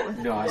to deal with.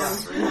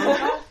 Nice.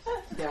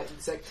 Yeah,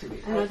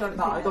 exactly. And I don't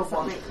no, I think don't that's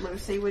want. something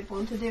Lucy would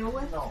want to deal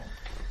with. No.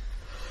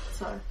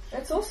 So,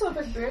 It's also a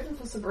big burden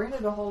for Sabrina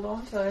to hold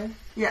on to.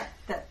 yeah,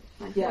 that.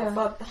 Yeah, Yeah.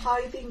 but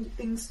hiding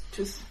things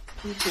to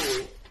people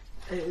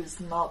is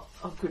not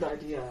a good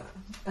idea.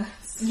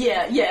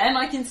 Yeah, and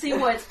I can see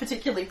why it's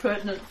particularly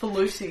pertinent for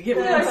Lucy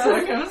given Yeah, the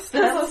because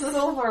circumstances. of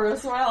Silver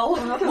as well.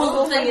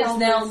 Well, the thing is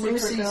now Silver held the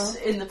secret Lucy's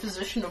in the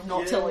position of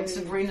not telling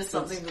Sabrina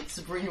something that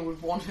Sabrina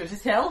would want her to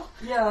tell.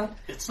 Yeah.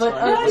 It's But,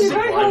 time No, for the you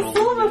don't have survival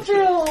Silver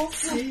adventure. pills!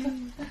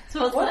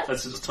 So it's like,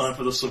 It's time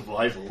for the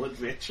survival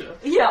adventure.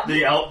 yeah.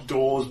 The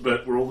outdoors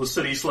bit where all the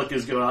city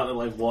slickers go out and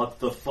they're like, what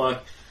the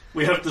fuck?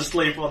 We have to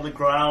sleep on the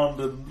ground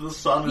and the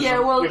sun is... Yeah,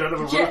 well, we don't have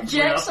a roof to be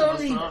Jack's out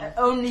in the sun.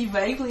 only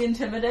vaguely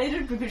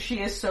intimidated because she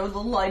has so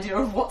little idea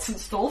of what's in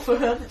store for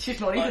her that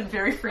she's not even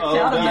very freaked Oh,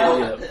 out about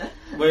no. it.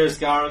 Whereas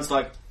Garen's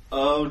like,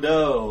 oh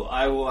no,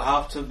 I will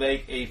have to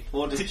make a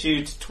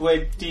Fortitude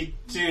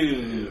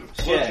 22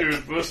 check.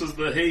 Fortitude versus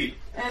the heat.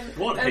 And,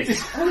 What and,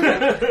 heat?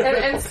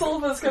 and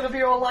Silver's gonna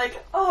be all like,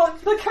 oh,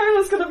 the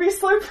Kona's gonna be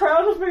so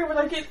proud of me when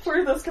I get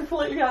through this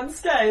completely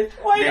unscathed.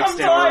 Wait, Next I'm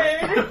dying!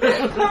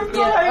 I'm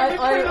dying,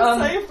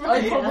 I save me!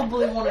 I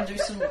probably want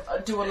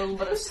to do a little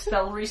bit of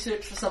spell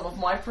research for some of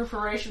my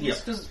preparations Yep.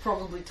 because it's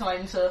probably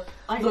time to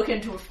look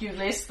into a few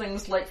less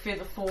things like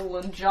Feather Fall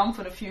and Jump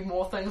and a few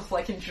more things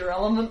like Endure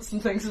Elements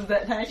and things of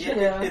that nature.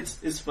 Yeah,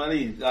 it's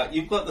funny.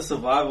 You've got the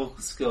survival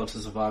skill to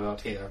survive out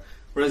here,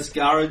 whereas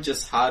Garen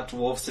just hard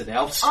dwarfs it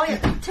out. Oh yeah,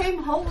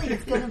 Team Holy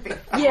is going to be.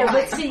 Yeah,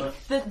 but see,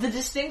 the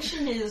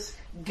distinction is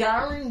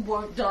Garen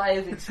won't die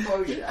of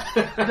exposure,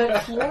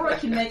 but Flora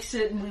can make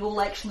certain we will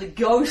actually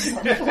go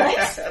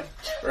someplace.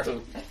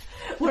 True.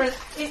 Whereas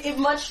it's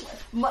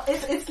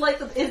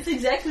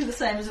exactly the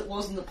same as it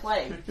was in the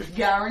plague.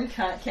 Garen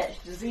can't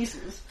catch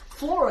diseases.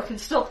 Flora can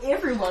stop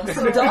everyone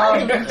from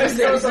dying of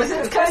diseases.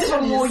 It's kind of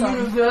a more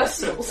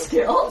universal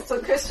skill.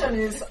 So question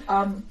is,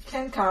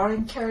 can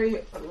Karen carry,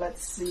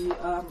 let's see,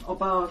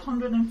 about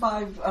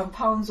 105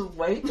 pounds of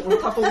weight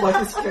on top of what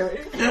he's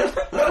carrying?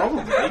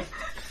 Probably.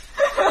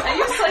 Are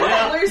you saying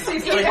that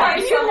Lucy's You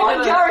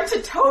want Garen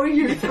to tow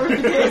you through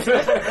this.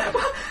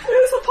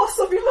 There's a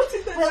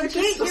possibility that Well,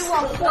 she's you just-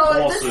 want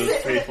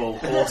Horses, people,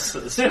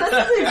 horses. This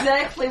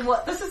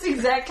is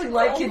exactly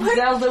like in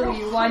Zelda where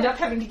you wind up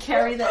having to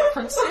carry that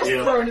princess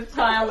Yeah. for an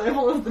entire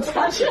level of the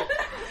dungeon.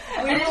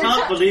 I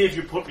can't believe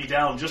you put me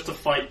down just to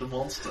fight the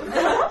monster.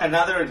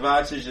 Another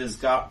advantage is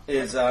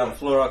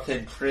Flora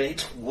can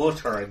create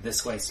water in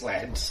this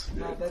wasteland.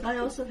 No, that- I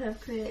also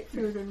have create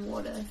food and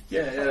water.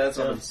 Yeah, that's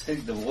what I'm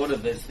saying. The water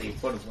bit's the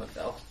important one,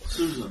 though.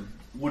 Susan,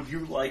 would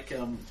you like,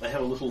 I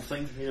have a little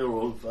thing here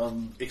of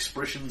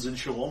expressions in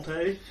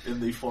Shalante,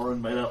 in the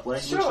foreign made-up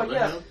language Sure, that they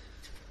yeah. have?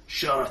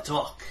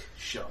 Sharatok,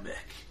 Shamek.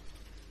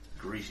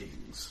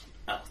 Greetings,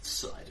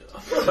 outsider.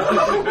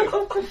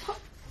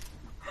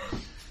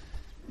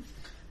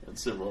 And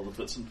several other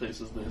bits and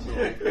pieces there,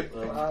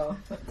 so I'll Wow,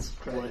 that's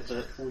great. write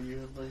that for you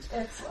in those.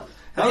 Excellent.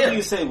 How do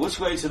you say which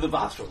way to the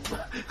bathroom?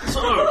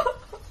 So,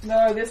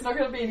 No, there's not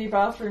going to be any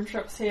bathroom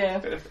trips here.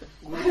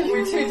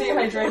 We're too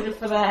dehydrated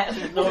for that.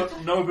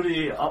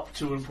 nobody up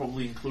to and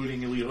probably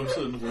including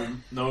Iliosa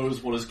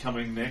knows what is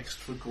coming next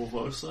for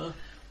Corvosa.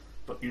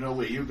 But you know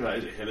where you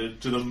guys are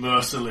headed? To the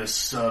merciless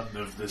sun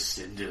of the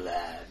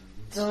Cinderland.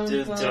 Dun,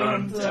 Dun, dun,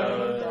 dun, dun,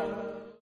 dun. dun.